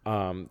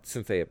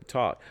 since they had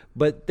talked.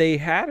 But they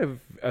had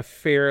a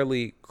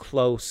fairly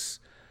close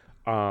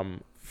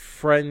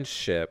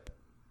friendship.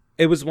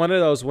 It was one of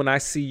those, when I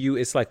see you,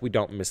 it's like we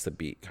don't miss the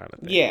beat kind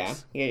of thing.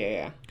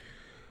 Yeah.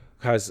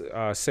 Because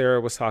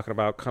Sarah was talking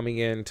about coming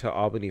into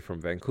Albany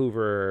from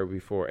Vancouver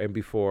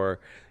before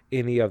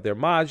any of their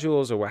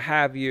modules or what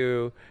have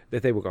you,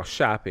 that they would go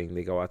shopping,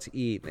 they go out to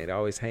eat, and they'd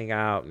always hang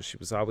out, and she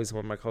was always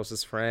one of my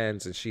closest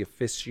friends, and she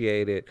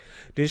officiated.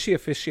 Didn't she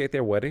officiate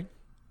their wedding?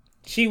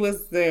 She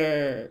was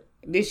did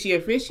she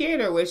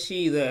officiate, or was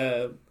she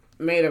the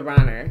maid of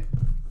honor?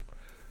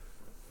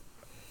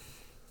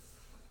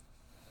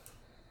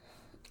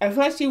 I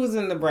thought she was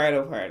in the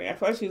bridal party. I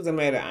thought she was a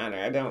maid of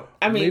honor.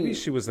 Maybe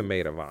she was the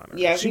maid of honor.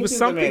 Yeah, she was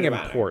something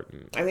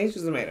important. I think she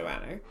was the maid of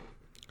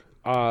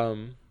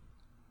honor.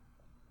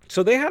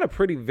 So they had a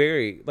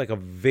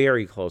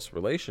very close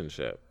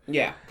relationship.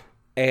 Yeah.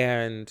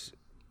 And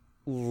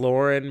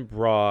Lauren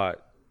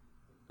brought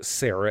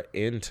Sarah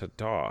into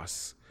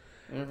DOS.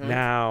 Mm-hmm.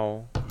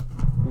 Now,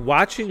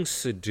 watching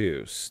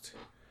Seduced,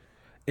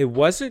 it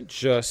wasn't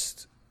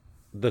just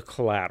the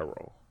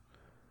collateral.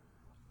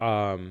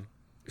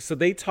 So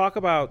they talk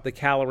about the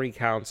calorie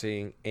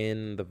counting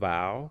in The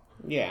Vow.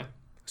 Yeah.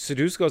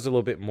 Seduced goes a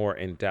little bit more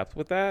in depth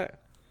with that.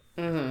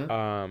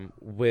 Mm-hmm.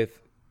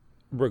 With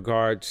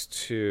regards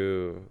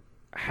to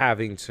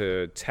having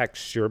to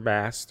text your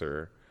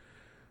master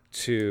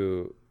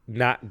to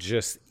not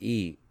just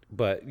eat,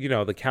 but,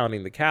 the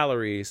counting the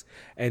calories.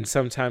 And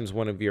sometimes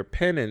one of your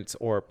penance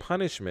or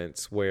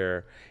punishments,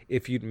 where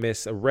if you'd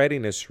miss a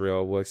readiness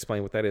drill, we'll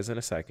explain what that is in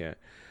a second.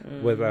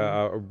 Mm-hmm. With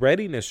a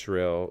readiness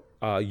drill,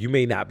 you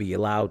may not be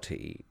allowed to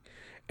eat.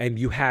 And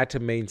you had to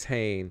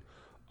maintain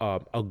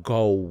a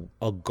goal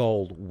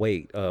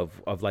weight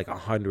of like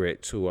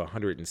 100 to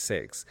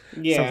 106.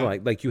 Yeah.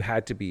 Something like you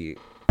had to be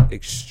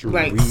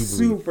extremely, like,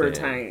 super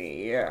thin.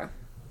 Tiny. Yeah.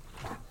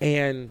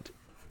 And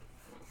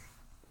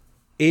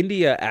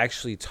India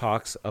actually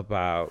talks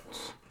about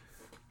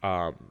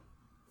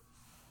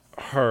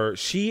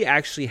she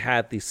actually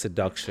had the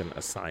seduction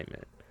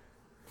assignment.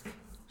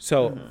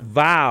 So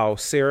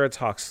Sarah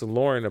talks to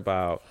Lauren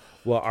about,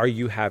 well, are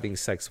you having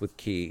sex with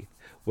Keith?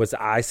 Was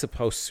I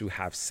supposed to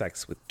have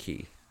sex with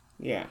Keith?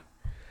 Yeah.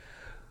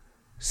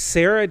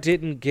 Sarah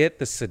didn't get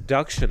the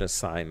seduction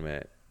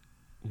assignment,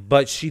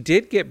 but she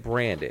did get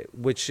branded,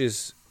 which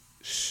is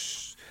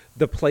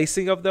the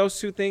placing of those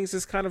two things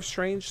is kind of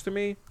strange to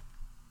me.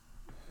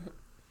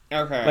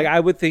 Okay. Like, I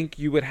would think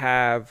you would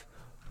have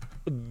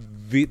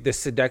the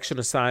seduction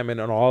assignment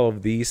on all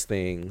of these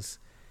things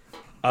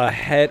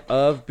ahead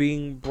of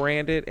being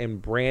branded,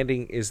 and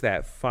branding is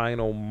that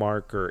final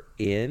marker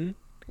in.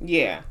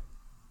 Yeah.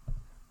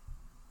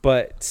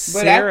 But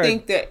Sarah,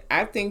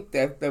 I think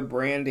that the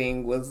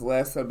branding was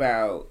less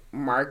about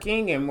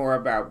marking and more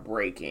about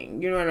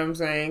breaking. You know what I'm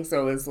saying?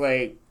 So it's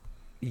like,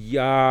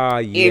 yeah.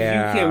 If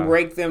you can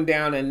break them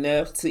down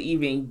enough to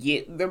even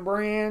get the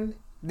brand,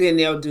 then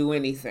they'll do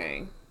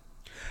anything.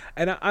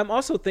 And I'm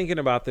also thinking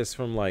about this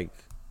from like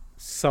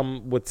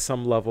some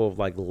level of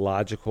like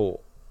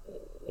logical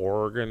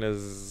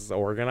organized yeah,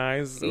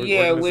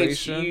 organization.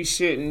 Which you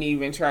shouldn't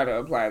even try to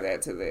apply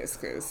that to this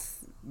because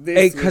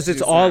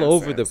it's all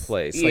over the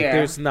place. Yeah. Like,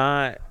 there's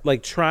not,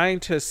 like, trying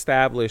to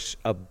establish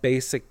a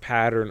basic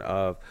pattern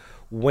of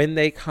when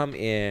they come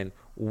in,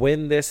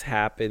 when this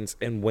happens,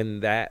 and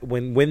when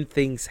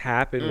things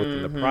happen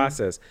within the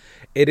process.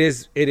 It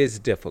is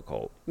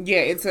difficult. Yeah,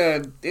 it's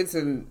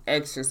an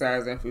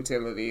exercise in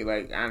futility,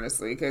 like,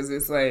 honestly, because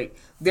it's like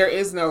there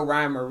is no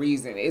rhyme or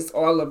reason. It's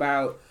all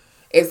about,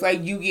 it's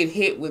like you get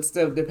hit with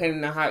stuff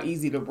depending on how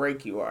easy to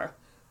break you are.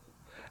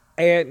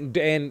 And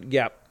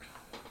yep.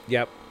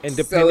 And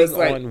depending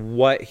on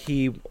what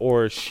he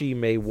or she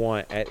may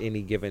want at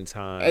any given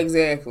time.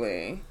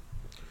 Exactly.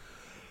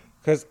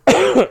 Because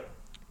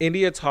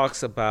India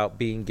talks about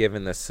being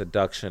given the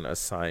seduction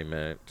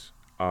assignment,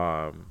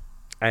 and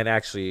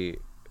actually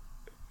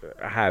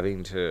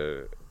having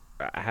to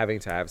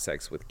have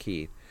sex with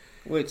Keith.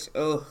 Which,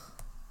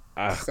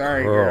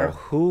 sorry, girl.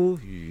 Who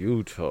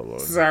you telling?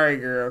 Sorry,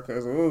 girl,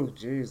 because,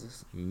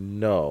 Jesus.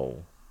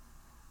 No.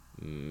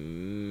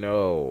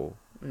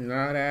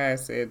 Not I,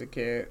 said the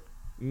cat.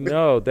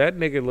 No, that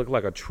nigga looked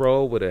like a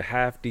troll with a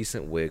half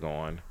decent wig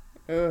on.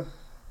 Ugh.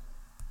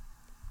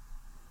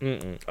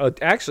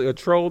 Actually, a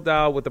troll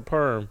doll with a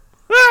perm.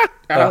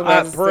 A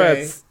hot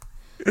press.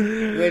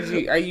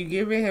 Are you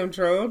giving him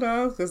troll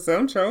dolls? Because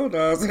some troll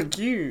dolls are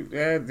cute.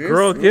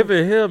 Girl,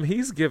 giving him,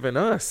 he's giving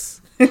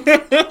us.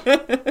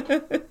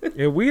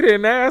 And we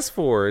didn't ask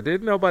for it.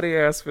 Didn't nobody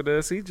ask for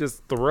this. He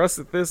just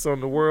thrusted this on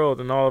the world,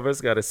 and all of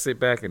us got to sit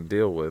back and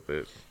deal with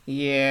it.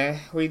 Yeah,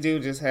 we do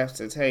just have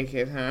to take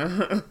it,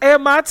 huh?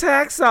 And my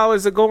tax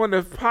dollars are going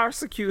to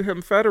prosecute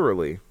him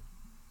federally.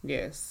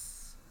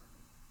 Yes,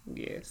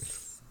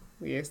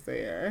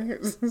 they are.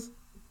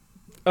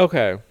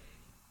 Okay.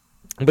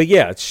 But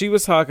yeah, she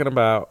was talking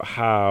about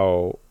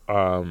how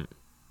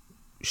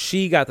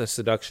she got the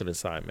seduction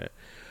assignment.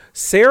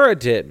 Sarah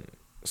didn't.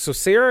 So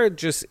Sarah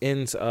just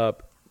ends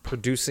up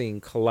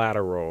producing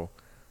collateral,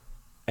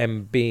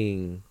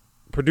 being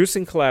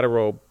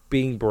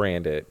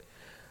branded,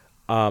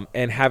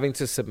 and having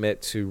to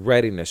submit to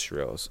readiness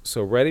drills.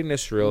 So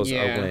readiness drills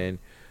are when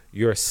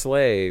your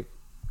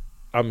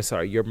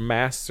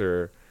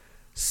master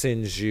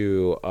sends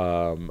you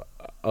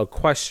a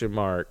question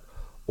mark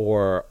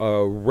or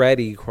a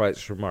ready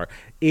question mark.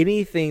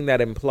 Anything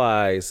that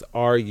implies,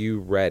 are you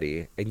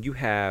ready? And you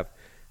have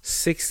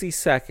 60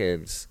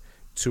 seconds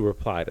to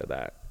reply to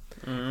that.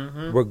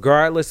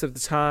 Regardless of the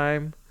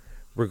time,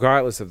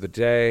 regardless of the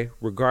day,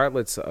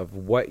 regardless of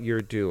what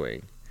you're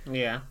doing.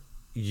 Yeah.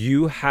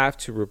 You have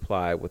to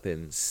reply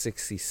within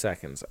 60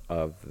 seconds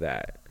of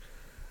that.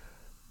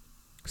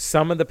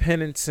 Some of the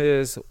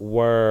penances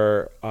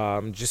were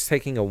just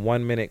taking a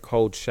 1-minute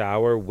cold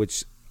shower,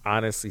 which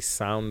honestly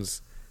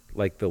sounds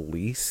like the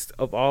least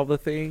of all the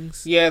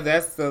things. Yeah,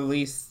 that's the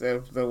least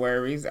of the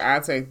worries. I'll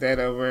take that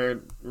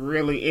over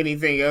really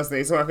anything else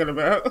they're talking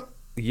about.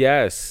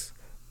 Yes.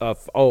 A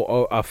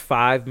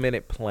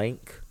 5-minute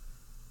plank?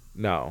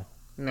 No.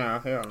 No,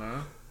 hell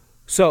no.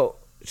 So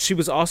she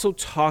was also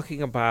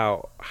talking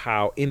about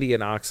how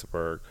Indian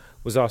Oxenberg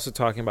was also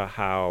talking about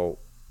how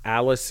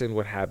Allison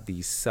would have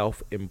these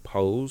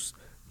self-imposed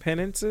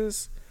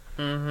penances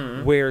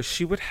where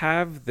she would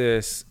have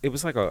this, it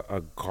was like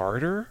a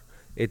garter.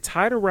 It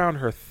tied around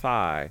her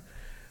thigh,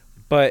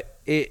 but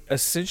it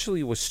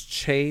essentially was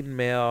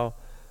chainmail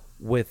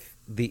with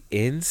the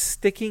ends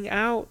sticking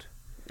out.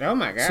 Oh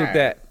my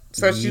God.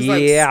 So she's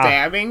like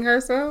stabbing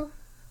herself?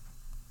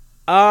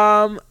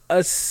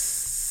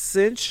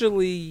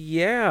 Essentially,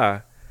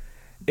 yeah.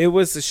 It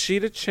was a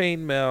sheet of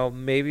chainmail,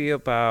 maybe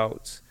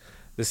about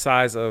the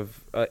size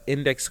of an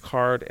index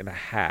card and a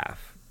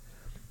half,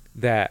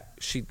 that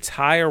she'd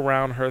tie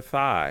around her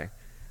thigh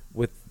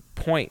with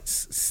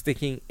points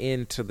sticking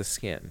into the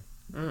skin.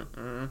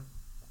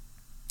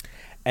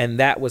 And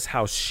that was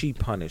how she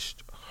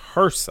punished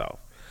herself.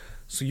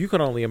 So you can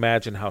only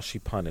imagine how she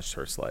punished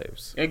her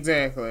slaves.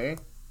 Exactly.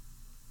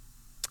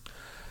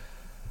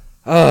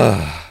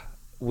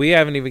 We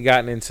haven't even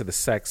gotten into the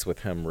sex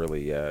with him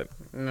really yet.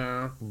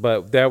 No.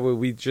 But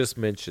we just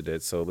mentioned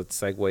it, so let's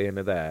segue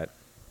into that.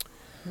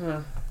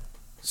 Huh.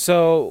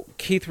 So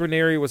Keith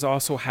Raniere was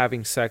also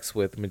having sex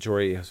with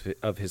majority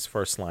of his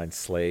first-line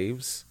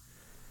slaves.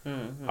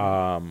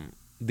 Mm-hmm.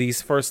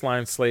 These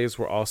first-line slaves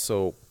were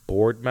also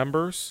board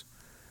members.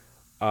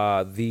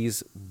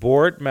 These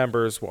board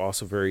members were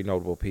also very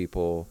notable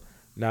people,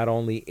 not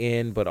only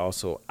in but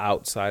also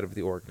outside of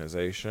the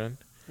organization.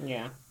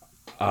 Yeah.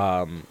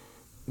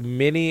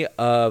 Many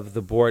of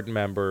the board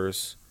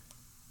members,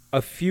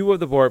 a few of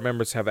the board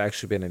members have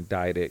actually been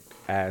indicted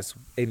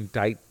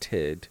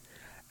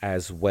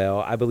as well.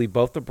 I believe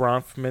both the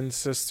Bronfman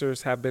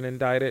sisters have been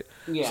indicted.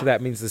 Yeah. So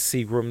that means the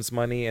Seagram's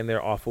money and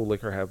their awful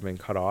liquor have been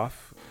cut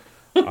off.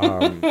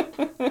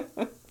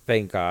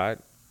 Thank God.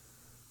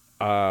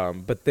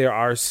 But there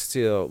are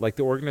still, like,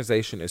 the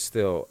organization is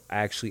still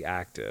actually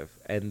active,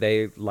 and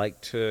they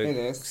like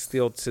to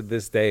still to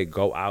this day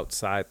go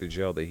outside the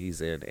jail that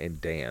he's in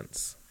and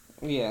dance.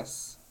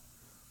 Yes.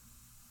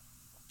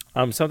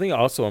 Something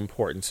also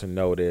important to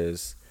note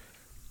is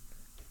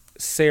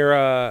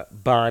Sarah,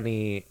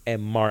 Bonnie,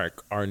 and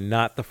Mark are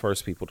not the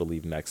first people to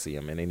leave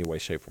NXIVM in any way,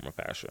 shape, form, or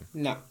fashion.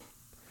 No.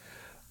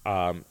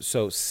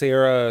 So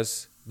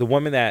the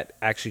woman that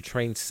actually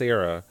trained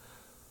Sarah,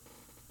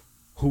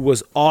 who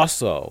was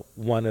also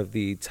one of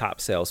the top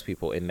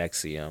salespeople in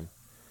NXIVM,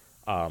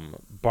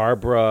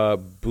 Barbara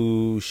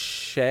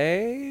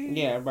Boucher?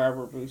 Yeah,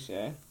 Barbara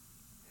Boucher.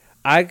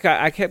 I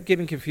kept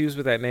getting confused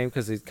with that name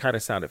because it kind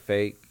of sounded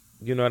fake.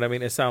 You know what I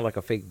mean? It sounded like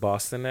a fake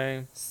Boston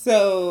name.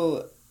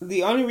 So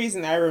the only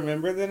reason I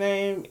remember the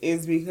name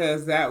is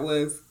because that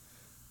was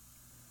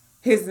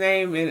his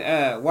name in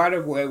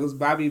Waterboy was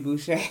Bobby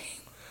Boucher.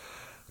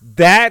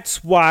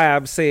 That's why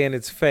I'm saying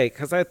it's fake,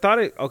 because I thought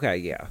it. Okay,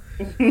 yeah,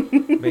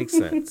 makes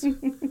sense.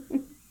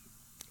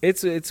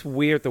 It's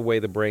weird the way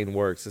the brain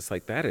works. It's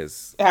like that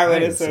is how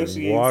it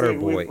associates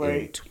Waterboy with,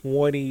 in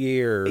 20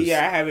 years.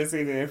 Yeah, I haven't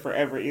seen it in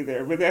forever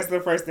either, but that's the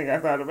first thing I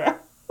thought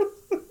about.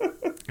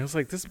 I was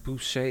like, this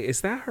Boucher, is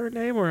that her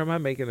name, or am I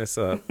making this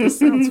up? This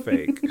sounds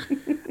fake.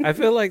 I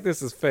feel like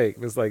this is fake.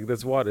 It's like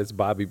it's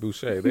Bobby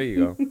Boucher. There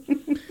you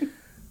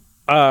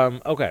go.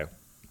 Okay.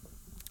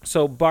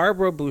 So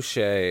Barbara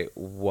Boucher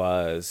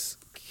was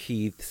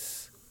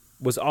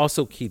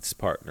also Keith's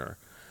partner.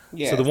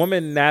 Yes. So the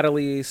woman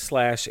Natalie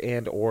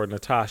 /or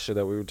Natasha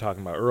that we were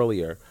talking about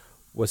earlier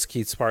was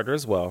Keith's partner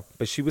as well,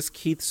 but she was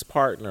Keith's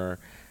partner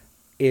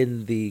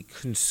in the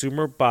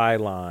consumer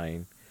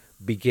byline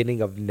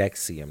beginning of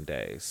NXIVM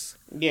days.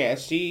 Yeah,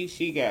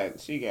 she got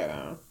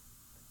on.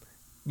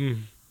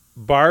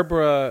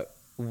 Barbara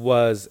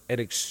was an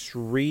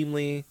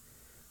extremely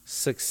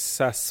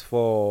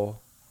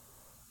successful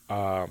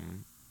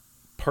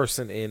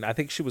person I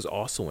think she was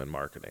also in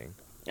marketing.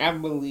 I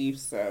believe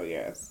so,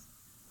 yes.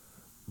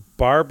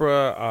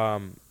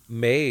 Barbara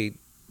made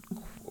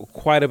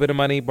quite a bit of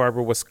money.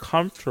 Barbara was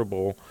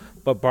comfortable,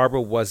 but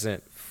Barbara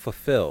wasn't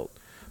fulfilled.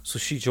 So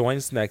she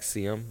joins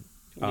NXIVM.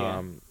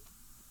 Yeah.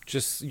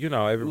 Just,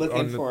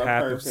 looking for a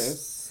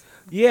purpose.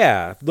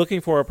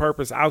 Looking for a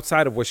purpose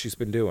outside of what she's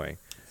been doing.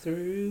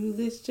 Through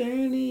this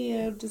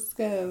journey of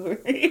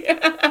discovery.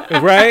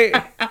 Right?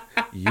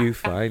 You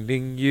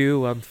finding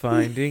you, I'm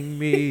finding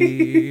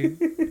me.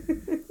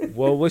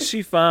 Well, what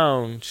she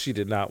found, she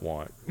did not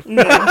want.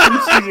 No,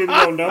 she didn't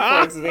want no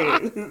parts of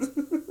it.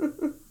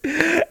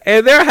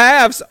 And their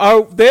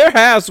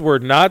halves were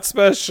not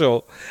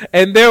special,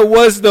 and there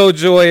was no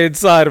joy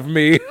inside of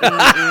me.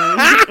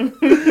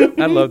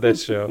 I love that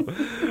show.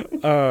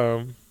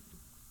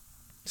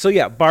 So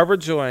yeah, Barbara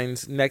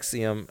joins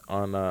NXIVM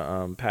on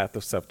a path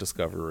of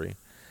self-discovery,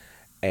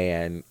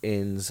 and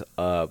ends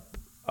up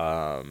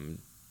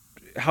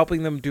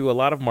helping them do a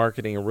lot of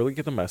marketing and really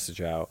get the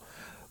message out.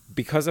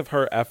 Because of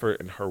her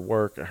effort and her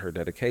work and her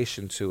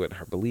dedication to it and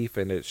her belief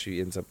in it, she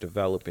ends up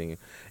developing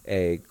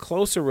a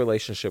closer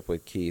relationship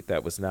with Keith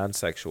that was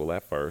non-sexual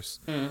at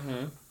first.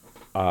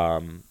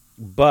 Mm-hmm.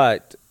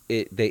 But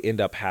they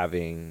end up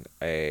in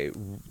a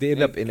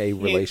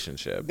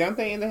relationship. Don't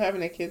they end up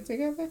having a kid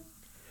together?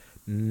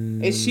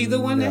 Is she the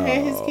one that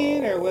had his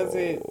kid, or was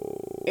it?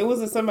 It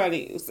wasn't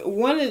somebody.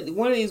 One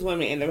of these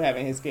women ended up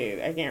having his kid.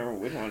 I can't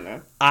remember which one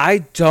though. I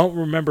don't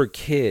remember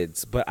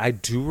kids, but I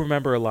do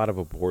remember a lot of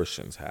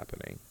abortions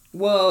happening.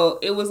 Well,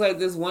 it was like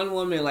this one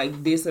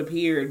woman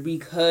disappeared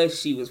because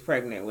she was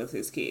pregnant with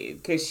his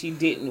kid because she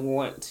didn't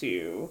want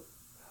to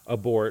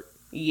abort.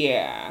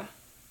 Yeah.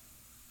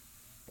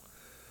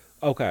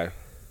 Okay.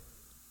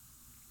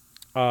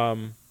 But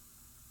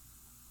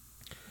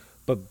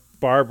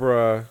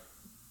Barbara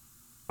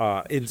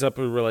ends up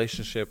in a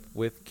relationship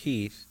with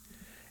Keith,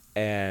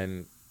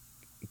 and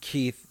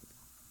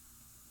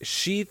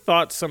she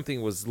thought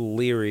something was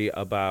leery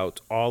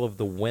about all of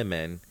the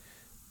women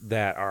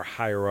that are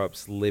higher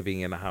ups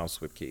living in a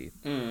house with Keith.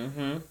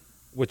 Mm-hmm.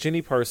 Which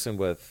any person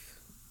with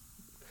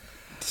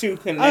two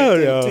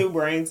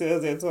brain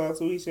cells that talk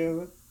to each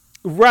other.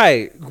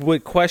 Right.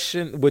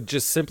 Would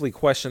just simply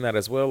question that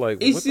as well. Like,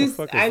 what the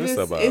fuck is this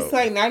about? It's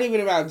not even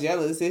about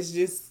jealous. It's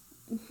just,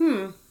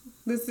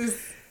 this is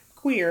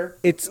queer.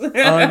 It's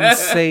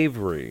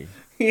unsavory.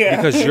 Yeah.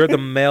 Because you're the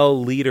male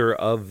leader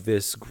of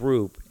this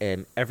group,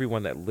 and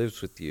everyone that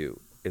lives with you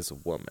is a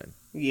woman.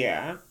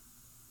 Yeah.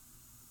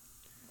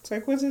 It's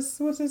like, what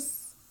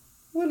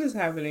is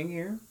happening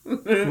here?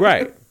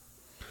 Right.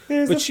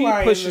 But she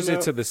pushes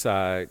it to the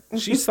side.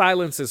 She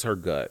silences her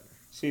gut.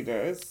 She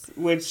does.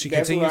 Which she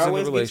that's continues what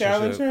in the always get y'all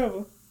in relationship.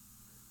 trouble.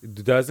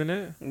 Doesn't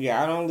it?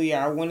 Yeah,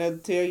 I want to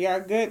tell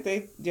y'all gut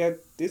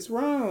it's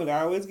wrong. It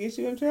always gets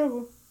you in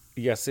trouble.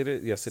 Yes, it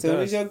is. Yes, it does. As soon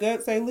does. as your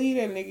gut say leave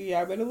that nigga,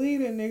 y'all better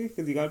leave that nigga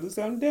because he gonna do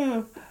something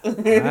dumb.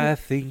 I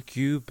think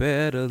you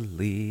better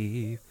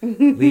leave.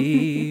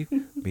 Leave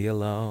me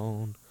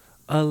alone.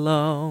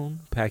 Alone.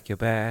 Pack your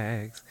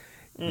bags.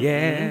 Mm-hmm.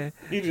 Yeah.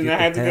 You do not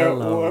have to go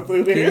more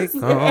through this.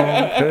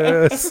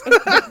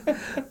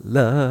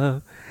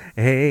 Love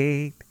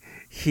ain't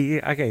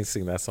here. I can't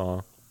sing that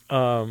song.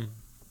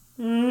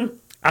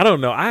 I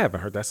don't know. I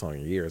haven't heard that song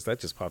in years. That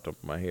just popped up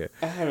in my head.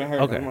 I haven't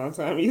heard it in a long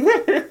time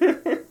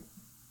either.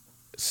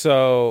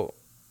 So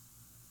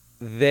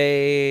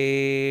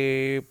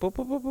they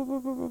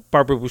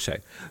Barbara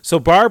Boucher. So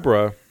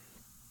Barbara,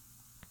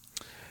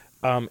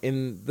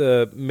 in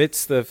the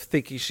midst of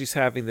thinking she's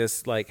having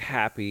this like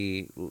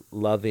happy,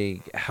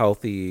 loving,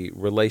 healthy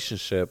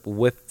relationship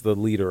with the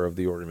leader of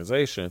the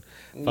organization,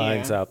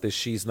 finds out that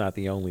she's not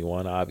the only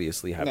one,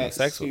 obviously having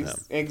sex with him.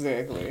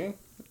 Exactly.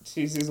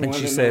 She's just one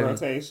in the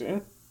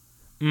rotation.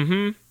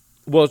 Mm-hmm.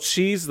 Well,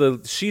 she's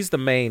the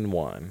main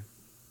one.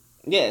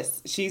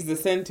 Yes, she's the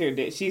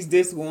center. She's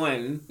this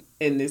one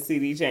in this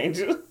CD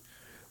changer.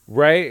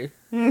 Right?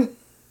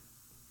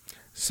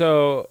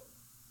 So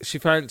she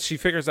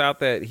figures out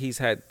that he's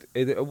had,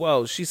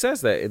 well, she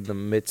says that in the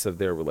midst of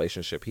their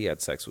relationship, he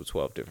had sex with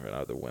 12 different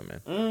other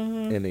women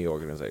in the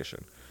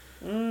organization.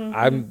 Mm-hmm.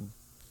 I'm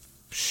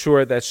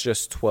sure that's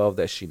just 12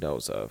 that she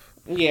knows of.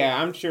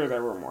 Yeah, I'm sure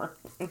there were more.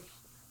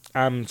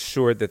 I'm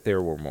sure that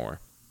there were more.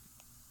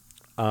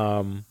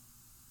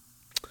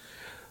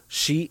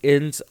 She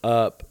ends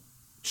up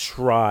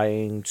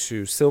trying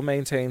to still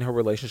maintain her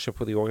relationship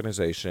with the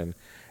organization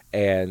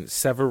and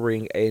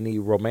severing any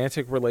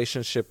romantic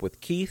relationship with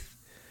Keith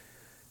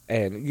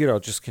and,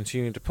 just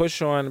continuing to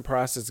push on the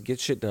process, get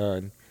shit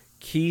done.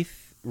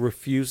 Keith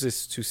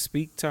refuses to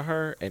speak to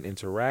her and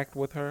interact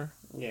with her.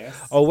 Yes.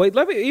 Oh, wait,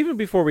 even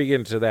before we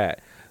get into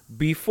that,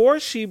 before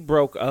she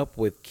broke up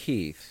with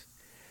Keith,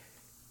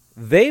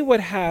 they would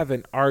have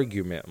an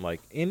argument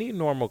like any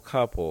normal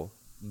couple.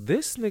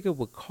 This nigga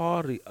would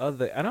call the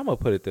other, and I'm going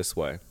to put it this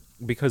way,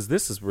 because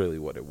this is really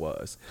what it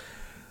was.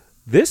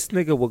 This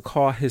nigga would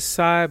call his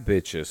side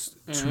bitches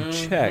to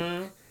check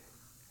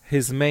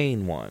his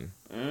main one.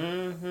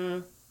 Mm-hmm.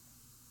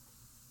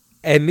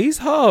 And these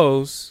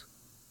hoes,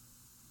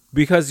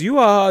 because you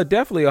are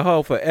definitely a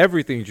hoe for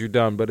everything you've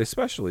done, but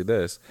especially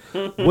this,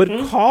 would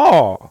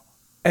call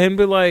and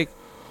be like,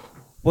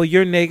 well,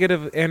 your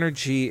negative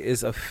energy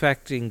is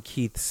affecting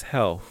Keith's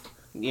health.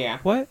 Yeah.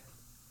 What?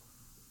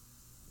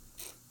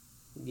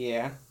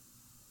 Yeah.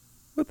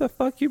 What the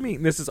fuck you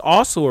mean? This is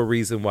also a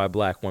reason why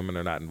black women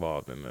are not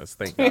involved in this.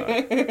 Thank God.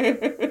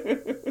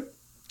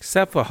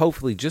 Except for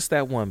hopefully just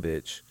that one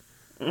bitch.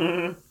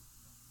 Mm-hmm.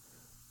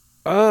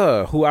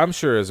 Who I'm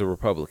sure is a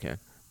Republican.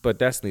 But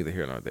that's neither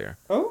here nor there.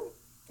 Oh.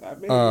 I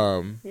bet.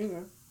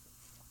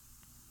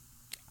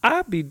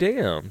 I'd be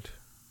damned.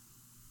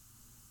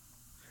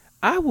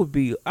 I would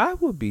be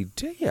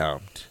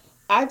damned.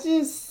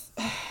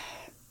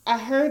 I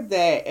heard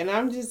that, and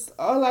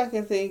all I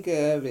can think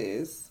of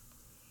is,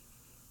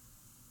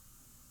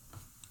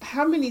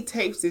 how many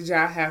tapes did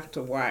y'all have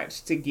to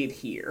watch to get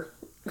here?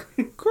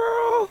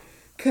 Girl.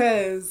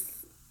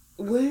 Because,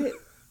 what?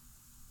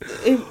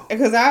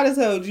 Because I'd have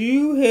told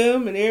you,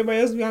 him, and everybody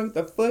else, get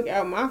the fuck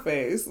out my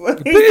face. Like,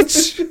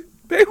 bitch,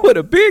 they would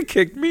have been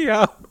kicked me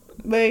out.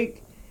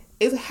 Like,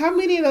 how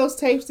many of those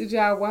tapes did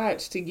y'all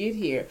watch to get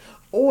here?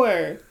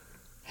 Or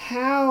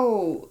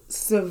how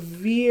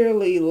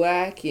severely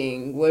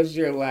lacking was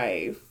your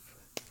life?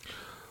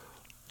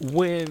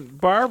 When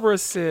Barbara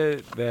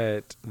said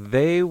that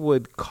they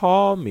would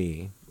call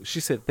me,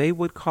 she said they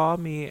would call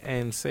me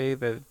and say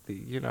that,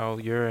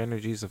 your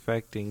energy is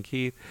affecting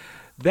Keith.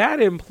 That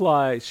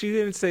implied, she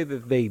didn't say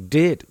that they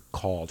did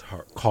call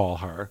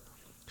her.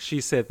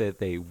 She said that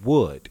they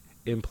would,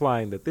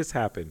 implying that this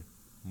happened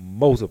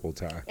multiple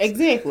times.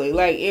 Exactly.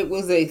 Like, it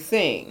was a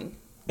thing.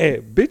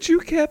 And bitch, you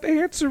kept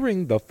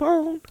answering the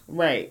phone.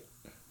 Right.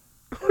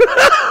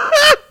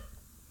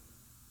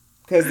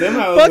 Because them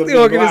hoes fuck the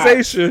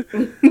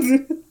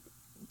organization.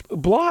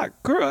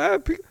 Block.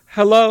 Girl,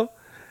 hello?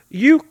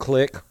 You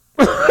click.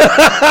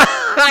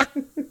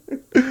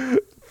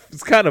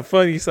 It's kind of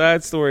funny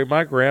side story.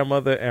 My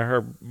grandmother and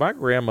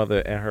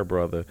her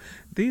brother,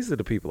 these are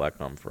the people I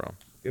come from.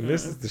 And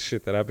this is the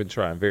shit that I've been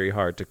trying very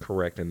hard to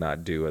correct and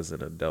not do as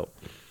an adult.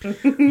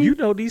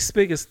 These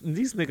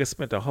niggas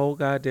spent a whole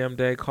goddamn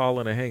day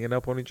calling and hanging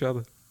up on each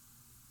other.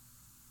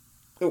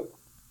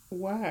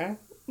 Why?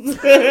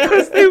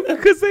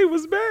 Because they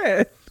was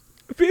mad.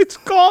 Bitch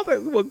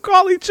would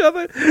call each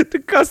other to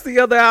cuss the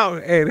other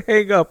out and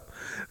hang up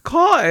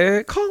Call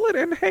it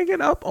and hang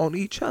it up on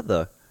each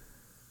other.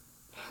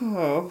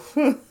 Oh.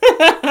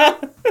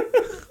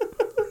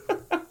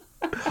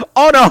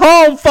 On a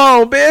home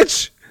phone,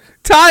 bitch.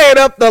 Tie it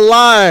up the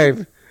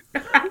line.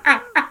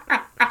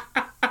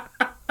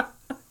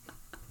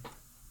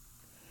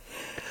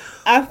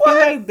 I feel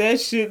like that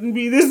shouldn't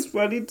be this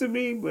funny to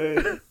me,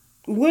 but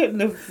what in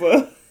the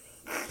fuck?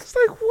 It's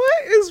like,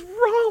 what is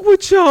wrong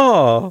with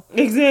y'all?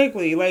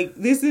 Exactly. Like,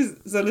 this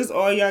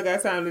all y'all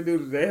got time to do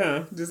today,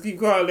 huh? Just keep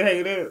calling and hang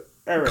it up.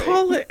 All right.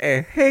 Call it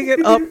and hang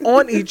it up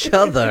on each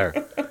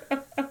other.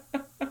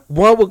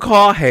 One would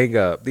call hang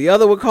up. The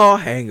other would call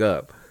hang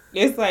up.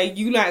 It's like,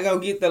 you not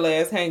gonna get the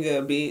last hang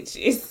up,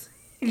 bitch.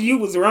 You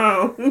was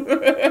wrong.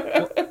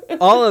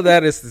 All of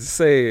that is to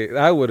say,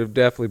 I would have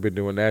definitely been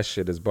doing that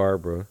shit as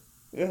Barbara.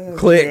 Oh,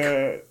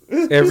 click.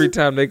 Every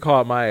time they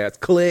called my ass.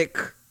 Click.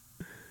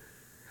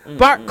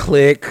 Bart,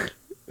 click.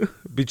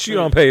 But you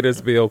don't pay this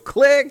bill.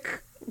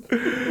 Click.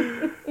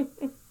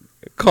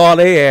 Call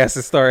their ass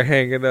and start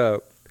hanging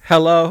up.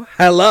 Hello?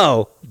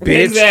 Hello.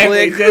 Bitch,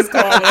 exactly. click. Just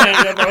call and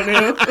hang up on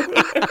them.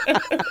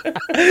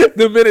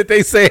 The minute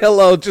they say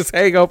hello, just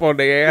hang up on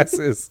their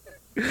asses.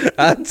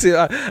 I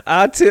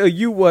tell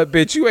you what,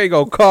 bitch, you ain't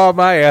gonna call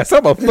my ass.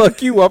 I'm gonna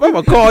fuck you up. I'm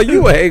gonna call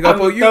you and hang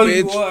up on you,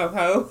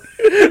 bitch.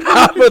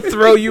 I'm gonna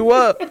throw you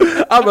up.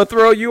 I'm gonna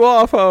throw you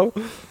off, ho.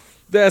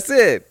 That's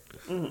it.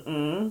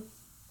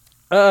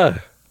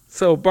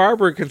 So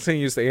Barbara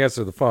continues to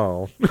answer the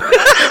phone.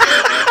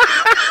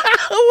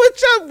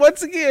 Which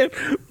once again,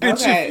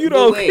 bitch, okay, if you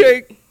don't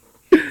think.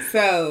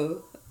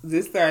 So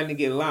this starting to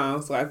get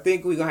long, so I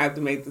think we're gonna have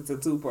to make this a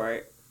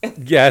 2-part.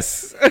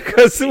 Yes,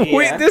 because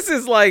this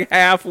is like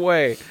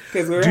halfway.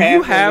 Because we're Do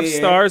you have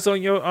stars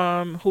on your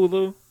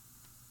Hulu?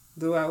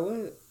 Do I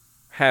what?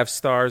 Have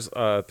stars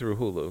through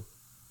Hulu?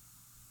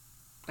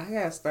 I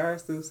got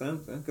stars through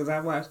something because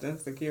I watched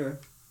Insecure.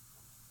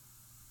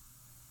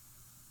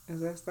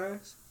 Is that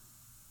stars?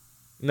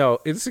 No,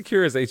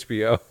 Insecure is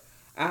HBO.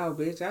 Oh,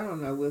 bitch, I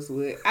don't know what's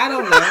what. I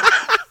don't know.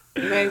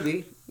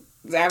 Maybe.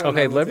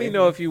 Okay, let me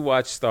know if you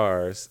watch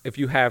Stars, if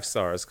you have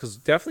Stars, because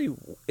definitely,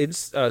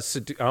 I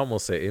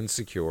almost said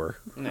Insecure.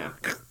 No.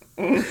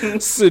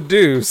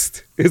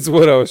 Seduced is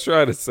what I was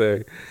trying to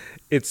say.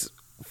 It's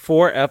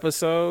 4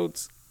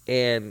 episodes,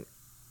 and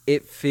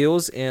it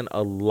fills in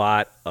a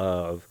lot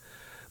of,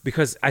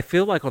 because I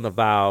feel like on The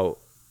Vow,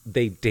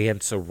 they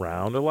dance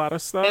around a lot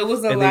of stuff. It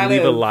was and they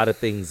leave a lot of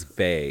things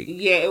vague.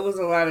 Yeah, it was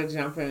a lot of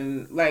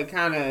jumping, like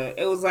kind of,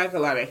 it was like a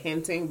lot of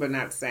hinting, but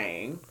not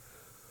saying.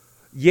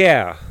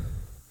 Yeah.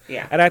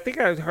 Yeah. And I think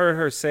I heard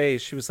her say,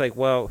 she was like,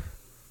 well,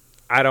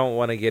 I don't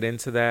want to get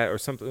into that or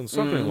something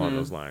along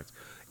those lines.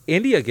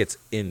 India gets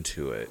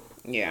into it.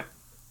 Yeah.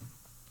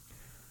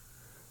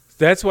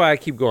 That's why I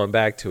keep going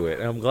back to it.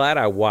 And I'm glad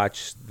I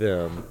watched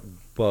them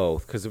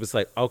both because it was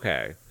like,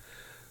 okay,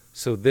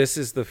 so this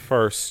is the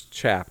first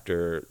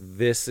chapter.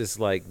 This is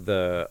like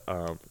the,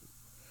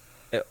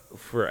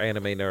 for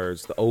anime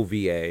nerds, the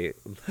OVA.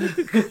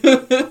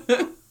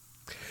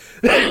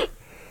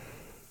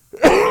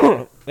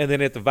 And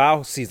then if The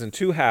Vow season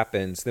 2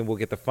 happens, then we'll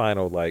get the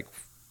final like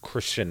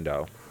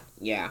crescendo.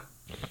 Yeah.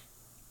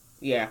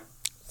 Yeah.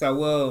 So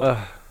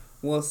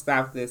we'll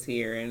stop this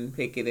here and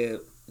pick it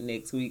up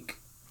next week.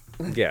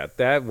 Yeah,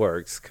 that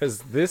works because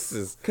this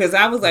is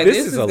I was like,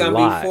 this is gonna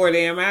be 4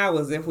 damn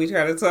hours if we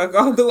try to talk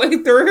all the way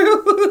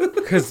through.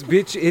 Because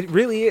bitch, it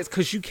really is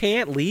because you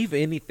can't leave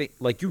anything.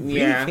 Like you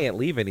really can't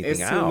leave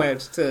anything out. It's too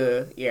much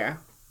to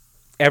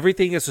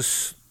Everything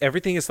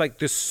is like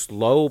this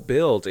slow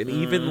build, and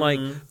even like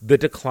the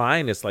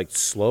decline is like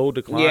slow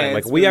decline. Yeah,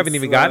 like we haven't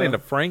even gotten into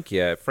Frank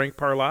yet. Frank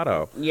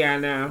Parlato. Yeah, I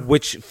know.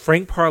 Which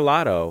Frank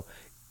Parlato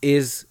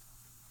he's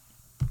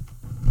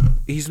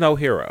no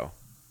hero.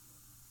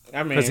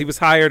 I mean, because he was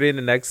hired in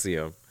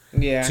NXIVM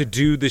to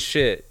do the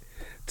shit,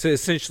 to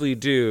essentially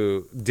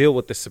deal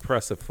with the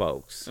suppressive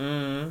folks.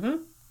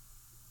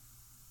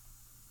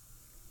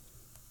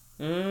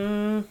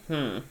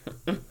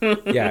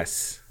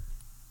 Yes.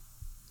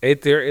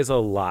 There is a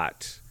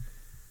lot.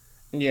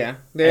 Yeah.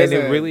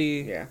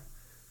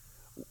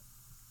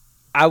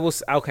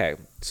 Okay,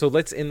 so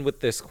let's end with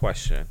this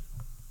question.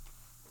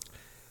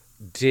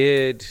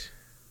 Did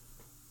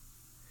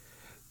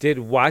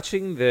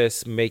watching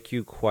this make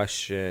you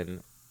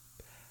question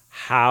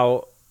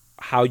how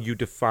you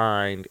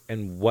defined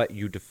and what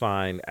you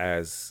define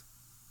as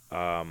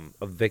a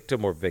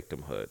victim or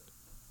victimhood?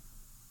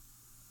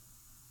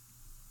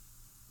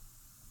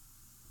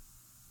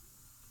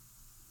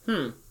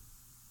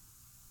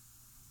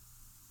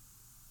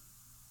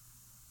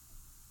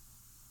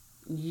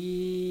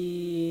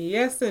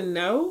 Yes and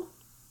no.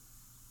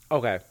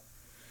 Okay.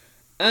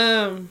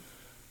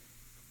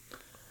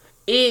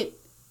 It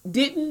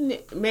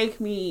didn't make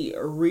me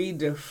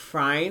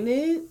redefine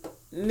it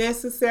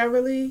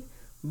necessarily,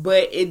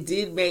 but it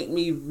did make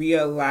me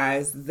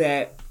realize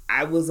that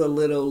I was a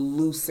little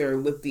looser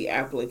with the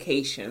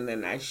application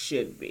than I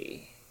should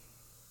be.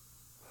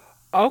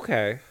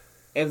 Okay.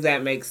 If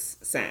that makes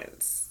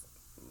sense.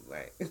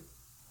 Like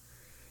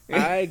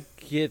I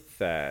get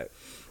that.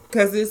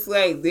 Because it's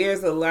like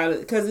there's a lot of,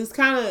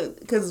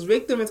 because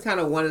victim is kind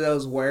of one of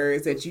those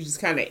words that you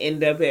just kind of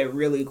end up at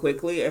really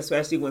quickly,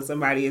 especially when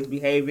somebody is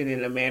behaving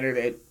in a manner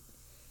that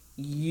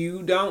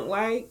you don't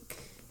like.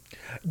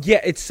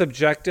 Yeah, it's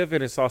subjective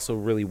and it's also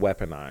really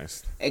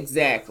weaponized.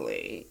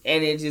 Exactly.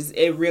 And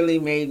it really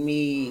made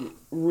me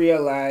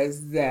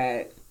realize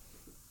that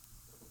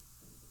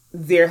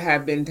there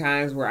have been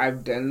times where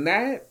I've done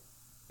that.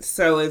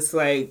 So it's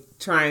like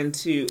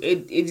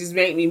it just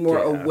made me more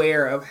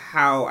aware of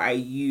how I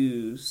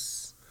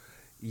use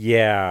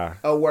a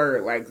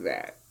word like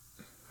that.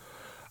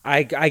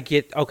 I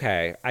get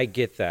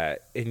that.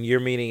 And you're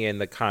meaning in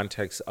the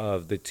context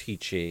of the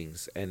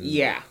teachings and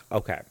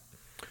okay.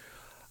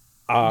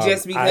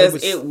 Just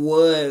because it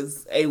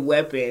was a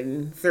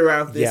weapon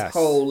throughout this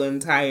whole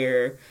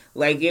entire,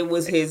 like it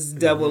was his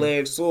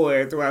double-edged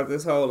sword throughout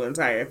this whole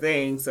entire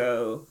thing.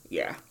 So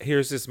yeah,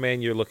 here's this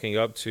man you're looking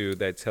up to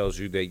that tells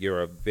you that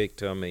you're a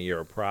victim and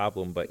you're a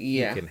problem, but he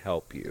can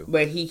help you.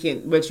 But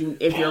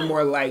if you're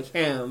more like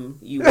him,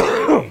 you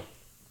will.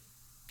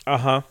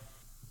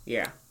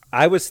 Yeah.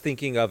 I was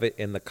thinking of it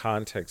in the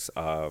context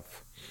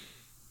of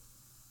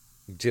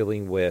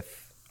dealing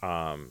with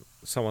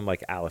someone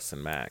like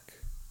Allison Mack.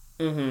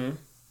 Mm-hmm.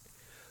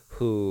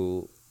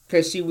 Who?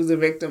 Because she was a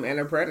victim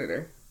and a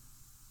predator.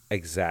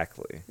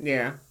 Exactly.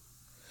 Yeah.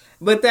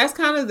 But that's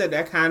kind of the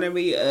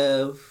dichotomy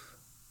of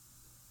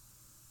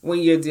when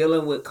you're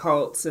dealing with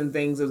cults and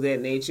things of that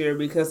nature,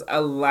 because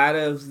a lot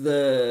of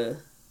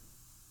the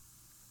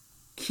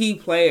key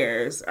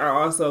players are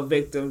also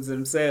victims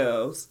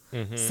themselves.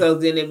 Mm-hmm. So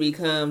then it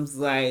becomes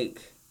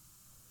like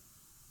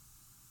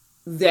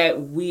that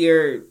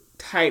weird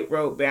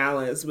tightrope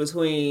balance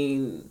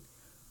between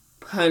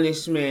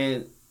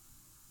punishment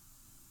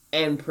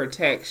and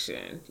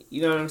protection.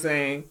 You know what I'm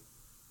saying?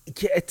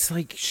 Yeah, it's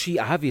like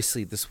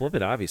this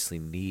woman obviously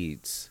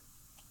needs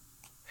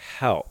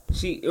help.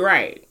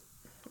 Right.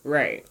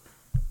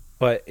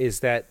 But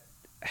is that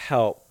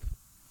help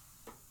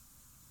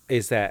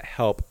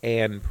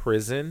and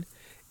prison?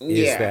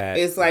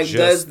 It's like,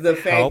 does the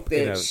fact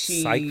that in a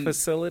psych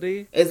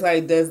facility? It's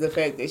like, does the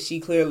fact that she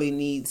clearly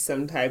needs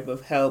some type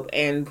of help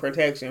and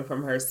protection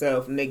from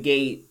herself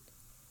negate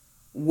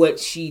what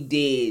she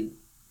did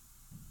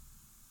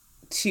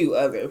to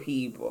other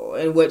people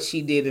and what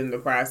she did in the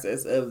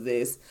process of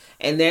this?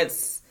 And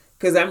that's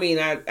because, I mean,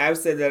 I've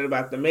said that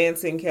about the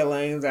Manson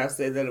killings. I've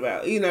said that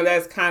about,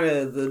 that's kind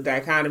of the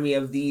dichotomy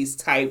of these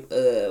type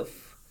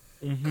of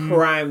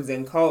crimes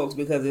and cults,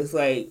 because it's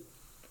like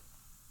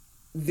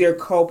they're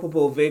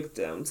culpable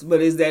victims, but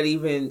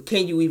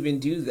can you even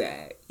do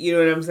that? You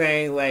know what I'm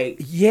saying? Like,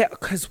 yeah,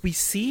 because we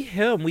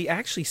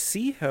actually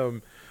see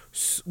him.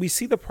 We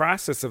see the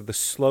process of the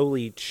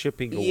slowly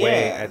chipping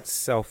away at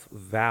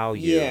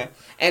self-value. Yeah.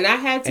 And I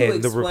had to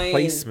explain the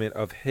replacement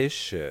of his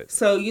shit.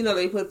 So,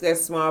 they put that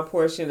small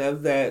portion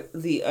of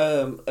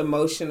the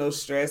emotional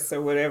stress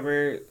or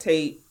whatever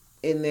tape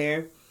in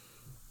there,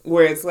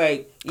 where it's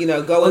like,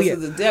 go into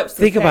the depths.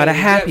 Think about a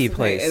happy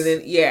place. And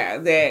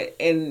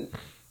then,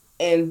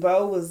 and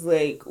Bo was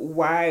like,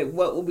 why,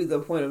 what would be the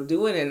point of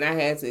doing it? And I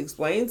had to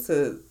explain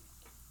to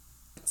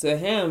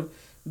him,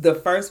 the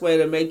first way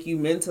to make you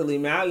mentally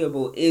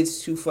malleable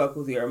is to fuck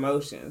with your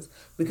emotions,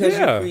 because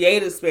you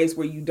create a space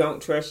where you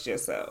don't trust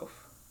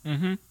yourself.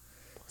 Mm-hmm.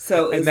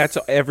 And that's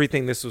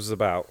everything this was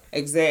about.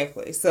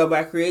 Exactly. So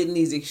by creating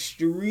these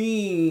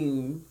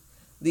extremes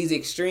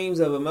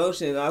of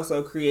emotion, it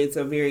also creates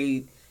a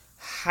very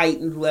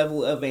heightened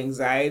level of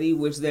anxiety,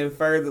 which then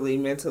furtherly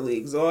mentally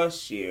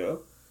exhausts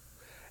you.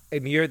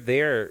 And you're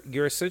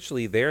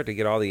essentially there to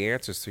get all the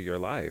answers to your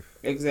life.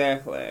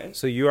 Exactly.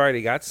 So you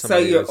already got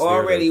somebody. So you're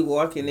already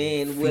walking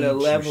in with a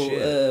level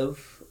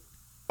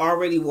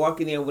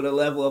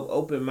of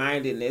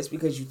open-mindedness,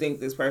 because you think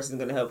this person's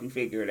going to help you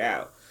figure it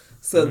out.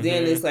 So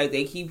then it's like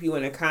they keep you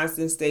in a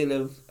constant state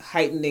of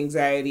heightened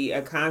anxiety,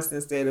 a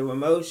constant state of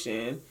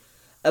emotion.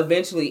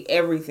 Eventually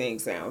everything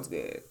sounds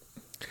good.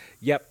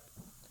 Yep.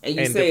 And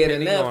you say it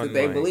enough that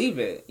they believe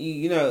it.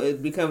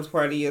 It becomes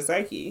part of your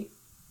psyche.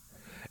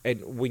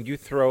 And when you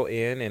throw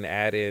in and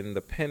add in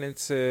the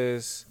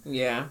penances,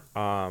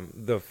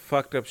 the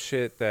fucked up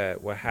shit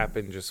that what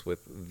happened just with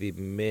the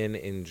men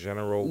in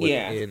general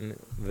within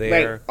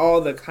there, like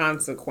all the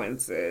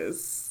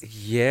consequences.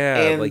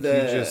 Yeah, like you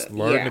just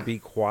learn to be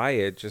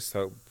quiet, just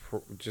to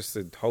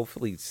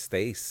hopefully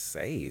stay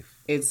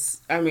safe.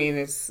 It's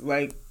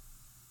like,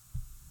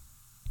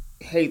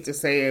 hate to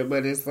say it,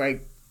 but it's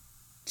like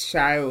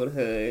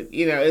childhood.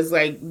 It's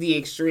like the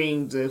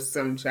extremes of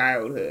some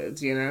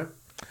childhoods.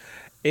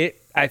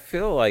 I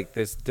feel like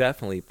this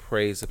definitely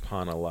preys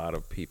upon a lot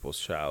of people's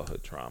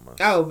childhood traumas.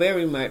 Oh,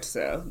 very much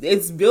so.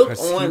 It's built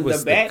on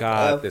the back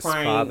of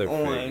preying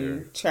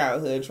on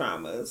childhood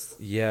traumas.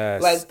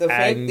 Yes. Like the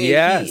fact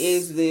that he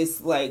is this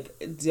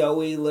like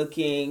doughy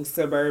looking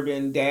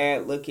suburban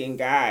dad looking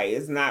guy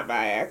is not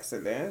by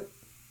accident.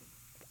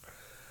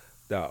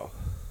 No.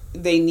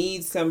 They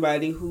need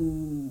somebody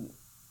who,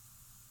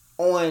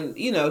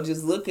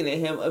 just looking at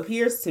him,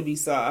 appears to be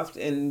soft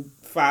and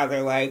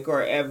father-like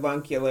or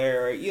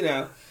avuncular,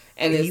 and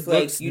And he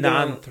looks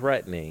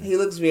non-threatening. He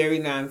looks very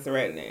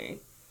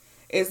non-threatening.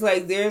 It's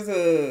like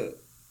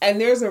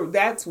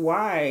that's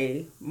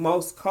why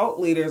most cult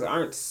leaders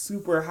aren't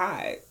super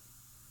hot.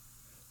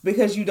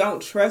 Because you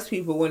don't trust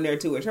people when they're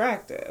too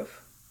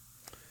attractive.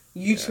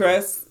 You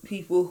trust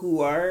people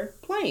who are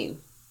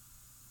plain.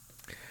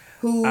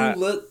 Who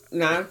look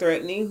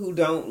non-threatening, who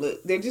don't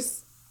look... They're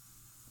just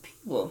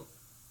people.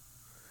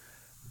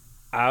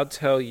 I'll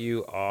tell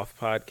you off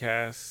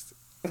podcast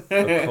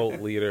a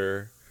cult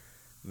leader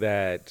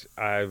that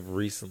I've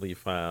recently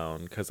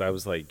found, because I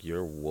was like,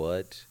 you're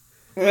what?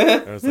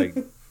 I was like,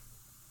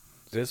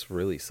 this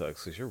really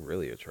sucks because you're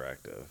really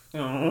attractive.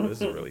 This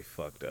is really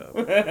fucked up.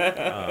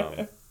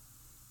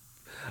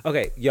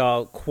 Okay,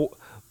 y'all,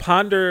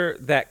 ponder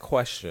that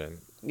question.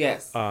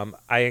 Yes.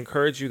 I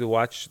encourage you to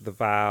watch The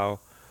Vow,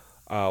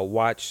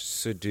 watch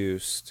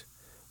Seduced.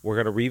 We're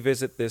going to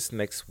revisit this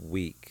next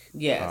week.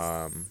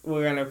 Yes.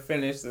 We're going to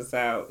finish this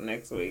out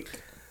next week.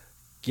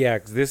 Yeah,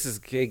 this is,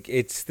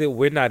 it's still,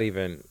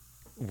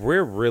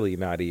 we're really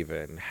not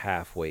even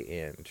halfway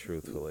in,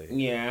 truthfully.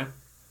 Yeah.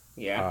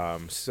 Yeah.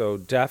 So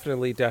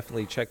definitely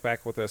check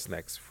back with us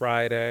next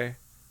Friday.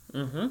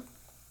 Mm-hmm.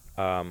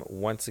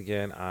 Once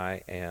again,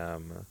 I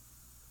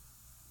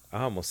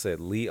almost said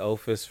Lee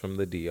Office from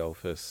the D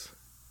Office.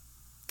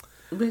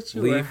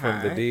 Lee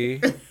from the D.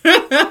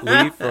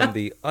 Lee from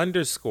the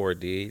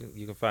 _D.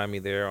 You can find me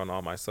there on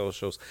all my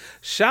socials.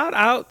 Shout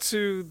out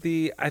to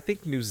the, I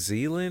think, New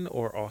Zealand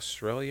or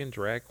Australian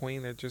drag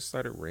queen that just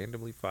started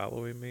randomly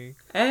following me.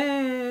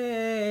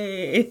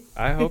 Hey.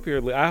 I hope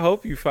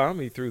you found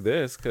me through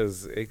this,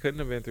 because it couldn't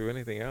have been through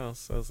anything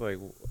else. I was like,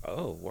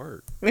 oh,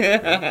 word.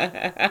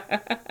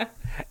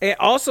 And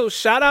also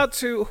shout out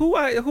to who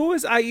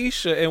is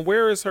Aisha and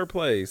where is her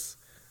place?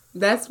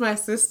 That's my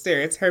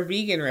sister. It's her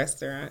vegan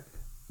restaurant.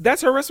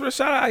 That's her restaurant.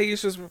 Shout out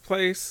Aisha's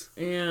place.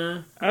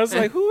 Yeah. I was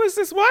like, who is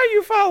this? Why are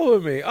you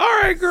following me?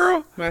 All right,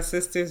 girl. My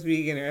sister's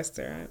vegan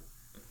restaurant.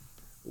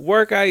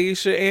 Work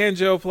Aisha and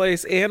Joe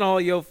Place and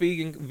all your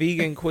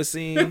vegan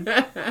cuisine.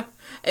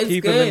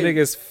 Keeping good. the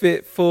niggas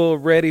fit, full,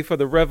 ready for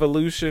the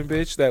revolution,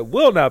 bitch, that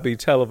will not be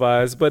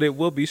televised, but it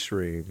will be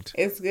streamed.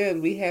 It's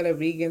good. We had a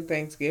vegan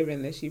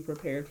Thanksgiving that she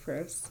prepared for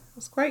us. It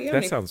was quite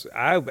yummy.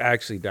 I'm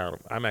actually down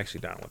with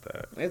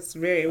that. I'm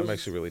actually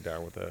really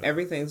down with that.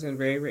 Everything's been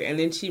very, very... And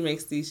then she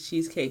makes these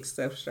cheesecake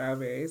stuffed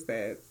strawberries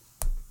that...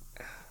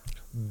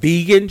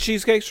 Vegan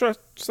cheesecake stuffed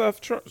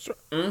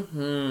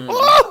Mm-hmm.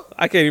 Oh,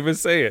 I can't even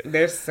say it.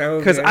 They're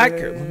so good. Because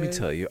let me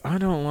tell you, I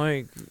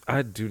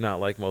do not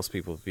like most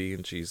people's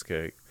vegan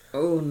cheesecake.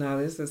 Oh, no,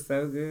 this is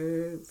so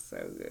good. So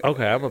good.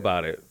 Okay, I'm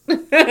about it.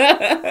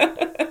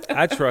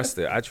 I trust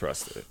it.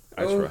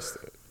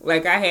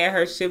 Like, I had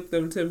her ship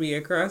them to me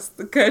across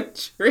the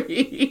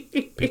country.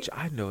 Bitch,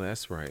 I know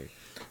that's right.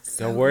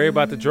 So don't worry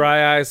about the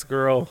dry ice,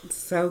 girl.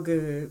 So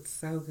good.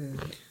 So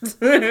good.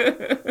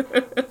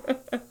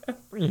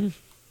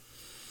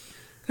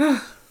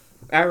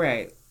 All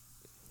right.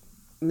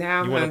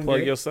 Now you want to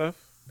plug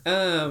yourself?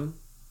 I'm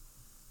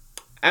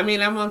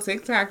on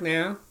TikTok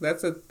now.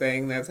 That's a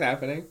thing that's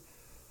happening.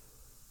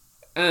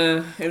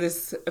 And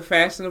it's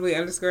fashionably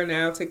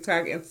 _now,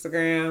 TikTok,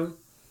 Instagram.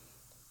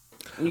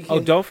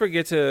 Don't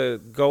forget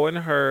to go in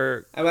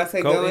her... I was about to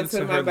say, go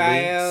into my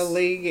bio,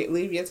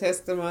 leave your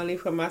testimony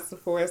for my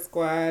Sephora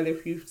squad.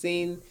 If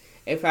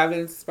I've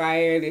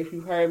inspired, if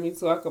you've heard me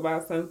talk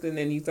about something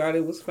and you thought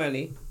it was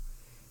funny,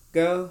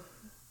 go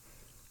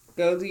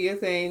do your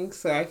thing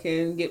so I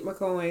can get my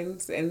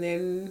coins and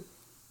then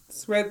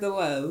spread the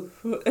love.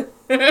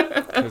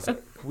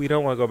 We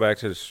don't want to go back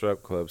to the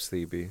strip club,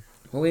 Stevie.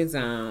 We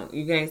don't.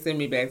 You can't send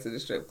me back to the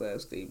strip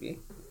club, Stevie.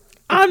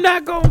 I'm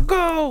not going to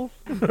go.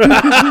 Because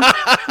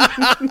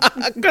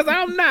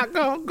I'm not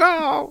going to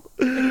go.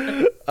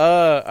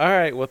 All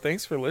right. Well,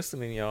 thanks for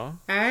listening, y'all.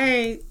 All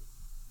right.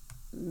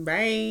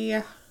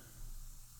 Bye.